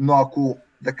 Но ако,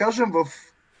 да кажем, в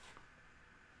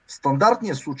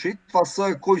стандартния случай, това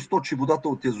са кой източи водата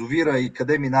от язовира и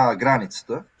къде минава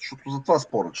границата, защото за това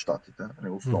спорят щатите,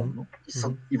 основно,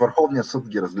 и Върховният съд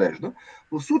ги разглежда.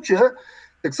 В случая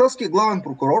тексаският главен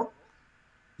прокурор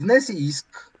внесе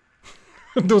иск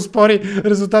да оспори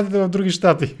резултатите в други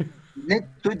щати. Не,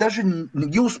 той даже не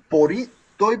ги оспори,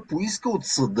 той поиска от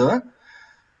съда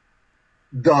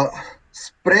да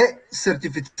спре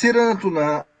сертифицирането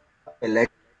на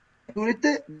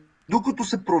електорите, докато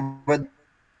се проведе.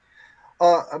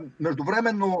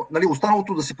 Междувременно, нали,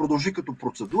 останалото да си продължи като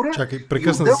процедура. Чакай,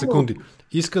 прекъсна за секунди.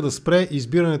 Иска да спре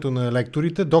избирането на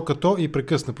електорите, докато и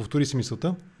прекъсна. Повтори си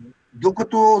мисълта.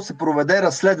 Докато се проведе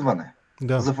разследване.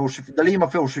 Да. За дали има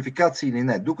фалшификации или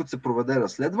не, докато се проведе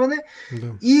разследване.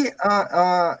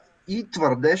 Да. И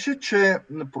твърдеше, че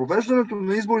провеждането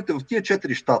на изборите в тия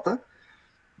 4 щата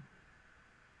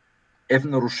е в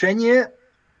нарушение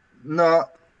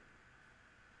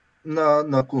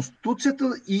на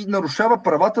Конституцията и нарушава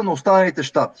правата на останалите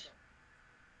щати.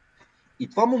 И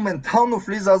това моментално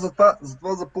влиза, аз затова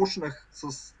започнах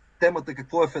с темата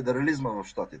какво е федерализма в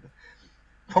щатите.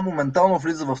 Това моментално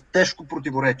влиза в тежко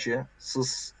противоречие с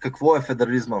какво е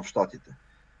федерализма в щатите.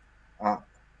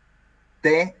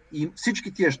 Те и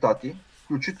всички тия щати,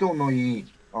 включително и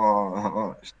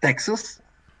Тексас,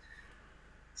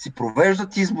 си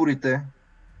провеждат изборите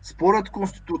според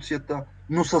Конституцията,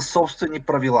 но със собствени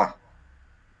правила.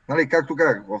 Нали, както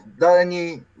казах, в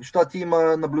дадени щати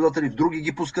има наблюдатели, в други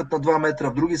ги пускат на 2 метра,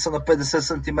 в други са на 50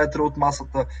 см от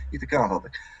масата и така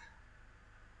нататък.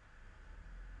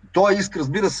 Той иска,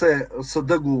 разбира се,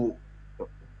 съда го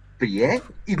прие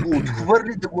и го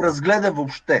отхвърли да го разгледа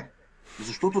въобще.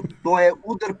 Защото той е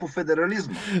удар по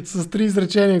федерализма. С 3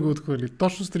 изречения го отхвърли.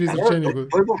 Точно с 3 изречения.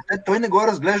 Той не го е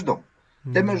разглеждал.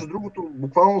 Те, между другото,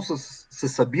 буквално се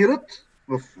събират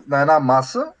на една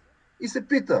маса и се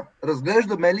пита,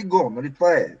 разглеждаме ли го? Нали,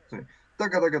 това е.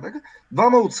 Така.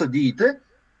 Двама от съдиите,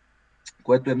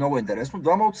 което е много интересно,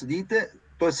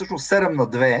 то е всъщност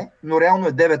 7-2, но реално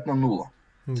е 9-0.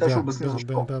 Сега ще обясня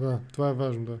защо. Да, това е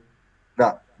важно, да.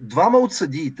 Да, двама от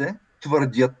съдиите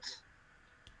твърдят,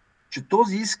 че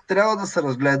този иск трябва да се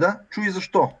разгледа, чуй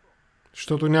защо.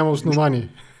 Защото няма основание.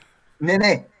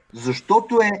 Не,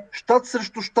 защото е щат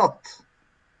срещу щат.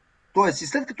 Тоест и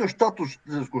след като е щат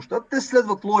срещу щат, те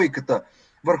следват логиката.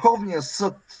 Върховният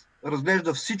съд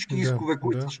разглежда всички искове,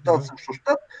 които са щат срещу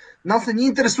щат. Нас не ни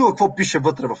интересува какво пише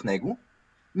вътре в него.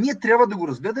 Ние трябва да го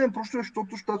разгледаме, просто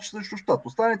защото щат срещу щат.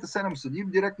 Останалите 7 съдии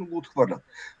директно го отхвърлят.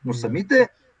 Но самите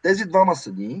тези двама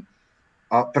съдии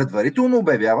предварително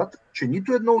обявяват, че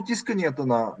нито едно от исканията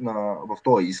в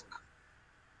този иск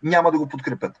няма да го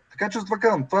подкрепят. Така че за това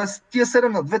казвам, тия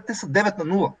 7-2, те са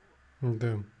 9-0.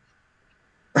 Да.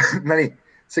 Нали,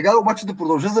 сега обаче да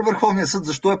продължа за Върховния съд,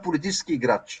 защо е политически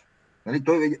играч. Нали,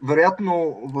 той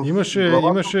вероятно...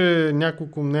 Имаше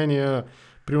няколко мнения,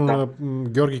 примерно на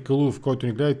Георги Калуов, който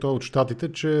ни гледа и той от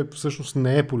щатите, че всъщност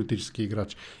не е политически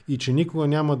играч и че никога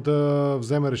няма да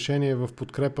вземе решение в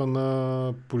подкрепа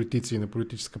на политици, на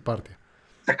политическа партия.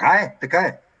 Така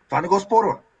е. Това не го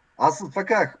спорва. Аз това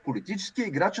казах. Политически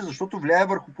играч е защото влияе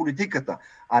върху политиката,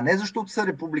 а не защото са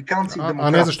републиканци и демократи.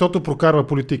 А не защото прокарва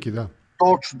политики, да.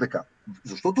 Точно така.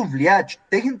 Защото влияе, че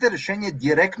техните решения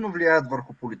директно влияят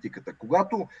върху политиката.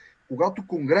 Когато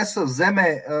Конгреса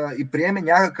вземе и приеме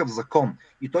някакъв закон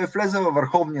и той влезе във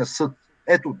Върховния съд,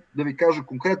 ето да ви кажа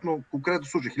конкретно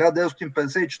случай,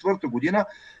 1954 година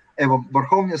във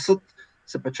Върховния съд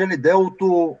се печели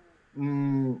делото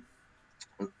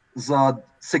за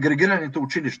сегрегираните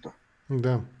училища.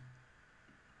 Да.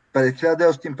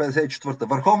 1954.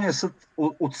 Върховният съд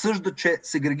отсъжда, че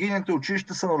сегрегираните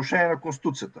училища са нарушение на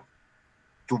Конституцията.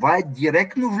 Това е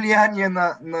директно влияние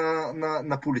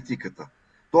на политиката.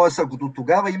 Тоест, ако до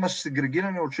тогава имаш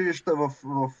сегрегирани училища в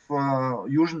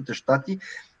Южните щати,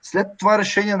 след това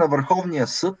решение на Върховния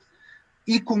съд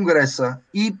и Конгреса,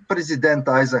 и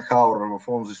президента Айзенхауър в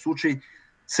онзи случай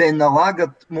се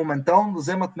налагат моментално да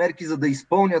вземат мерки, за да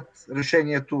изпълнят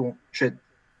решението, че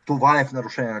това е в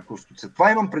нарушение на Конституцията.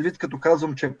 Това имам предвид, като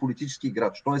казвам, че е политически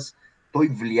играч. Т.е. той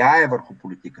влияе върху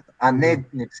политиката, а не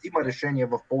взима решение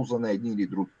в полза на едни или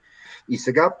други. И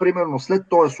сега, примерно, след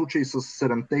този случай с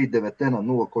 7-те и 9-те на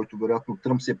 0, който вероятно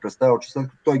Тръмп си е представил, че след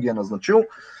като той ги е назначил,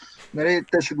 нали,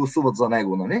 те ще гласуват за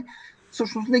него. Нали.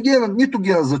 Всъщност нито ги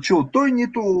е назначил той,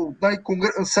 нито нали,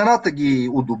 Сената ги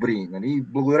одобри. Нали.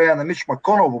 Благодарение на Мич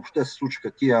Маконъл въобще се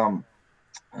случиха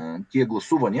тия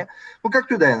гласувания. Но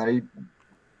както и да е, нали,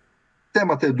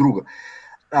 темата е друга.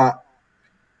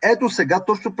 Ето сега,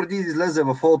 точно преди да излезе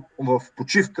в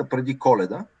почивка преди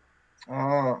Коледа,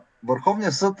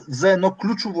 Върховният съд взе едно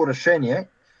ключово решение,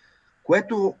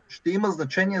 което ще има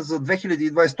значение за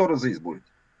 2022 за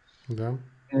изборите. Да.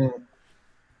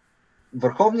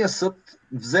 Върховният съд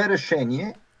взе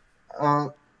решение,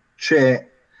 че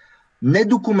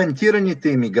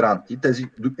недокументираните емигранти, тези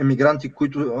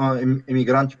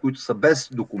емигранти, които са без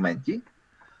документи,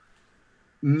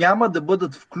 няма да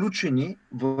бъдат включени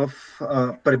в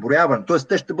преброяване. Т.е.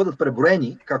 те ще бъдат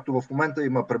преброени, както в момента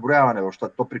има преброяване в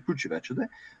щата, то приключи вече,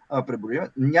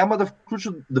 преброяване, няма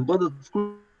да бъдат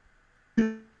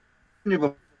включени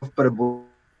в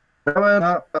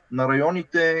преброяване на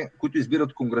районите, които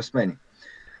избират конгресмени.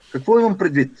 Какво имам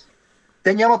предвид?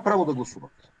 Те нямат право да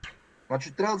гласуват.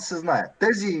 Значи трябва да се знае.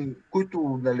 Тези,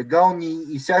 които нелегални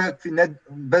и всякакви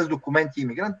без документи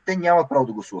имигранти, те нямат право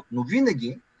да гласуват. Но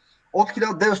винаги от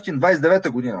 1929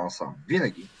 година насам,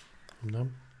 винаги,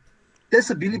 те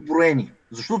са били броени,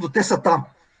 защото те са там.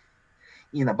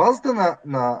 И на базата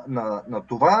на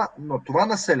това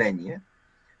население,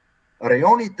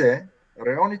 районите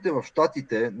в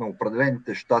щатите, на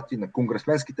определените щати, на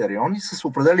конгресменските райони, са се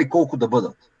определили колко да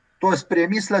бъдат. Тоест,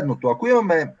 приеми следното. Ако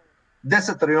имаме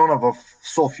 10 района в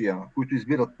София, които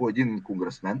избират по един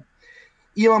конгресмен,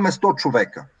 имаме 100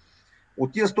 човека.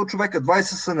 От тия 100 човека 20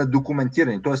 са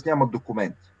недокументирани, т.е. нямат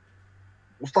документи.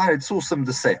 Останалите са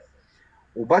 80.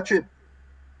 Обаче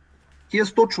тия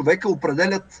 100 човека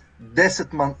определят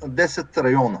 10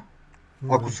 района.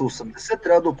 Ако са 80,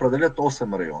 трябва да определят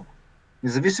 8 района.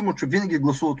 Независимо, че винаги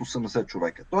гласуват 80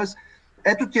 човека. Тоест,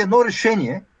 ето ти едно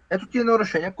решение,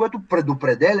 което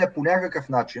предопределя по някакъв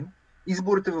начин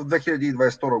изборите в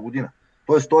 2022 година.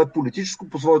 Тоест, то е политическо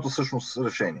по своята същност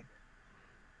решение.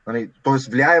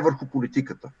 Т.е. влияе върху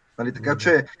политиката. Така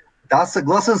че, да,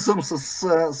 съгласен съм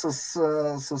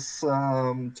с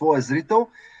твоя зрител,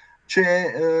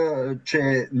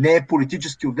 че не е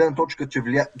политически от гледна точка,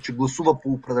 че гласува по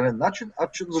определен начин, а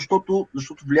защото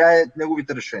влияе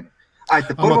неговите решения.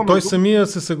 Ама той самия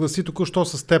се съгласи току-що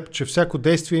с теб, че всяко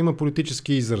действие има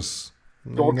политически израз.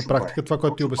 На практика това,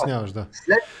 което ти обясняваш. Да.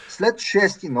 След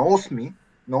 6 на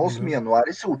 8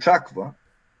 януари се очаква,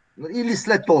 или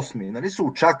след 8, се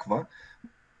очаква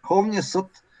Върховният съд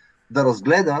да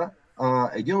разгледа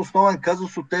един основен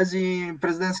казус от тези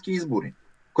президентски избори,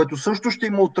 което също ще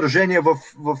има отражение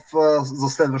за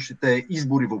следващите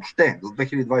избори въобще, за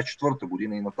 2024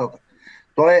 година и нататък.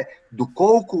 То е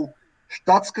доколко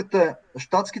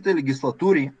щатските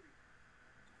легислатури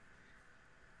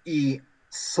и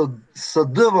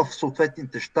съда в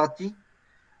съответните щати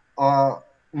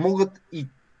могат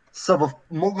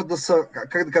да са,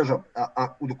 как да кажа,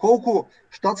 доколко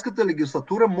щатската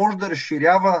легислатура може да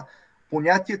разширява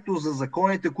понятието за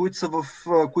законите, които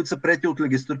са приети от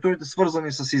легислатурите,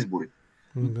 свързани с изборите.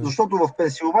 Да. Защото в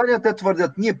Пенсилвания те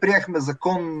твърдят, ние приехме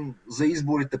закон за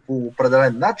изборите по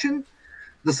определен начин,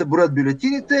 да се броят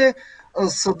бюлетините,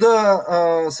 съда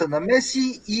се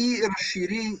намеси и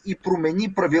разшири и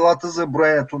промени правилата за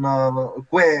броенето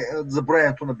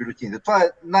на бюлетините. Това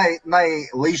е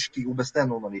най-лаишки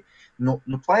обяснено, нали? Но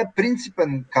това е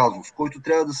принципен казус, който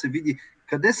трябва да се види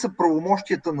къде са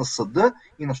правомощията на съда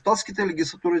и на щатските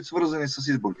легислатури, свързани с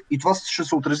изборите. И това ще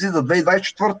се отрази за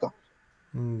 2024.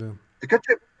 Да. Така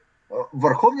че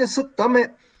Върховният съд там е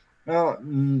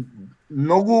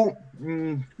много,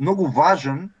 много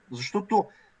важен, защото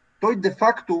той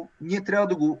де-факто ние трябва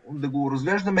да го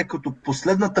разглеждаме като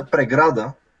последната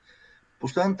преграда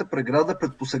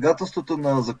пред посегателствата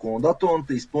на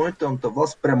законодателната и изпълнителната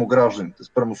власт спрямо гражданите,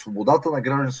 спрямо свободата на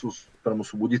гражданите, спрямо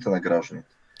свободите на гражданите.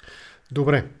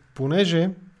 Добре, понеже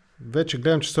вече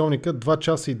гледам часовника, 2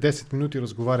 часа и 10 минути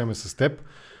разговаряме с теб.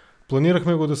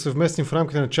 Планирахме го да се вместим в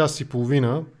рамките на час и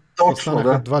половина. Точно,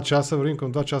 да. 2 часа, вървим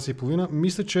към 2 часа и половина.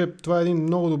 Мисля, че това е един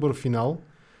много добър финал.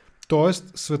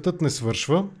 Тоест, светът не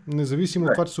свършва. Независимо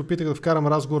от това, че се опитах да вкарам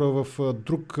разговора в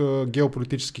друг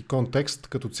геополитически контекст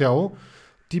като цяло,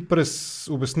 ти през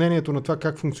обяснението на това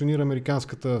как функционира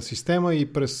американската система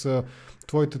и през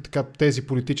твоите тези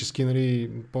политически,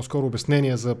 нали, по-скоро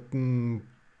обяснения за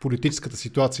политическата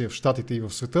ситуация в щатите и в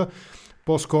света,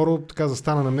 по-скоро така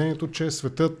застана на мнението, че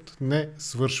светът не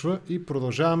свършва и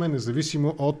продължаваме,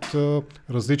 независимо от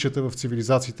различията в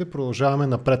цивилизациите, продължаваме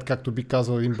напред, както би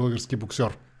казал един български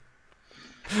боксер.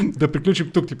 Да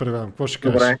приключим тук, ти предавам. Какво ще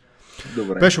кажеш?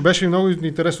 Добре. Пешо, беше много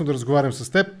интересно да разговарям с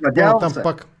теб. Надявам се.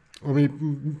 Пак.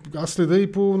 Аз следа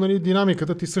и по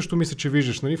динамиката. Ти също мисля, че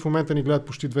виждаш. Нали? В момента ни гледат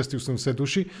почти 280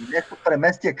 души. Нека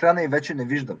премести екрана и вече не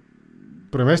виждам.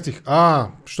 Преместих.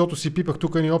 Защото си пипах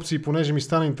тук ни опции, понеже ми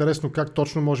стана интересно как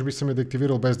точно може би съм я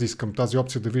деактивирал без да искам тази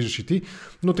опция да виждаш и ти.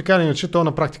 Но така или иначе, то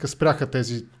на практика спряха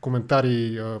тези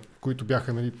коментари, които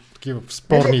бяха, нали, такива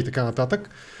спорни и така нататък.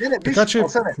 Така че,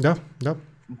 да.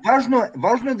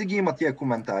 Важно е да ги има тия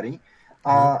коментари.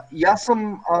 И аз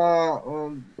съм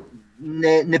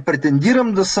не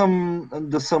претендирам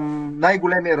да съм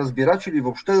най-големия разбирач или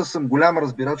въобще да съм голям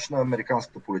разбирач на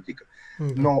американската политика.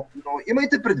 Но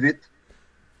имайте предвид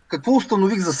какво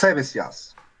установих за себе си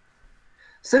аз.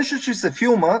 Сещаш ли се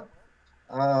филма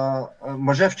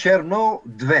Мъже в черно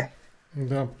 2?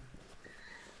 Да.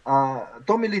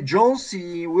 Томи Ли Джонс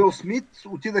и Уил Смит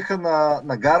отидаха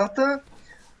на гарата,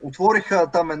 отвориха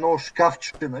там едно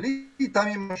шкафче, нали, и там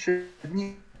имаше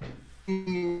едни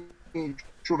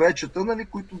човечета, нали,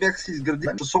 които бяха си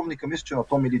изградили часовника, мисля, че на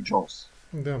Томи Ли Джонс.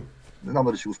 Да. Не знам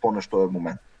дали си го спомняш този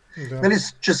момент. Да. Нали,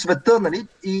 че света, нали,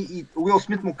 и Уил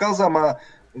Смит му каза, ама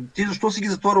ти защо си ги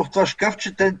затворил в това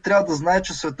шкафче, те трябва да знаят,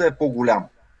 че света е по-голям.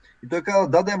 И той каза,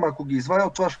 да, ама ако ги извадя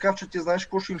от това шкафче, ти знаеш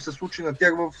какво ще им се случи на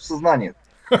тях в съзнанието.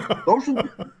 Точно.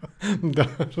 Да,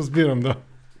 разбирам, да.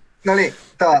 Нали,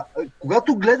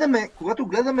 когато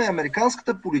гледаме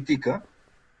американската политика,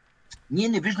 ние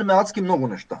не виждаме адски много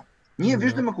неща. Ние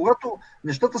виждаме, когато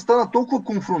нещата станат толкова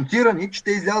конфронтирани, че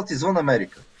те излязат извън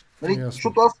Америка. Нали,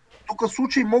 защото аз тук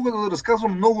случай мога да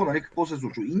разказвам много, нали, какво се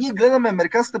случва. И ние гледаме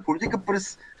американската политика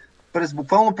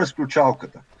буквално през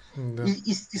ключалката. Да.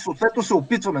 И съответно се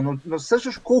опитваме, но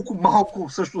сещаш колко малко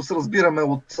всъщност разбираме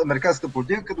от американската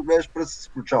политика, като гледаш през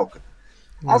ключалката.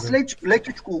 Аз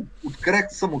лекичко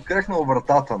съм открехнал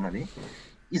вратата, нали?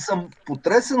 И съм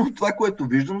потресен от това, което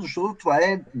виждам, защото това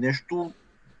е нещо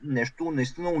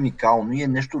наистина уникално и е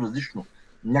нещо различно.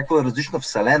 Някаква различна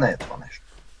вселена е това нещо.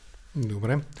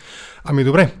 Добре.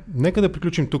 Добре, нека да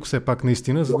приключим тук все пак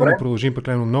наистина, за да не продължим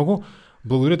прекалено много.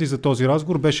 Благодаря ти за този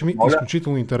разговор, беше ми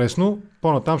изключително интересно.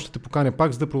 По-натам ще те поканя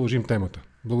пак, за да продължим темата.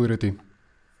 Благодаря ти.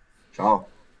 Чао.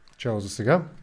 Чао за сега.